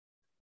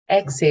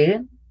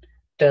 Exhale,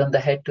 turn the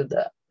head to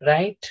the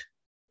right.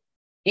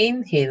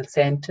 Inhale,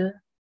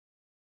 center.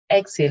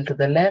 Exhale to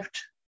the left.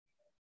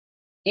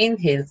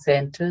 Inhale,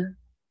 center.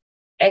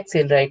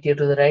 Exhale, right ear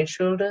to the right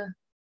shoulder.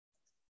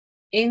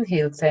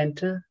 Inhale,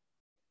 center.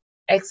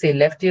 Exhale,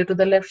 left ear to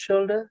the left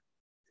shoulder.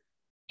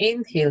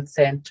 Inhale,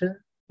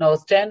 center. Now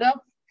stand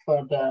up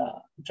for the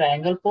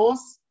triangle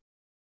pose.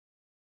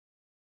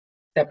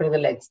 Separate the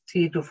legs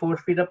 3 to 4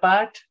 feet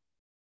apart.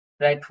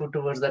 Right foot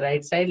towards the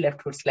right side,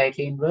 left foot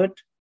slightly inward.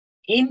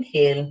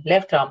 Inhale,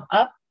 left arm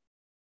up.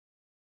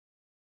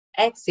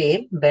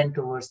 Exhale, bend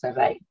towards the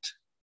right.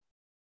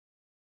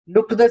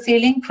 Look to the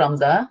ceiling from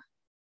the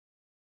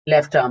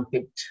left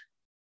armpit.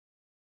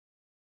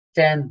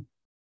 10,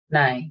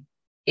 9,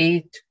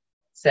 8,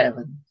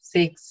 7,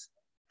 6,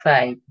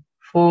 5,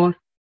 4,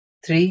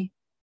 3,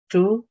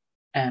 2,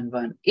 and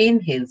 1.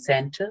 Inhale,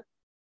 center.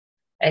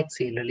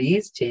 Exhale,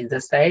 release. Change the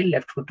side.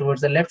 Left foot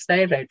towards the left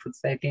side, right foot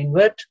slightly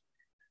inward.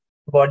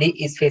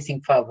 Body is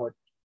facing forward.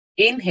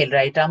 Inhale,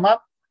 right arm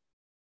up.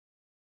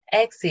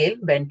 Exhale,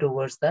 bend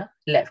towards the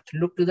left.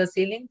 Look to the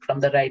ceiling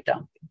from the right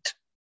armpit.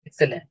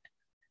 Excellent.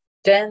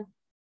 10,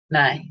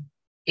 9,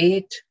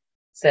 8,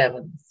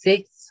 7,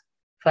 6,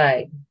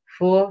 5,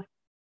 4,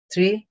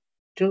 3,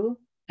 2,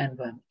 and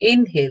 1.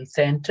 Inhale,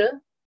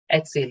 center.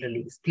 Exhale,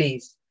 release.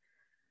 Please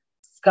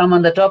come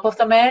on the top of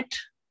the mat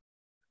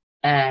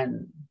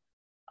and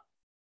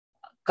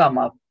come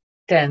up.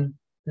 10,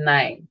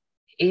 9,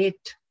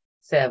 8,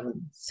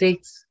 7,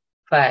 6,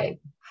 5,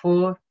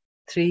 4,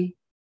 3,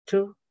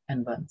 2,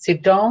 and 1.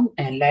 Sit down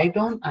and lie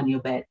down on your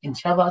bed in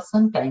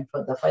Shavasana. Time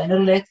for the final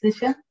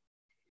relaxation.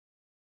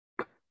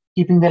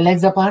 Keeping the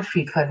legs apart,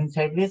 feet curling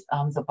sideways,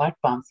 arms apart,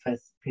 palms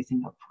facing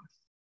upwards.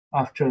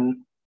 After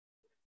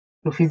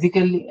to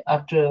physically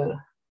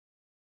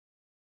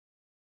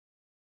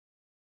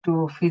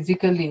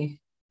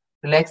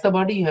relax the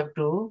body, you have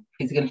to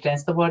physically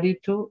tense the body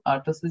to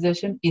auto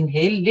suggestion.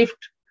 Inhale, lift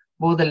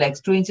both the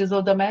legs 2 inches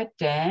of the mat,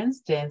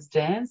 tense, tense,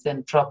 tense,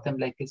 and drop them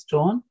like a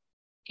stone.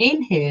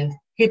 Inhale,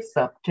 hips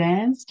up,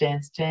 tense,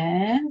 tense,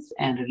 tense,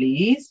 and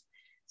release.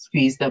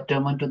 Squeeze the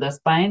abdomen to the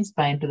spine,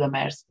 spine to the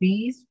mat,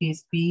 squeeze, squeeze,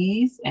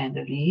 squeeze, and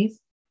release.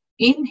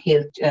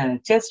 Inhale,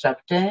 chest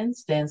up,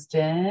 tense, tense,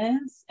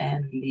 tense,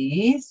 and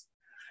release.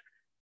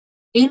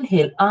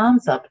 Inhale,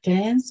 arms up,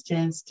 tense,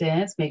 tense,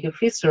 tense. Make a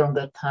fist around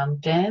the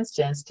thumb, tense,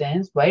 tense,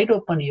 tense. Wide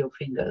open your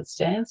fingers,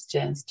 tense,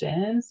 tense,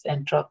 tense,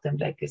 and drop them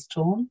like a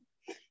stone.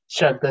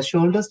 Shrug the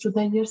shoulders to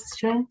the ears,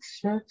 shrug,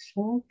 shrug,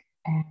 shrug,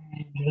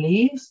 and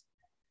release.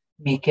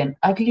 Make an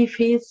ugly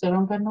face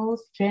around the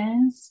nose,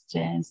 tense,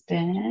 tense,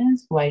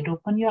 tense. Wide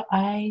open your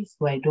eyes,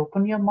 wide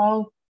open your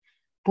mouth.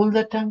 Pull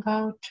the tongue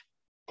out,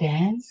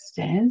 tense,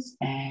 tense,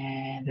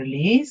 and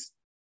release.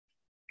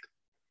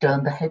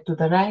 Turn the head to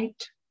the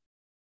right,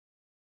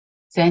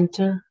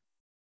 center,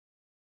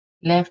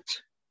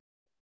 left,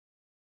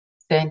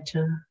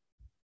 center.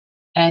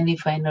 Any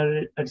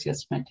final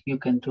adjustment you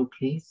can do,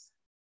 please.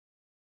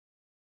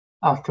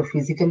 After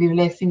physically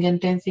relaxing and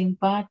tensing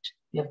part,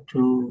 you have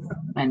to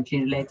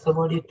mentally relax the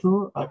body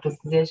too. Auto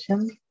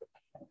suggestion.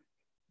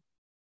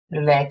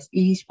 Relax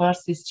each part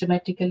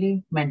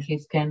systematically. Mentally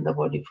scan the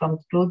body from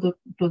to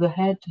the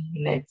head.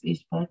 Relax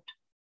each part.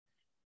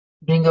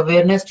 Bring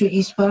awareness to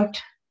each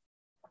part.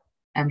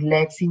 I'm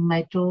relaxing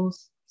my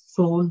toes,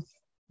 soles,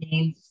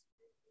 heels,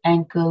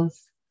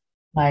 ankles.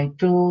 My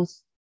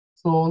toes,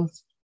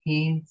 soles,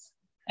 heels,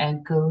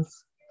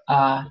 ankles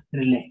are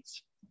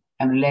relaxed.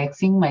 I'm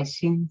relaxing my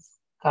shins,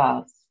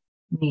 calves,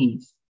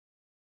 knees,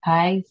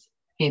 thighs,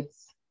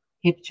 hips,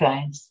 hip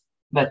joints,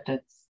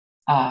 buttocks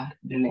are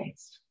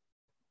relaxed.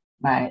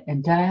 My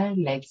entire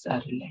legs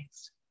are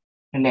relaxed.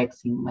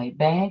 Relaxing my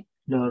back,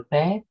 lower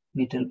back,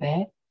 middle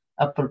back,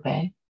 upper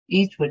back,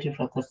 each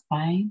vertebra of the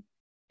spine,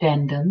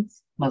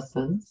 tendons,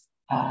 muscles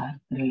are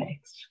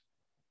relaxed.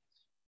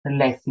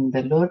 Relaxing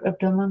the lower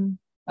abdomen,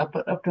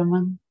 upper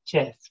abdomen,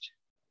 chest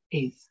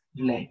is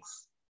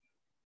relaxed.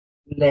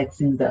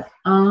 Relaxing the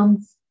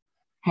arms,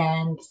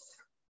 hands,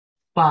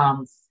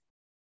 palms,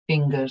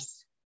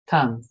 fingers,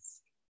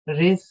 thumbs,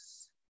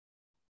 wrists,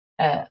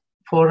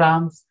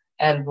 forearms,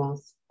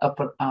 elbows,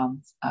 upper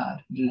arms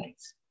are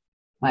relaxed.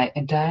 My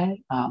entire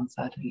arms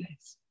are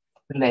relaxed.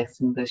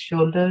 Relaxing the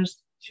shoulders,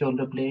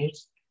 shoulder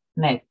blades,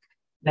 neck,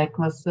 neck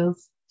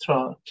muscles,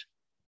 throat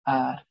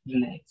are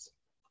relaxed.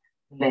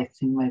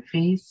 Relaxing my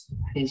face,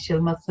 facial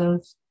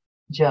muscles,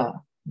 jaw,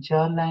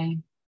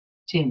 jawline,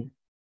 chin,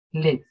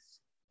 lips,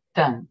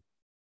 tongue,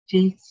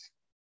 cheeks,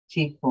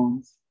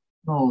 cheekbones,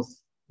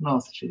 nose,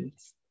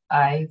 nostrils,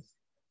 eyes,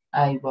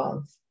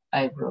 eyeballs,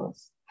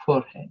 eyebrows,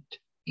 forehead,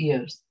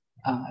 ears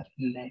are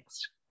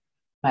relaxed.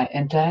 My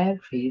entire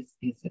face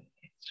is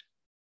relaxed.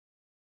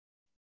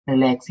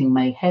 Relaxing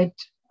my head,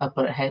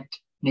 upper head,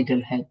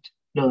 middle head,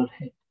 lower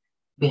head,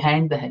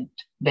 behind the head,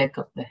 back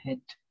of the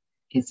head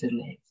is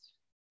relaxed.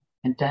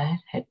 Entire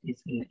head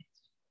is relaxed.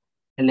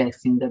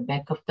 Relaxing the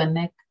back of the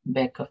neck,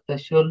 back of the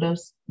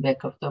shoulders,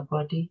 back of the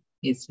body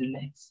is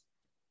relaxed.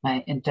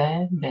 My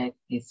entire back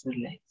is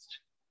relaxed.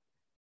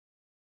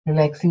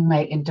 Relaxing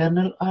my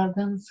internal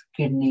organs,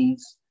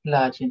 kidneys,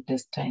 large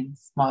intestine,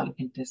 small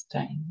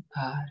intestine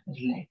are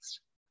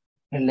relaxed.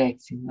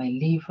 Relaxing my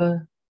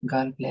liver,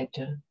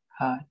 gallbladder,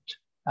 heart,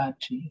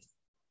 arteries,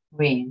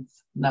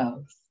 veins,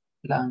 nerves,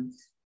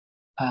 lungs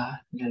are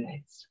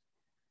relaxed.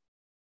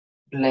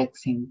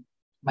 Relaxing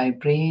my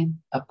brain,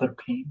 upper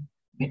brain,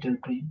 middle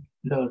brain,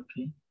 lower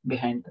brain,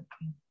 behind the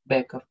brain,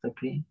 back of the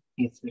brain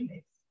is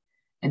relaxed.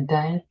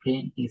 Entire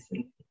brain is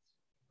relaxed.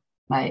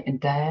 My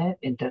entire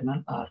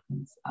internal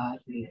organs are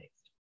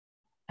relaxed.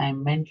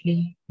 I'm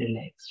mentally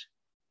relaxed.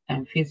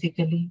 I'm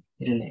physically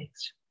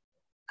relaxed.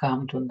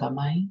 Calm down the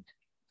mind,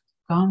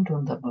 calm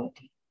down the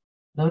body.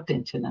 No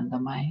tension on the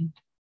mind,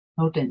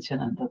 no tension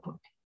on the body.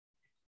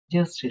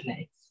 Just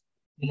relax,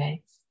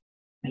 relax,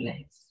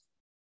 relax.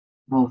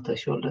 Move the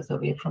shoulders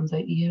away from the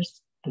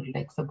ears to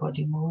relax the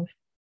body more.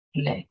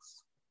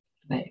 Relax,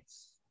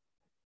 relax.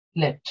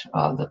 Let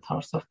all the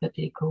thoughts of the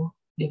day go.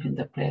 Live in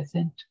the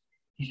present.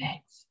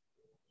 Relax,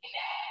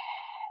 relax.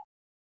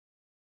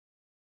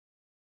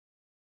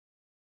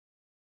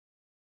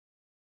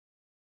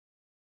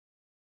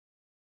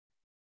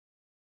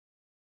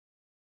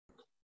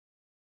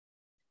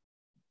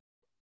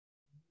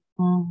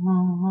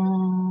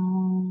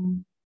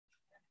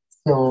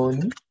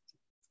 Slowly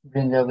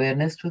bring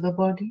awareness to the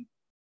body.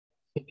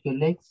 Check your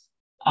legs,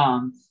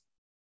 arms,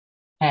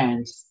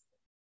 hands,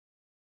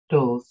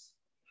 toes,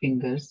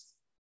 fingers.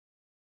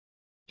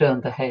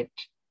 Turn the head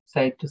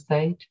side to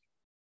side,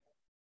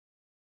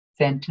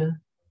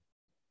 center,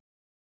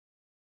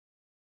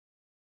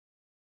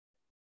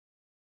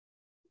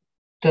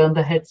 Turn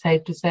the head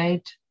side to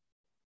side.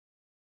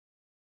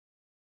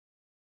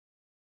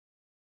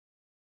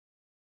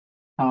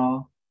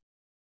 Now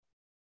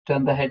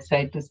turn the head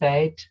side to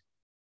side.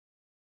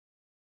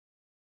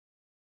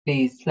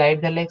 Please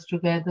slide the legs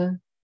together.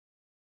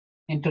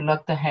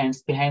 Interlock the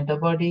hands behind the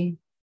body,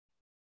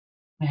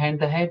 behind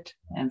the head,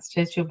 and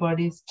stretch your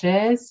body.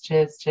 Stretch,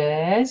 stretch,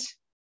 stretch.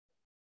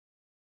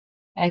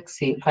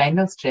 Exhale.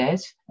 Final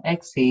stretch.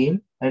 Exhale.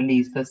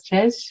 Release the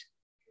stretch.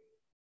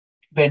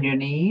 Bend your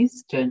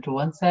knees, turn to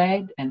one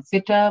side, and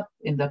sit up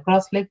in the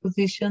cross leg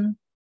position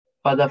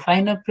for the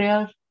final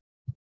prayer.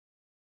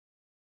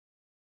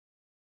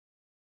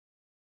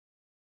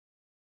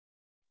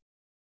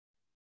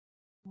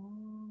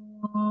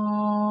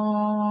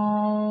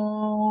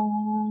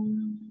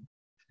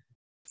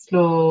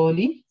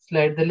 Slowly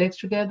slide the legs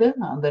together.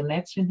 On the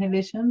next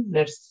inhalation,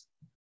 let's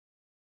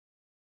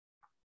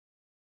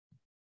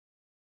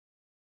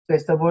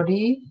stretch the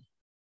body.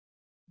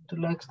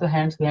 Relax the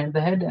hands behind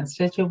the head and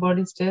stretch your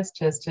body. Stretch,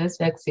 stretch, stretch.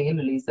 Exhale,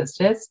 release the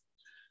stress.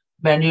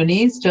 Bend your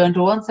knees, turn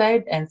to one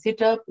side, and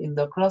sit up in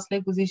the cross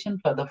leg position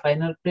for the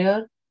final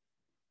prayer.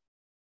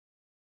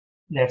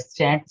 Let's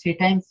chant 3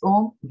 times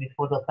Om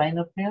before the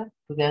final prayer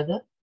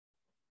together.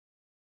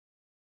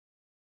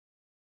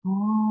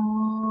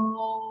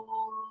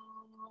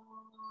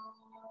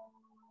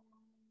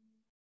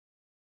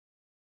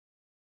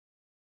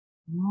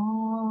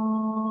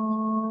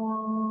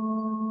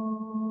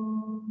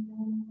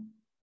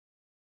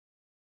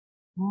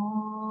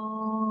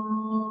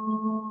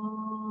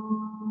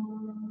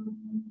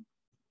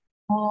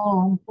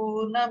 Om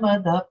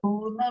Purnamada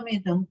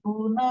Purnamidam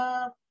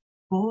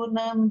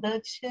Purnam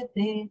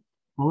Dakshate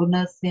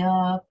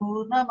Purnasya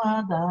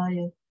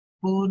Purnamadaya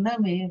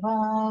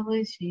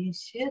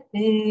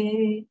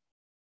Purnamevavashishyate.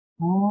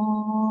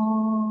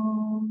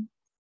 Om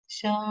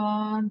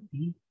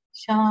Shanti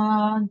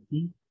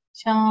Shanti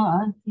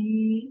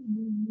Shanti.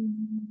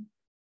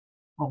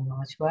 Om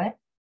Namah Shivaya.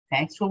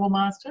 Thanks to our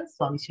master,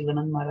 Swami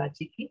Shivananda Maharaj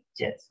Ji ki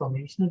Jai.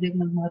 Swami Vishnu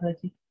Devanand Maharaj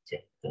Ji ki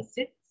Jai. That's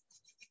it.